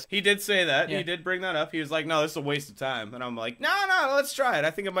No, due. it was. He did say that. Yeah. He did bring that up. He was like, "No, this is a waste of time," and I'm like, "No, let's try it.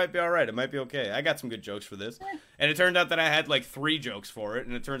 I think it might be all right. It might be okay. I got some good jokes for this." And it turned out that I had like 3 jokes for it,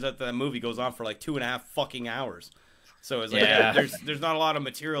 and it turns out that the movie goes on for like 2.5 fucking hours. So it's like there's not a lot of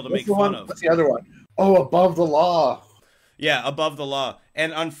material to make fun of. What's the other one? Oh, Above the Law. Yeah, Above the Law.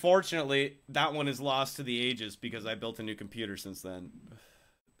 And unfortunately, that one is lost to the ages because I built a new computer since then.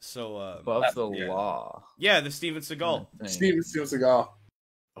 So Above the Law. Yeah, the Steven Seagal. Steven Seagal.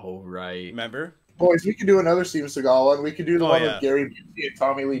 Oh right. Remember? Boys, we could do another Steven Seagal one. We could do the one with Gary Busey and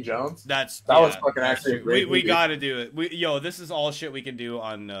Tommy Lee Jones. That was fucking actually a great we movie. gotta do it. This is all shit we can do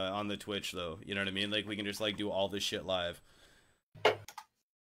on the Twitch though. You know what I mean? Like we can just like do all this shit live.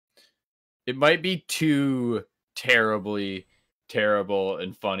 It might be too terribly terrible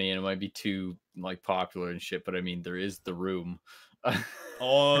and funny, and it might be too like popular and shit. But I mean, there is The Room.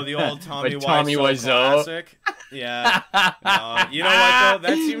 Oh, the old Tommy Tommy Wiseau classic. Yeah. No, you know what though?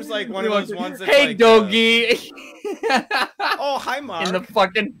 That seems like one of those ones that's hey, like, doggy. Oh, hi, Mark. In the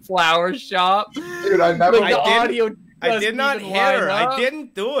fucking flower shop. Dude, I never. I did not hit her. I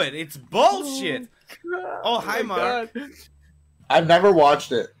didn't do it. It's bullshit. Oh, hi, Mark. God. I've never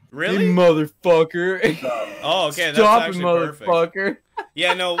watched it. Really? You motherfucker. Oh, okay. Stop That's it, actually motherfucker. Perfect.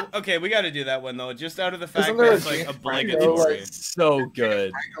 Yeah, no. Okay, we got to do that one though, just out of the fact Isn't that there it's like a obligatory. So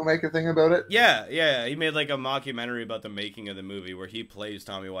good. Franco make a thing about it. Yeah. He made like a mockumentary about the making of the movie where he plays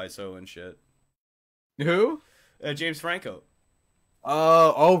Tommy Wiseau and shit. Who? James Franco.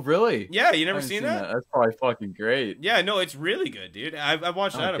 Oh, really? Yeah, you never seen that? That's probably fucking great. Yeah, no, it's really good, dude. I've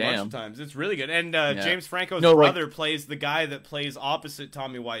watched that a bunch of times. It's really good. And James Franco's No, brother plays the guy that plays opposite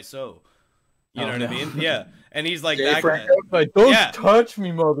Tommy Wiseau. You know what I mean? Yeah. And he's like Dave that Franco? guy. Like, don't touch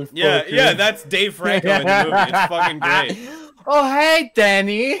me, motherfucker. Yeah, that's Dave Franco in the movie. It's fucking great. Oh, hey,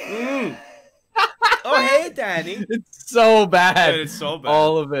 Danny. Oh, hey, Danny. It's so bad. Dude, it's so bad.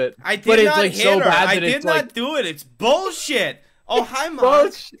 All of it. I did but not it's like hit so her. bad I that did it's not like do it. It's bullshit. Oh, hi,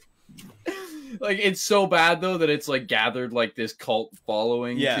 Mark. Like, it's so bad though that it's like gathered like this cult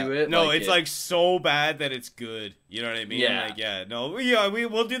following to it. No, it's like so bad that it's good. You know what I mean? Yeah. Like, yeah. No, yeah,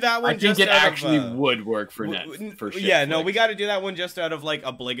 we'll do that one. I think just it out actually of, would work for net for shit. Yeah, no, we got to do that one just out of like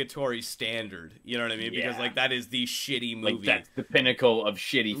obligatory standard. You know what I mean? Because like that is the shitty movie. Like that's the pinnacle of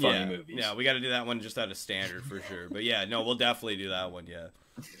shitty funny movies. Yeah, we got to do that one just out of standard for sure. But yeah, no, we'll definitely do that one. Yeah.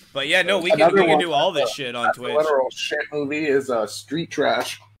 But yeah, no, we can do all this shit on Twitch. Literal shit movie is Street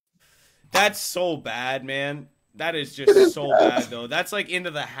Trash. That's so bad, man. That is just so bad, though. That's like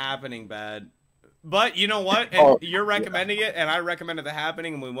Into the Happening bad. But you know what? And you're recommending it, and I recommended The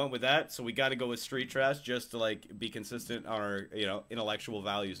Happening, and we went with that. So we got to go with Street Trash just to like be consistent on our, you know, intellectual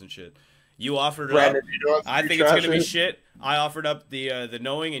values and shit. You offered it up. I think it's gonna be shit. I offered up the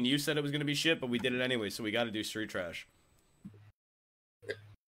knowing, and you said it was gonna be shit, but we did it anyway. So we got to do Street Trash.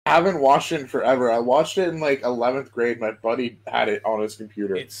 I haven't watched it in forever. I watched it in like 11th grade. My buddy had it on his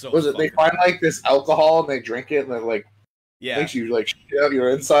computer. It's so they find like this alcohol and they drink it and it like makes you like shit out your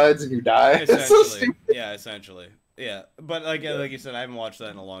insides and you die. It's so stupid. Yeah, essentially. Yeah, but like you said, I haven't watched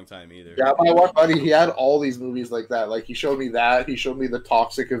that in a long time either. Yeah, my one buddy, he had all these movies like that. Like he showed me that. He showed me the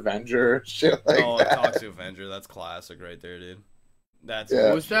Toxic Avenger shit like that. Toxic Avenger, that's classic right there, dude. That's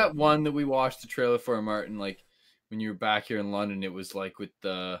was that one that we watched the trailer for, Martin? Like when you were back here in London, it was like with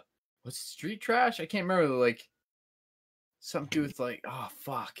the what's Street Trash? I can't remember. Like something to do with like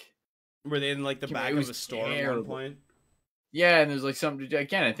fuck. Were they in like the back of a store at one point? Yeah, and there's like something to do,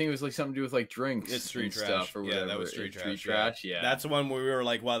 again. I think it was like something to do with like drinks, it's Street Trash stuff or whatever. Yeah, that was Street Trash. Street Trash. Yeah, that's the one where we were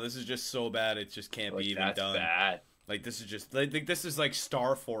like, wow, this is just so bad, it just can't be even done. Bad. Like this is just like this is like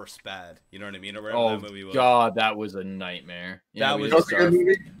Star Force bad. You know what I mean? Or whatever that movie was. God, that was a nightmare. That was a good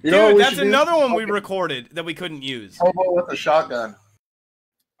movie. Dude, that's another one we recorded that we couldn't use. Hobo with a shotgun.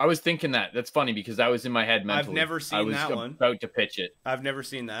 I was thinking that. That's funny because that was in my head mentally. I've never seen that one. I was about to pitch it. I've never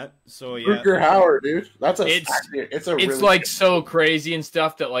seen that. So yeah. Rutger Hauer, dude. That's it's really like so crazy and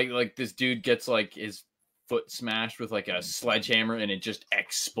stuff that like this dude gets like his foot smashed with like a sledgehammer and it just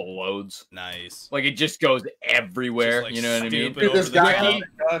explodes. Nice. Like it just goes everywhere. Just, like, you know what I mean? Dude, this guy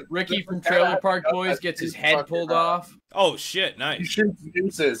Ricky from Trailer Park Boys gets his head pulled off. Oh shit! Nice. He shoots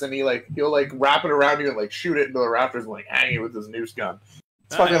nooses and he'll like wrap it around you and like shoot it into the rafters and like hang you with his noose gun.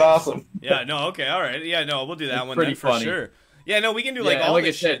 It's fucking awesome. Yeah, no, okay, all right. Yeah, no, we'll do that one then for funny. Sure. Yeah, no, we can do like all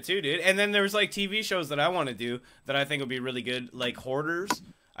this shit too, dude. And then there's like TV shows that I want to do that I think would be really good, like Hoarders.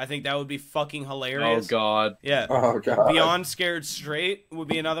 I think that would be fucking hilarious. Oh god. Yeah. Oh god. Beyond Scared Straight would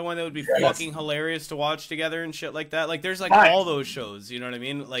be another one that would be fucking hilarious to watch together and shit like that. Like there's like all those shows, you know what I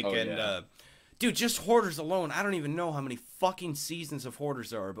mean? Like dude, just Hoarders alone. I don't even know how many fucking seasons of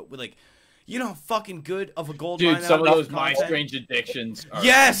Hoarders there are, but like you know how fucking good of a gold mine. Dude, some of those My Strange Addictions are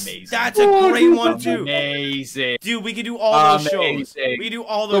amazing. That's a great one too. Amazing. Dude, we could do all those shows. We could do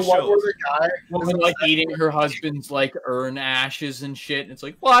all those shows. Woman like eating her husband's like urn ashes and shit. And it's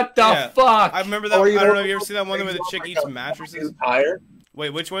like, what the fuck? I remember that. I don't know if you ever see that one where the chick eats mattresses. Tire? Wait,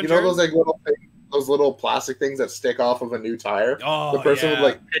 which one? You know those like little things, those little plastic things that stick off of a new tire? Oh, the person would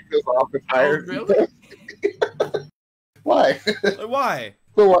like pick those off the tire. Oh, really? Why? Why?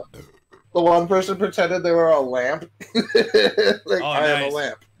 The one person pretended they were a lamp. Like, I am a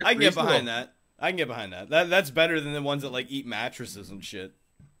lamp. I can get behind that. I can get behind that. That's better than the ones that like eat mattresses and shit.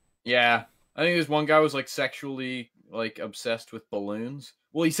 Yeah. I think there's one guy who was like sexually like obsessed with balloons.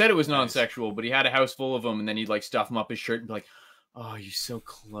 Well, he said it was non-sexual, but he had a house full of them, and then he'd like stuff them up his shirt and be like, "Oh, you're so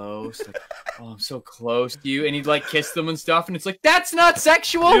close. Like, oh, I'm so close to you." And he'd like kiss them and stuff, and it's like, that's not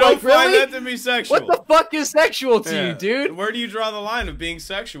sexual. You don't like, find really? that to be sexual. What the fuck is sexual to you, dude? Where do you draw the line of being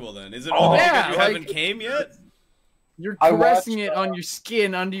sexual then? Is it only because you haven't came yet? You're caressing it on your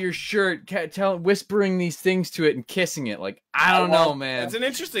skin, under your shirt, whispering these things to it and kissing it. Like, I don't know, man. It's an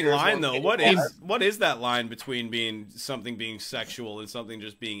interesting line, though. What is that line between being sexual and something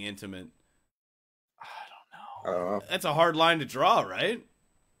just being intimate? I don't know. That's a hard line to draw, right?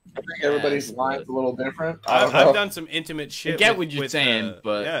 I think everybody's line's a little different. I've done some intimate shit. I get what you're saying,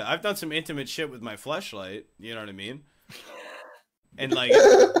 but yeah, I've done some intimate shit with my fleshlight. You know what I mean? And like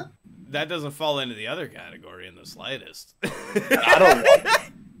that doesn't fall into the other category in the slightest. I don't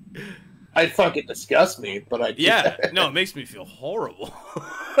know. It fucking disgusts me, but I do. Yeah, no, it makes me feel horrible.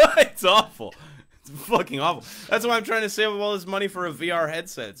 It's awful. It's fucking awful. That's why I'm trying to save up all this money for a VR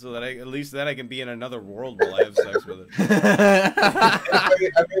headset, so that at least then I can be in another world while I have sex with it.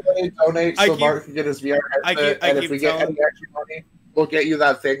 Everybody donate so Mark can get his VR headset, and if we get any extra money, we'll get you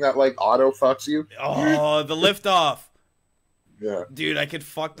that thing that like auto fucks you. Oh, the lift off. Yeah, dude, I could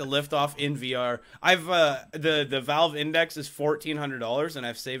fuck the lift off in VR. I've the Valve Index is $1,400, and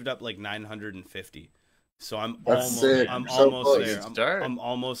I've saved up like $950. So I'm That's almost, sick. I'm So almost close. there. Start. I'm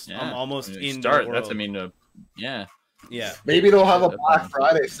almost in start. the world. That's yeah. Yeah. Maybe they'll have a Yeah, Black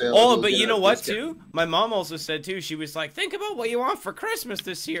Friday sale. Oh, You'll but get you a know what, discount. too? My mom also said, too, she was like, think about what you want for Christmas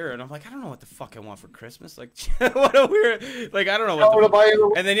this year. And I'm like, I don't know what the fuck I want for Christmas. Like, what a weird, like, I don't know what the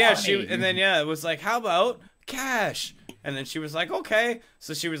fuck. And then, yeah, it was like, how about cash? And then she was like, okay.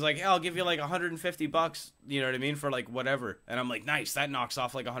 So she was like, yeah, I'll give you like $150, you know what I mean, for like whatever. And I'm like, nice. That knocks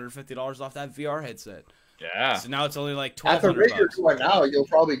off like $150 off that VR headset. Yeah. So now it's only like $1,200. At the rate you're going now, you'll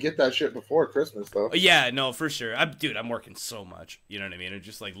probably get that shit before Christmas, though. Yeah, no, for sure. Dude, I'm working so much. You know what I mean? I'm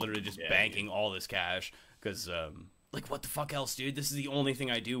just like literally just banking all this cash because, like, what the fuck else, dude? This is the only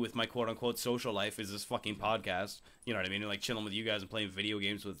thing I do with my quote unquote social life is this fucking podcast. You know what I mean? And, like chilling with you guys and playing video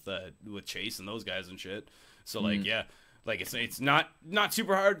games with Chase and those guys and shit. So like, yeah. Like it's not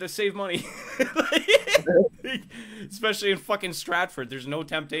super hard to save money, especially in fucking Stratford. There's no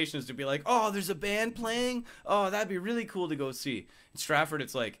temptations to be like, oh, there's a band playing. Oh, that'd be really cool to go see. In Stratford,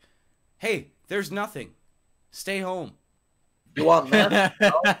 it's like, hey, there's nothing. Stay home. You want that?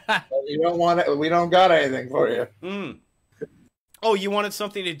 No, you don't want it. We don't got anything for you. Oh, you wanted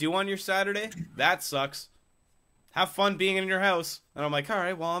something to do on your Saturday? That sucks. Have fun being in your house. And I'm like, all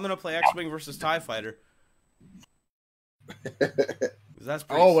right, well, I'm gonna play X-Wing versus TIE Fighter. That's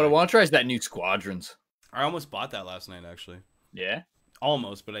what I sick. want to try is that new Squadrons. I almost bought that last night, actually. Yeah,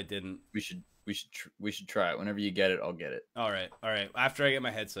 almost, but I didn't. We should try it. Whenever you get it, I'll get it. All right. After I get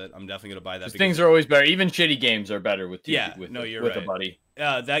my headset, I'm definitely gonna buy that. Things are always better. Even shitty games are better with you're with right. a buddy.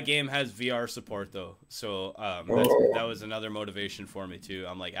 That game has VR support though, so that was another motivation for me too.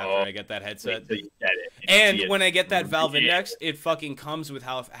 I'm like, after I get that headset, you get it. And when I get that Valve Index, it fucking comes with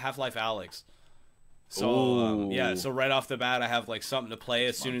Half-Life Alyx. So so right off the bat, I have like something to play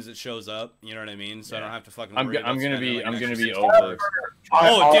as soon as it shows up. You know what I mean? So I don't have to fucking. I'm gonna be over.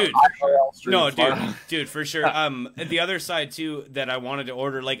 Oh, dude, for sure. The other side too that I wanted to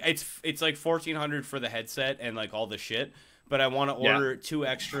order, like it's like $1,400 for the headset and like all the shit, but I want to order 2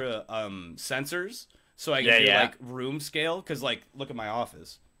 extra sensors so I can do like room scale because like look at my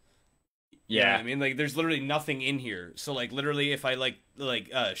office. You know what I mean, like there's literally nothing in here. So like literally if I like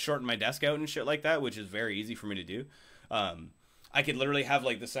shorten my desk out and shit like that, which is very easy for me to do, I could literally have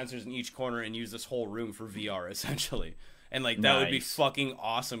like the sensors in each corner and use this whole room for VR essentially. And like that would be fucking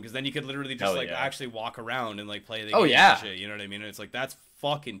awesome because then you could literally just actually walk around and like play the game and shit, you know what I mean? And it's like that's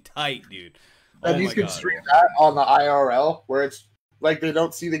fucking tight, dude. And you can stream that on the IRL where it's like they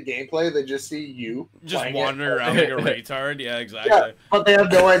don't see the gameplay, they just see you just wandering around like a retard. Yeah, exactly. Yeah, but they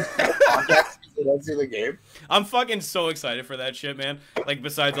have no idea context because they don't see the game. I'm fucking so excited for that shit, man. Like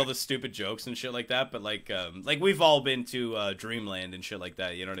besides all the stupid jokes and shit like that, but like we've all been to Dreamland and shit like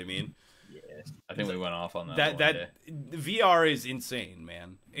that. You know what I mean? Yes, I think we went off on that. That VR is insane,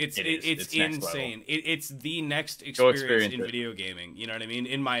 man. It's insane. It's the next experience in video gaming. You know what I mean?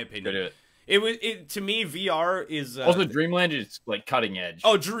 In my opinion. To me, VR is also Dreamland is like cutting edge.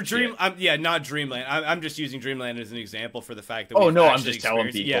 Oh, not Dreamland. I'm just using Dreamland as an example for the fact that. I'm just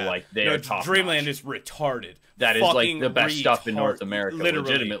telling people like they're Dreamland is retarded. That is like the best stuff in North America.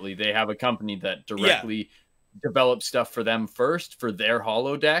 Legitimately, they have a company that directly develops stuff for them first for their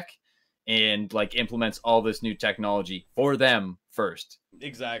holodeck, and like implements all this new technology for them first.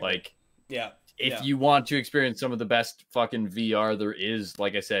 Exactly. Like if you want to experience some of the best fucking VR there is,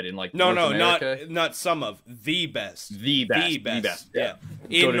 like I said, in like North America, not some of the best, the best. Yeah,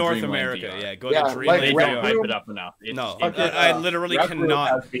 in North America, VR. Go to Dreamland. They don't hype it up enough. I literally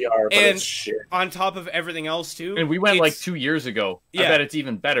cannot. VR, and on top of everything else too, and we went like 2 years ago. I bet it's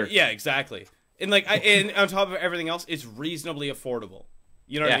even better. Yeah, exactly. And and on top of everything else, it's reasonably affordable.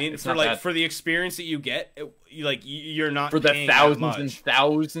 You know what I mean? For the experience that you get, you're not for the paying thousands and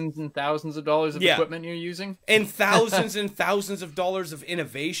thousands and thousands of dollars of equipment you're using, and thousands and thousands of dollars of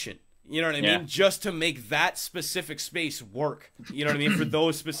innovation. You know what I mean? Just to make that specific space work. You know what I mean? For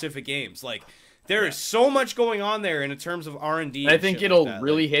those specific games, like there is so much going on there in terms of R&D. I think it'll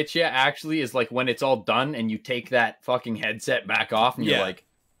really hit you. Actually, is like when it's all done and you take that fucking headset back off and you're like.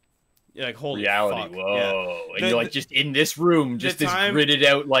 You're like, holy reality, fuck. Whoa. And you're like just in this room, just this gridded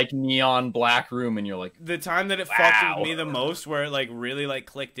out like neon black room, and you're like the time that it fucked with me the most, where it like really like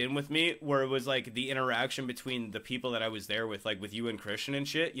clicked in with me, where it was like the interaction between the people that I was there with, like with you and Christian and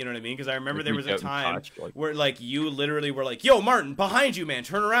shit, you know what I mean? Because I remember there was a time where like you literally were like, yo, Martin, behind you, man,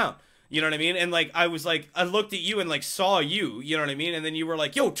 turn around. You know what I mean? And like I was like, I looked at you and like saw you, you know what I mean? And then you were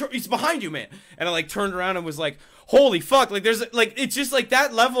like, yo, he's behind you, man. And I like turned around and was like, holy fuck, like there's like, it's just like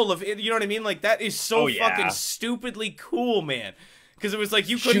that level of, you know what I mean? Like that is so fucking stupidly cool, man. Because it was like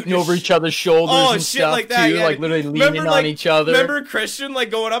you couldn't shooting over each other's shoulders and shit stuff like that, too, yeah. like literally leaning like, on each other. Remember Christian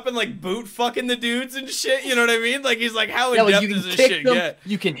like going up and like boot fucking the dudes and shit? You know what I mean? Like he's like, how in Yeah, like depth you can is this kick shit? them, Yeah.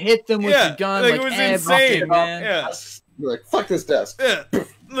 you can hit them with your gun. Like it was insane, man. Yeah. You're like, fuck this desk. Yeah.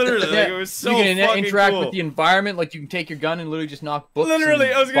 Literally, like it was so you can fucking interact cool. with the environment. Like you can take your gun and literally just knock books Literally,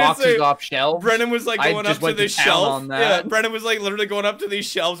 and I was gonna boxes say, off shelves. Brennan was like going up to this shelf. On that. Yeah, Brennan was like literally going up to these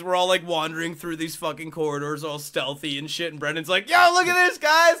shelves. We're all like wandering through these fucking corridors, all stealthy and shit. And Brennan's like, "Yo, look at this,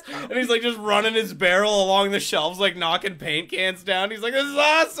 guys!" And he's like just running his barrel along the shelves, like knocking paint cans down. He's like, "This is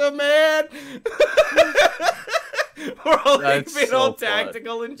awesome, man!" We're all like being so all fun.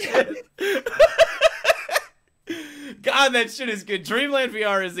 tactical and shit. God, that shit is good. Dreamland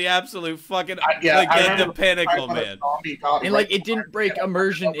VR is the absolute fucking the pinnacle, man. And like it didn't break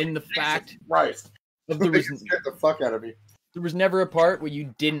immersion in the fact That there was scared the fuck out of me. There was never a part where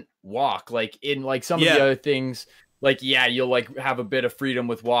you didn't walk. Like in like some of the other things, like you'll like have a bit of freedom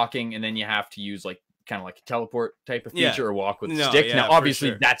with walking, and then you have to use like kind of like a teleport type of feature or walk with the stick. Yeah, now,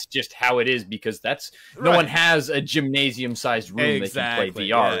 obviously, that's just how it is because that's no one has a gymnasium-sized room they can play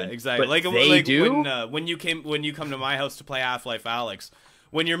VR. Yeah, exactly. But like they do. When you come to my house to play Half-Life Alyx,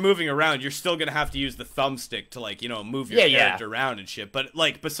 when you're moving around, you're still gonna have to use the thumbstick to like move your character around and shit. But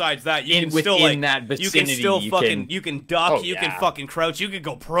like besides that, you can still like that vicinity, you can duck, you can fucking crouch, you can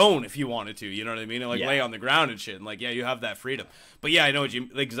go prone if you wanted to. You know what I mean? And like lay on the ground and shit. And like you have that freedom. But yeah, I know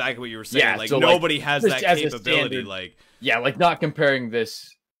exactly what you were saying. Yeah, like so, nobody has that standard, capability. like not comparing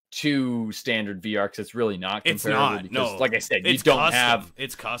this to standard VR because it's really not comparable. Because, like I said, you don't have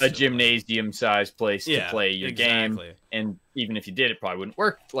a gymnasium-sized place to play your game, and even if you did, it probably wouldn't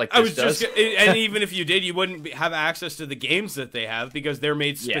work like this does. And even if you did, you wouldn't have access to the games that they have because they're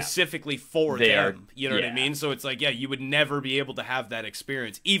made specifically for them. You know what I mean? So it's like, you would never be able to have that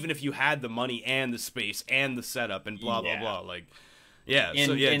experience, even if you had the money and the space and the setup and blah blah blah. Like,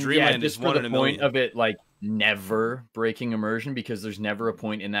 Dreamland is one in a million. Point of it, like never breaking immersion because there's never a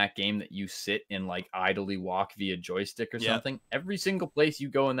point in that game that you sit and like idly walk via joystick or something. Every single place you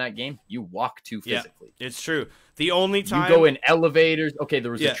go in that game, you walk to physically. It's true. The only time you go in elevators. Okay,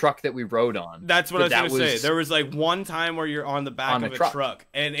 there was a truck that we rode on. That's what I was going to say. There was like one time where you're on the back of a truck,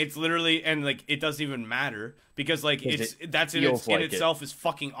 and it's literally like it doesn't even matter because like in itself is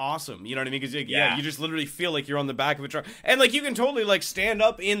fucking awesome. You know what I mean? Because you just literally feel like you're on the back of a truck, and like you can totally like stand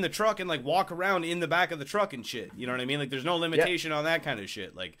up in the truck and like walk around in the back of the truck and shit. You know what I mean? Like there's no limitation on that kind of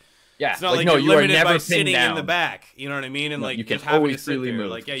shit. Like. Yeah, it's not like you're limited by sitting in the back. You know what I mean? And like you can just having to always sit freely there.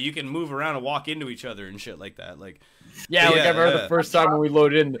 move. Like you can move around and walk into each other and shit like that. Like I remember the first time when we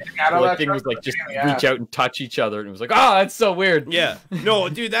loaded in, the thing was like just reach out and touch each other, and it was like, that's so weird. Yeah, no,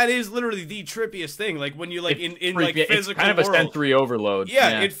 dude, that is literally the trippiest thing. Like when you like in like physical, it's kind of a sensory overload.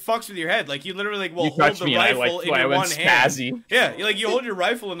 Yeah, it fucks with your head. Like you literally like hold the rifle in your one hand. Yeah, you hold your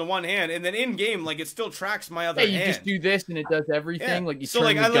rifle in the one hand, and then in game like it still tracks my other hand. You just do this and it does everything. Like you so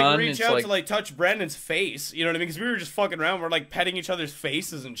turn like the gun, I reach out to like touch Brendan's face. You know what I mean? Because we were just fucking around. We're like petting each other's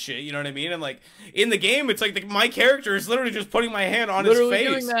faces and shit. You know what I mean? And like in the game, it's like my character is literally just putting my hand on his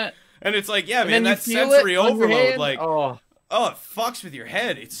face, and it's like, man, that sensory overload, like, it fucks with your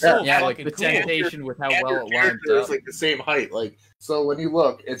head. It's so fucking like the cool. sensation with how well it lines up. Is like the same height, like so when you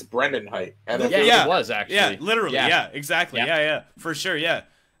look, it's Brendan height. And it was actually, literally, exactly, for sure,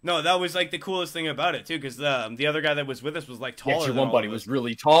 No, that was like the coolest thing about it too, because the other guy that was with us was like taller. Your one buddy was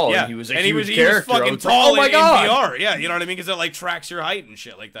really tall, and he was he was fucking tall in VR. Yeah, you know what I mean? Because it like tracks your height and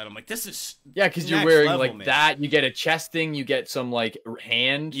shit like that. I'm like, this is because you're wearing like that. You get a chest thing, you get some like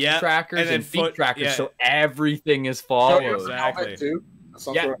hand trackers and feet trackers, so everything is followed. Exactly.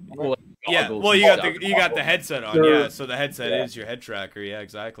 Well, well, you got the headset on, so the headset is your head tracker. Yeah,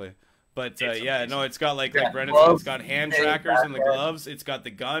 exactly. But it's got like Brendan said, it's got hand trackers in the gloves. It's got the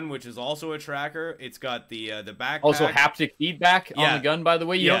gun, which is also a tracker. It's got the backpack. Also haptic feedback on the gun, by the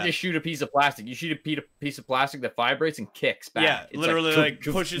way. You don't just shoot a piece of plastic. You shoot a piece of plastic that vibrates and kicks back. Yeah, it's literally like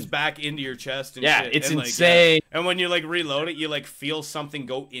pushes back into your chest and shit. It's and, insane. And when you like reload it, you like feel something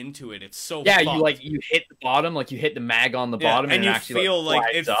go into it. It's so you hit the bottom, like you hit the mag on the bottom, and you actually feel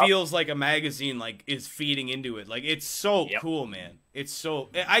like it feels like a magazine like is feeding into it. Like it's so cool, man. It's so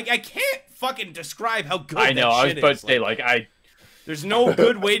I can't fucking describe how good I know. That I was shit about is. to say there's no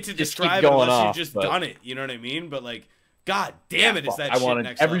good way to describe it unless you've just but... done it. You know what I mean? But like, god damn it, is that shit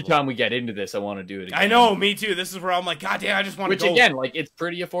next every level. time we get into this, I want to do it again. I know, me too. This is where I'm like, god damn, I just want to go. Which again, like it's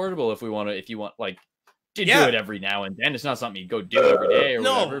pretty affordable if you want like to do it every now and then. It's not something you go do every day or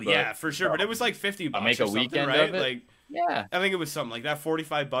whatever. But, for sure. But it was like $50 make a weekend right? of it. Like Yeah. I think it was something like that,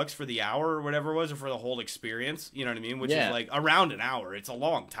 $45 for the hour or whatever it was, or for the whole experience. You know what I mean? Which is like around an hour. It's a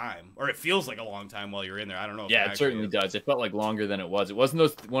long time, or it feels like a long time while you're in there. I don't know. Yeah, it certainly does. It felt like longer than it was. It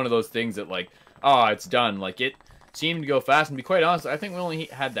wasn't one of those things that like, oh, it's done. Like it seemed to go fast. And to be quite honest, I think we only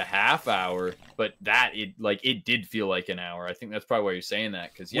had the half hour, but it did feel like an hour. I think that's probably why you're saying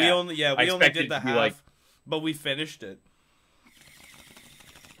that, because we only did the half, but we finished it.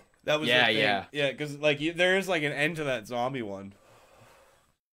 That was yeah, because like there is like an end to that zombie one,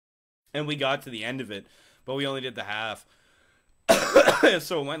 and we got to the end of it, but we only did the half,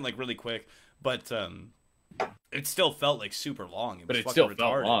 so it went like really quick. But it still felt like super long. But it still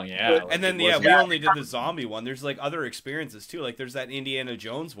felt long, yeah. Like, and then we only did the zombie one. There's like other experiences too. Like there's that Indiana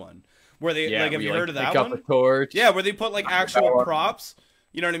Jones one where they like have you heard of that one? Up a torch. Yeah, where they put like actual props.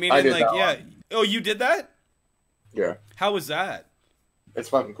 You know what I mean? And like oh, you did that? Yeah. How was that? It's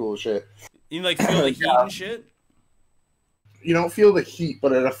fucking cool as shit. You like feel the heat and shit? You don't feel the heat,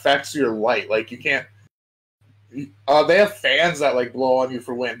 but it affects your light. Like you can't. They have fans that like blow on you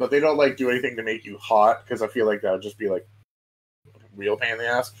for wind, but they don't like do anything to make you hot, because I feel like that would just be like real pain in the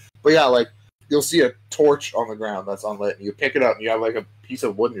ass. But yeah, like you'll see a torch on the ground that's unlit, and you pick it up, and you have like a piece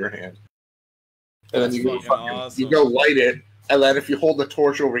of wood in your hand, and then you go light it. And then if you hold the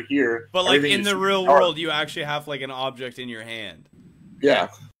torch over here, but like in the real world, you actually have like an object in your hand. Yeah.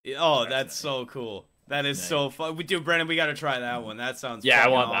 Oh, that's so cool. That is so fun. Dude, Brennan, we got to try that one. That sounds I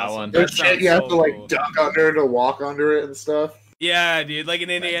want awesome. that one. There's shit you have to like duck under to walk under it and stuff. Yeah, dude, like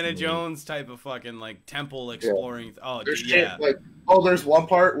an Indiana Jones type of fucking like temple exploring. Yeah. Oh, there's dude, shit, like there's one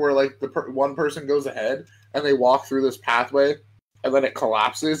part where like one person goes ahead and they walk through this pathway, and then it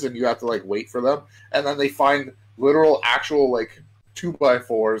collapses and you have to like wait for them, and then they find literal actual like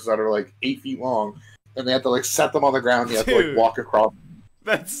 2x4s that are like 8 feet long, and they have to like set them on the ground. You have to like walk across.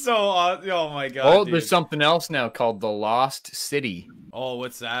 That's so awesome. Oh my god. Oh, there's something else now called The Lost City. Oh,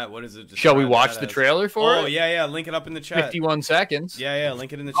 what's that? What is it? Shall we watch the trailer for it? Oh, yeah. Link it up in the chat. 51 seconds. Yeah.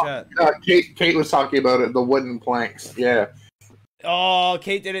 Link it in the chat. Kate was talking about it. The wooden planks. Yeah. Oh,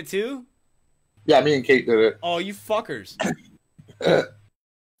 Kate did it too? Yeah, me and Kate did it. Oh, you fuckers.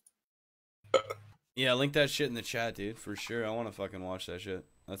 Yeah, link that shit in the chat, dude. For sure. I want to fucking watch that shit.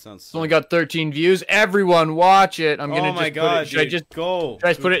 That sounds. It's only got 13 views. Everyone, watch it. I'm gonna. Oh my god! Should I just go? Should I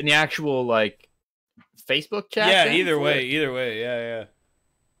just put it in the actual like Facebook chat? Yeah. Either way. Yeah.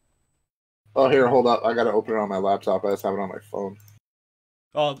 Oh, here, hold up. I gotta open it on my laptop. I just have it on my phone.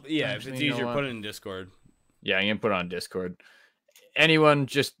 Oh yeah, if it's easier, put it in Discord. Yeah, I'm gonna put it on Discord. Anyone,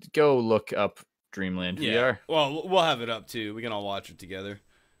 just go look up Dreamland VR. Well, we'll have it up too. We can all watch it together.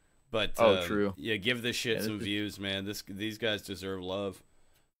 But true. Yeah, give this shit some views, man. These guys deserve love.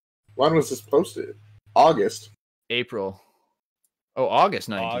 When was this posted? August. April. Oh, August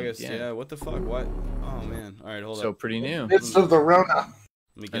 19th. August, yeah. What the fuck? What? Oh, man. All right, hold up. So pretty new. Midst of the Rona.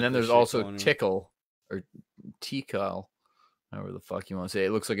 And then there's also Tickle, or Tikal, however the fuck you want to say it.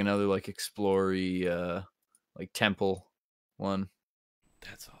 It looks like another, like, explory, like, temple one.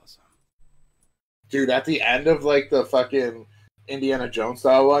 That's awesome. Dude, at the end of, like, the fucking Indiana Jones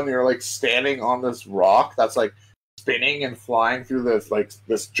style one, you're, like, standing on this rock that's, like, spinning and flying through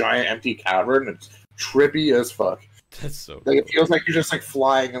this giant empty cavern. It's trippy as fuck. That's so cool. It feels like you're just like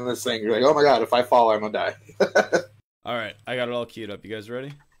flying in this thing. You're like, oh my god, if I fall, I'm gonna die. All right, I got it all queued up. You guys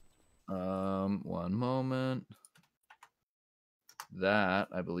ready? One moment. That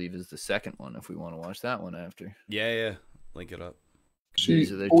I believe is the second one. If we want to watch that one after. Yeah. Link it up.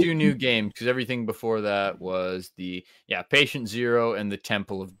 These are the two new games, because everything before that was the Patient Zero and the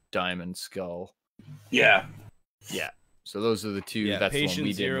Temple of Diamond Skull. Yeah. So those are the two. Yeah, that's Patient the one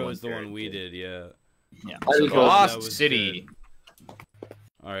we Zero did, is the one we did. Yeah. So the Lost City. Good.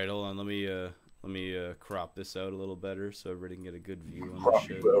 All right, hold on. Let me crop this out a little better so everybody can get a good view on this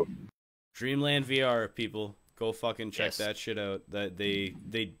shit. Dreamland VR, people, go fucking check that shit out. That they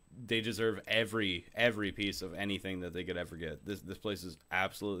deserve every piece of anything that they could ever get. This place is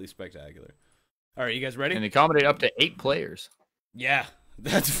absolutely spectacular. All right, you guys ready? And they accommodate up to 8 players. Yeah,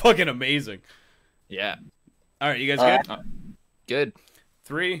 that's fucking amazing. Yeah. All right, you guys good? Good.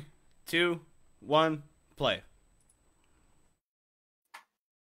 3, 2, 1, play.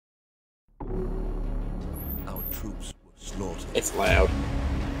 Our troops were slaughtered. It's loud.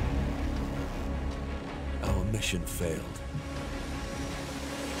 Our mission failed.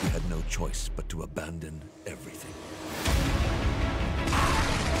 We had no choice but to abandon everything.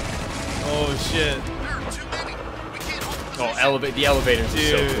 Oh shit. There are too many. We can't hold the elevators is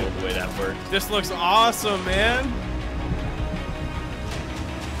so cool the way that works. This looks awesome, man.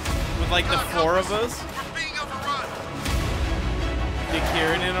 With like the 4 of us. We're being overrun. Get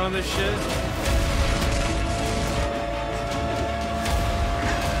Kieran in on this shit.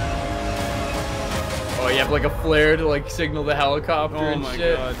 Oh, you have like a flare to like signal the helicopter and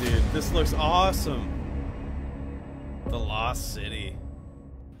shit. Oh my god, dude. This looks awesome. The Lost City.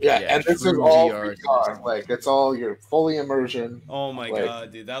 Yeah, and this is all VR. VR. Like, it's all your fully immersion. Oh my like,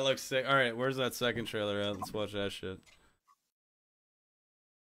 god, dude. That looks sick. Alright, where's that second trailer at? Let's watch that shit.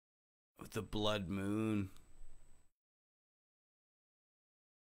 With the blood moon.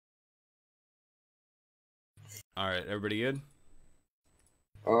 Alright, everybody good?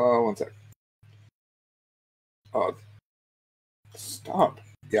 One sec. Oh, stop.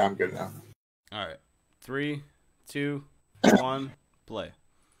 Yeah, I'm good now. Alright. 3, 2, 1, play.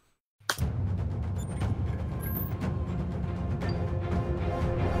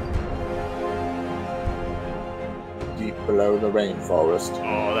 Deep below the rainforest.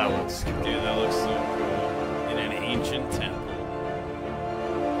 Oh, that looks Dude, that looks so cool. In an ancient temple.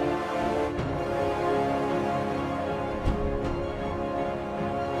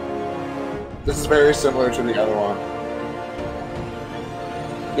 This is very similar to the other one.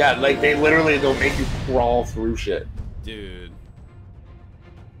 Yeah, like they'll make you crawl through shit. Dude.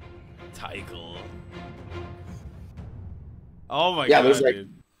 Tycho. Oh my god, there's like,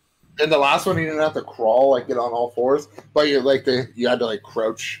 dude. in the last one you didn't have to crawl, like get on all fours, but you had to like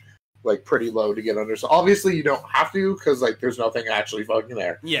crouch like pretty low to get under. So obviously you don't have to, because like there's nothing actually fucking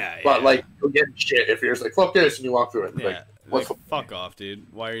there. Yeah, But like you'll get shit if you're just like, fuck this, and you walk through it. yeah. Like, Fuck off,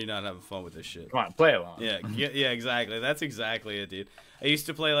 dude. Why are you not having fun with this shit? Come on, play along. Yeah, exactly. That's exactly it, dude. I used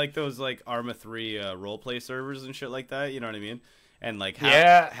to play like those like Arma 3 roleplay servers and shit like that, you know what I mean? And like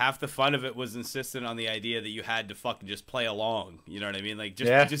half the fun of it was insistent on the idea that you had to fucking just play along, you know what I mean? Like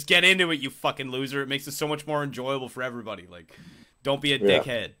just get into it, you fucking loser. It makes it so much more enjoyable for everybody. Like, don't be a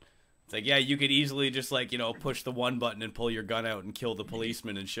dickhead. It's like, yeah, you could easily just like, you know, push the one button and pull your gun out and kill the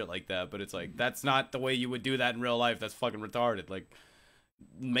policeman and shit like that, but it's like, that's not the way you would do that in real life. That's fucking retarded. Like,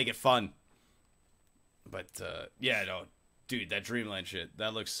 make it fun. But yeah, no, dude, that Dreamland shit,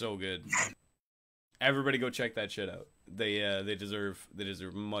 that looks so good. Everybody go check that shit out. They deserve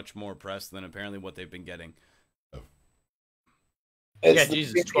much more press than apparently what they've been getting. Yeah,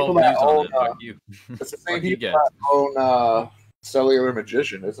 Jesus, 12 views on that. Fuck you. It's the same people that own Cellular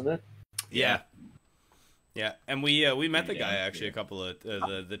Magician, isn't it? Yeah. Yeah, and we met the guy actually a couple of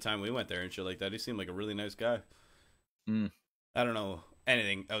the time we went there and shit like that. He seemed like a really nice guy. I don't know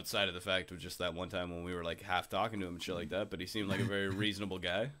anything outside of the fact of just that one time when we were like half talking to him and shit like that, but he seemed like a very reasonable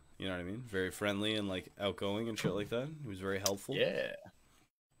guy. You know what I mean? Very friendly and like outgoing and shit like that. He was very helpful. Yeah.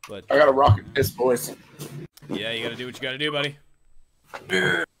 But I gotta rock his voice. Yeah, you gotta do what you gotta do, buddy.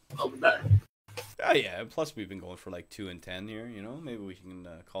 I'll be back. Oh yeah, plus we've been going for like 2 and 10 here, you know? Maybe we can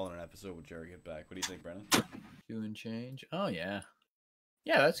call it an episode with Jarrod get back. What do you think, Brennan? 2 and change? Oh yeah.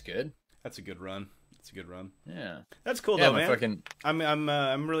 Yeah, that's good. That's a good run. It's a good run. Yeah. That's cool though, man.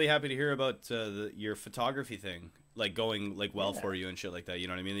 I'm really happy to hear about your photography thing. Like going like well for you and shit like that, you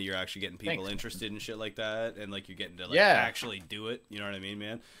know what I mean? That you're actually getting people interested in shit like that, and like you're getting to like actually do it, you know what I mean,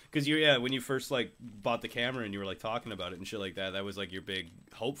 man? Because when you first like bought the camera and you were like talking about it and shit like that, that was like your big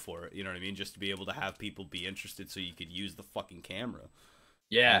hope for it, you know what I mean? Just to be able to have people be interested so you could use the fucking camera.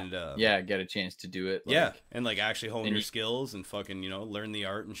 Yeah, and, get a chance to do it. Like, and like actually hone your skills and fucking, you know, learn the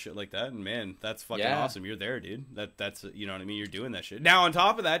art and shit like that. And man, that's fucking awesome. You're there, dude. That's you know what I mean. You're doing that shit. Now on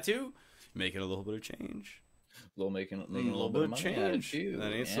top of that too, making a little bit of change. Making a little bit of change.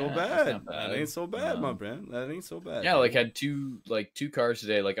 That ain't so bad. That ain't so bad, my friend. That ain't so bad. Yeah, like had two cars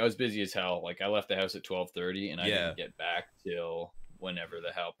today. Like I was busy as hell. Like I left the house at 12:30 and I didn't get back till whenever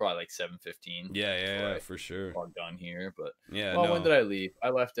the hell, probably like 7:15. Yeah, for sure. Logged on here, but when did I leave? I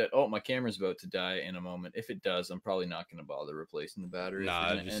left at my camera's about to die in a moment. If it does, I'm probably not going to bother replacing the battery.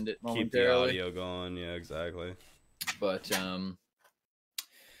 Nah, just end it keep the audio going. Yeah, exactly. But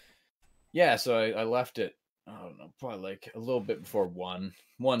yeah, so I left it. I don't know, probably like a little bit before one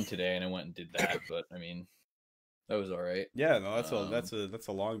today, and I went and did that. But I mean, that was all right. Yeah, no, that's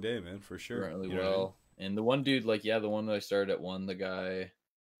a long day, man, for sure. Really well. And the one dude, like, the one that I started at 1, the guy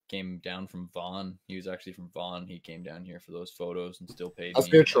came down from Vaughan. He was actually from Vaughan. He came down here for those photos and still paid me.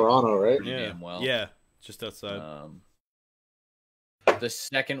 That's near Toronto, right? Damn well. Yeah, just outside. The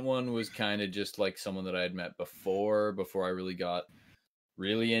second one was kind of just like someone that I had met before I really got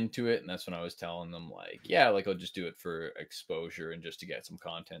really into it, and that's when I was telling them like I'll just do it for exposure and just to get some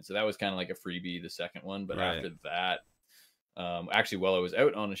content. So that was kind of like a freebie, the second one. But after that, actually while I was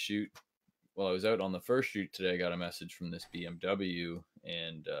out on the first shoot today, I got a message from this BMW,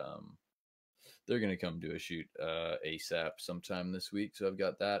 and they're gonna come do a shoot ASAP sometime this week. So I've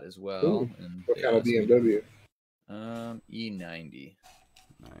got that as well. Ooh, and what kind of BMW? E90.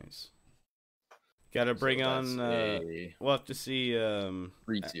 Nice. Gotta bring on. A We'll have to see.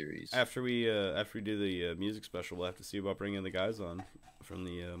 free series. After we do the music special, we'll have to see about bringing the guys on from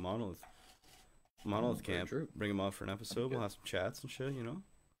the Monolith camp. True. Bring them on for an episode. We'll have some chats and shit. You know.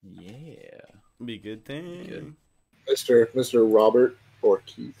 Yeah. Be a good thing. Good. Mr. Robert or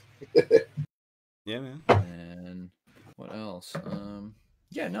Keith. Yeah, man. And what else?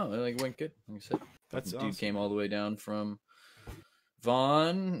 Yeah, no, like it went good. Like I said, That's dude awesome. came all the way down from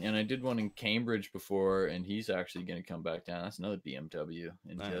Vaughan, and I did one in Cambridge before, and he's actually going to come back down. That's another BMW,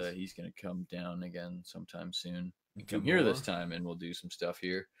 and Nice. he's going to come down again sometime soon. Good Come here boy. this time, and we'll do some stuff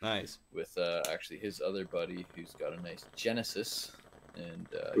here Nice. with actually his other buddy who's got a nice Genesis, and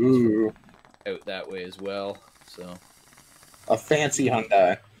he's Ooh, out that way as well. So, a fancy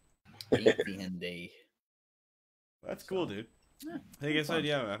Hyundai. Hyundai. That's cool, dude. Yeah, Like I said, fun.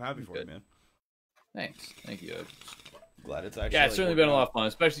 yeah, I'm happy for you, Good. man. Thanks, thank you. Glad it's actually. Yeah, it's like, certainly been a working lot out. of fun,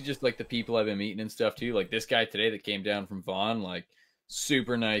 especially just like the people I've been meeting and stuff too. Like this guy today that came down from Vaughan, like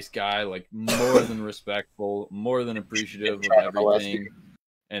super nice guy, like more than respectful, more than appreciative of everything.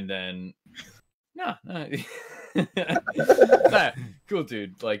 And then, nah, nah, cool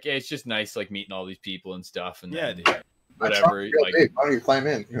dude. Like it's just nice, like meeting all these people and stuff. And Yeah, then, dude. whatever. Like, Why don't you climb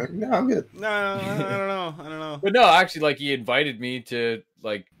in? You're like, no, I'm good. No, I don't know. I don't know. but no, actually, like he invited me to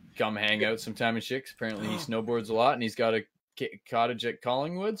like come hang out sometime in shit. 'Cause apparently he snowboards a lot, and he's got a cottage at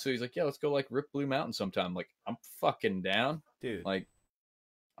Collingwood. So he's like, yeah, let's go like rip Blue Mountain sometime. Like I'm fucking down. Dude, Like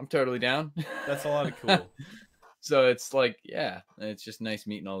I'm totally down. that's a lot of cool. So it's like, yeah, it's just nice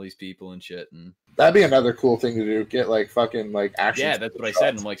meeting all these people and shit. And That'd be another cool thing to do. Get like fucking like action. yeah, that's what I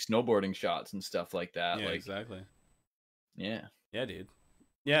said. And like snowboarding shots and stuff like that. Yeah, like, exactly. yeah. Yeah, dude.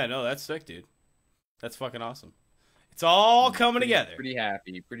 Yeah, no, that's sick, dude. That's fucking awesome. It's all coming together. Pretty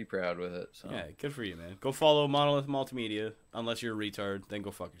happy, pretty proud with it. So Yeah, good for you, man. Go follow Monolith Multimedia. Unless you're a retard, then go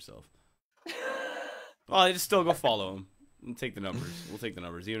fuck yourself. Well, just still go follow him and take the numbers. We'll take the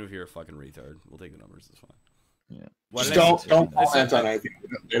numbers, even if you're a fucking retard. We'll take the numbers. It's fine. Yeah. What Just did I say? don't I comment said- on anything.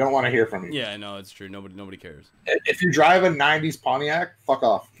 They don't want to hear from you. Yeah, no, it's true. Nobody cares. If you drive a '90s Pontiac, fuck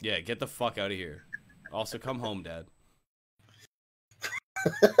off. Yeah, get the fuck out of here. Also, come home, Dad.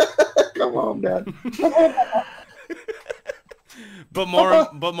 Come on, Dad. But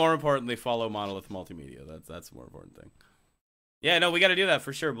more importantly, follow Monolith Multimedia. That's the more important thing. Yeah, no, we got to do that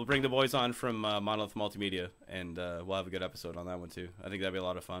for sure. We'll bring the boys on from Monolith Multimedia, and we'll have a good episode on that one too. I think that'd be a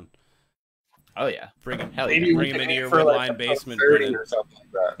lot of fun. Oh yeah. Bring them, Hell Maybe yeah. bring we them can into aim your for, like, woodline basement. 30 Brennan. or something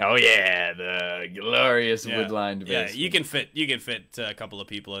like that. Oh yeah, the glorious Yeah. woodlined Yeah, basement. you can fit a couple of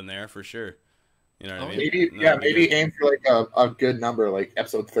people in there for sure. You know what I mean? Maybe, No, yeah, it'd be maybe good. aim for like a good number, like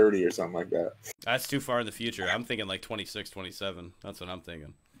episode 30 or something like that. That's too far in the future. I'm thinking like 26, 27. That's what I'm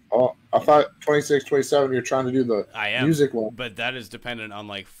thinking. Oh, I thought 26, 27, you're trying to do the I am. music one. But that is dependent on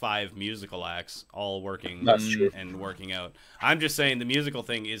like 5 musical acts all working That's true. and working out. I'm just saying the musical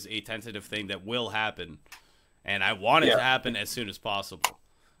thing is a tentative thing that will happen, and I want it Yeah. to happen as soon as possible.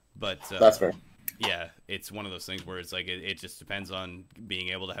 But That's fair. yeah, it's one of those things where it's like it just depends on being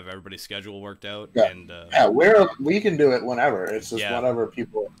able to have everybody's schedule worked out, Yeah. and Yeah, we can do it whenever. It's just Yeah. whenever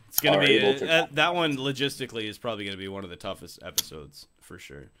people. it's gonna are be able to. that one logistically is probably gonna be one of the toughest episodes for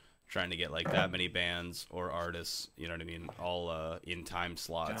sure. Trying to get like that many bands or artists, you know what I mean, all in time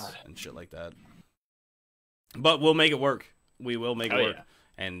slots God. and shit like that. But we'll make it work. We will make it Oh, work. yeah.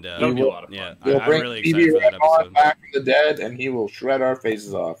 And That'll be a lot of fun. yeah, We'll I'm bring really Stevie excited for Ray that Vaughan episode. back from the dead, and he will shred our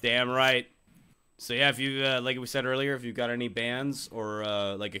faces off. Damn right. So yeah, if you like we said earlier, if you've got any bands or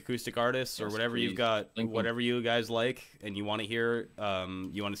like acoustic artists or Yes, whatever you've please. got, Link them. whatever you guys like, and you want to hear,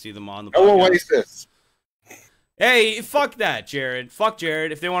 you want to see them on the Oh, podcast. Oasis. Hey, fuck that, Jarrod. Fuck Jarrod.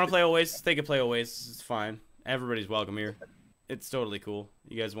 If they want to play Oasis, they can play Oasis. It's fine. Everybody's welcome here. It's totally cool.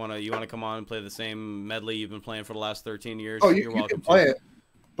 You guys wanna come on and play the same medley you've been playing for the last 13 years? Oh, You're you welcome can play to. it,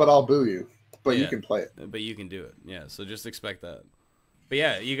 but I'll boo you. But you Yeah. can play it. But you can do it. Yeah, so just expect that. But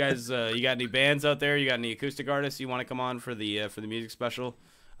yeah, you guys, you got any bands out there? You got any acoustic artists you want to come on for the music special?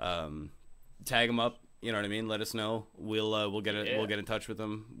 Tag them up. You know what I mean? Let us know. We'll get Yeah. we'll get in touch with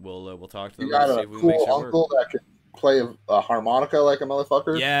them. We'll talk to them. You got and see a if we can make cool shit work. uncle that can play a harmonica like a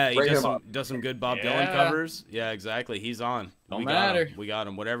motherfucker. Yeah, he Bring does him up. does some good Bob Dylan Yeah. covers. Yeah, exactly. He's on. Don't we matter. Got him. We got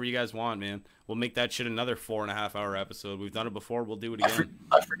him. Whatever you guys want, man. We'll make that shit another 4.5 hour episode. We've done it before. We'll do it again.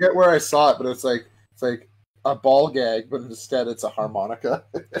 I forget where I saw it, but it's like a ball gag, but instead it's a harmonica.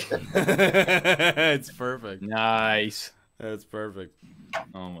 It's perfect. Nice. That's perfect.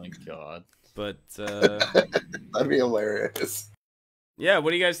 Oh my god. But That'd be hilarious. yeah,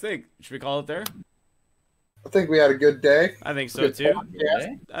 what do you guys think? Should we call it there? I think we had a good day. I think so Good too. podcast.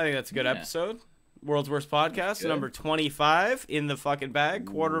 Okay. I think that's a good Yeah. episode. World's Worst Podcast, number 25 in the fucking bag,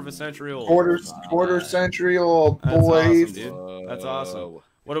 quarter of a century old. Quarter century old, That's boys. awesome, dude. That's awesome.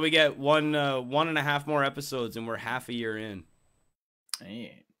 What do we get? 1.5 more episodes, and we're half a year in.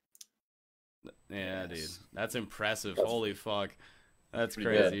 Hey. Yeah, dude. That's impressive. Holy fuck. That's Pretty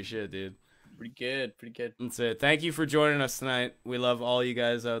crazy good. shit, dude. Pretty good. That's it. Thank you for joining us tonight. We love all you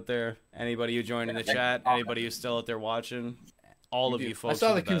guys out there. Anybody who joined in the chat, anybody who's still out there watching, all of you folks. I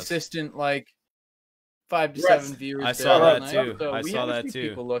saw are the best. consistent 5 to 7 viewers. I saw that night, too. so I saw that too.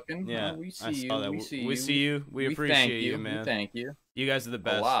 People looking. Yeah, we see I you. saw that. We see We you. see you. We appreciate you, man. We thank you. You guys are the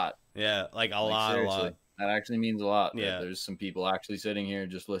best. A lot. Yeah, like a lot. That actually means a lot. Yeah. There's some people actually sitting here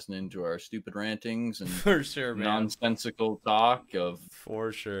just listening to our stupid rantings and For sure, man. nonsensical talk of,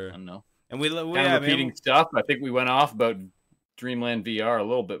 For sure. I don't know, And we kind yeah, of repeating man, stuff. I think we went off about Dreamland VR a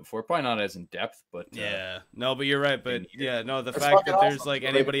little bit before, probably not as in depth, but yeah, no, but you're right. But yeah, no, the That's fact that fucking there's awesome. like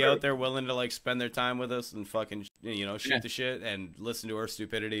Really anybody great. out there willing to like spend their time with us and fucking shoot Yeah. the shit and listen to our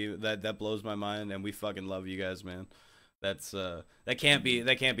stupidity, that blows my mind. And we fucking love you guys, man. That's that can't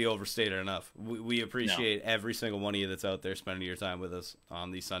be overstated enough. We appreciate every single one of you that's out there spending your time with us on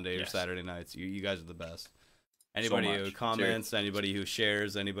these Sunday or Saturday nights. You guys are the best. Anybody who much. comments, anybody who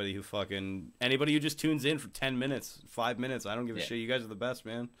shares, anybody who just tunes in for 10 minutes, 5 minutes, I don't give a shit. You guys are the best,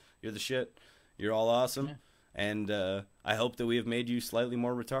 man. You're the shit. You're all awesome. Yeah. And I hope that we have made you slightly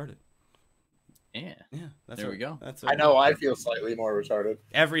more retarded. yeah. Yeah, There we go. That's I know I feel slightly more retarded.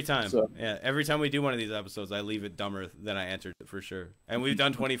 every time. So- Yeah, every time we do one of these episodes, I leave it dumber than I entered it for sure. And we've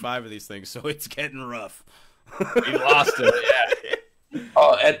done 25 of these things, so it's getting rough. We lost it. Yeah.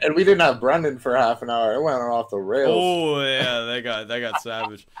 Oh, and we didn't have Brendan for half an hour. It went off the rails. Oh yeah, that got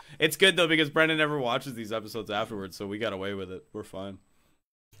savage. It's good though because Brendan never watches these episodes afterwards, so we got away with it. We're fine.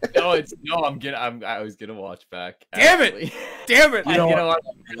 I was gonna watch back. Damn it! actually. Damn it! You know I'm what? gonna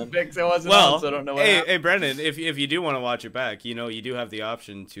watch it. I wasn't Well, on, so I don't know what hey, happened. hey, Brendan, if you do want to watch it back, you do have the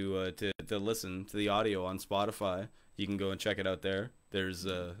option to listen to the audio on Spotify. You can go and check it out there. There's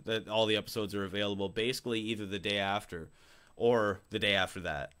that all the episodes are available basically either the day after or the day after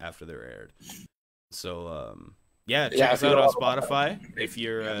that after they're aired. So check us out on Spotify if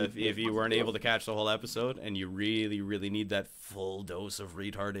you weren't able to catch the whole episode and you really need that full dose of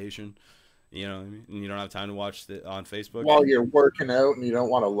retardation. You know what I mean? And you don't have time to watch it on Facebook. While you're working out and you don't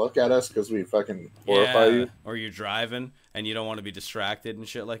want to look at us because we fucking horrify you. Or you're driving and you don't want to be distracted and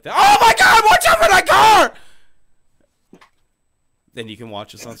shit like that. Oh my god, watch out for that car! Then you can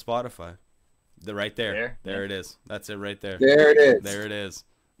watch us on Spotify. Right there. There it is. That's it right there. There it is. There it is.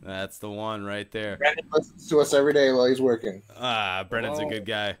 That's the one right there. Brendan listens to us every day while he's working. Brendan's a good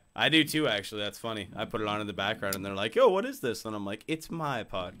guy. I do too, actually. That's funny. I put it on in the background and they're like, yo, what is this? And I'm like, it's my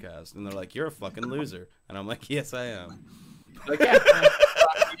podcast. And they're like, you're a fucking loser. And I'm like, yes, I am.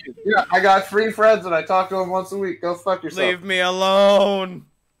 Yeah, I got 3 friends and I talk to them once a week. Go fuck yourself. Leave me alone.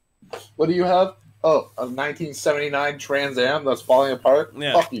 What do you have? Oh, a 1979 Trans Am that's falling apart?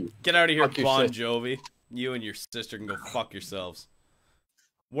 Yeah. Fuck you. Get out of here, Fuck your Bon sister. Jovi. You and your sister can go fuck yourselves.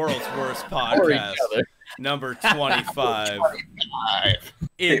 World's Worst Podcast, number 25.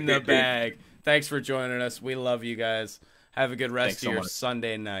 In the bag. Thanks for joining us. We love you guys. Have a good rest of your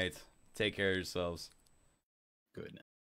Sunday night. Take care of yourselves. Good.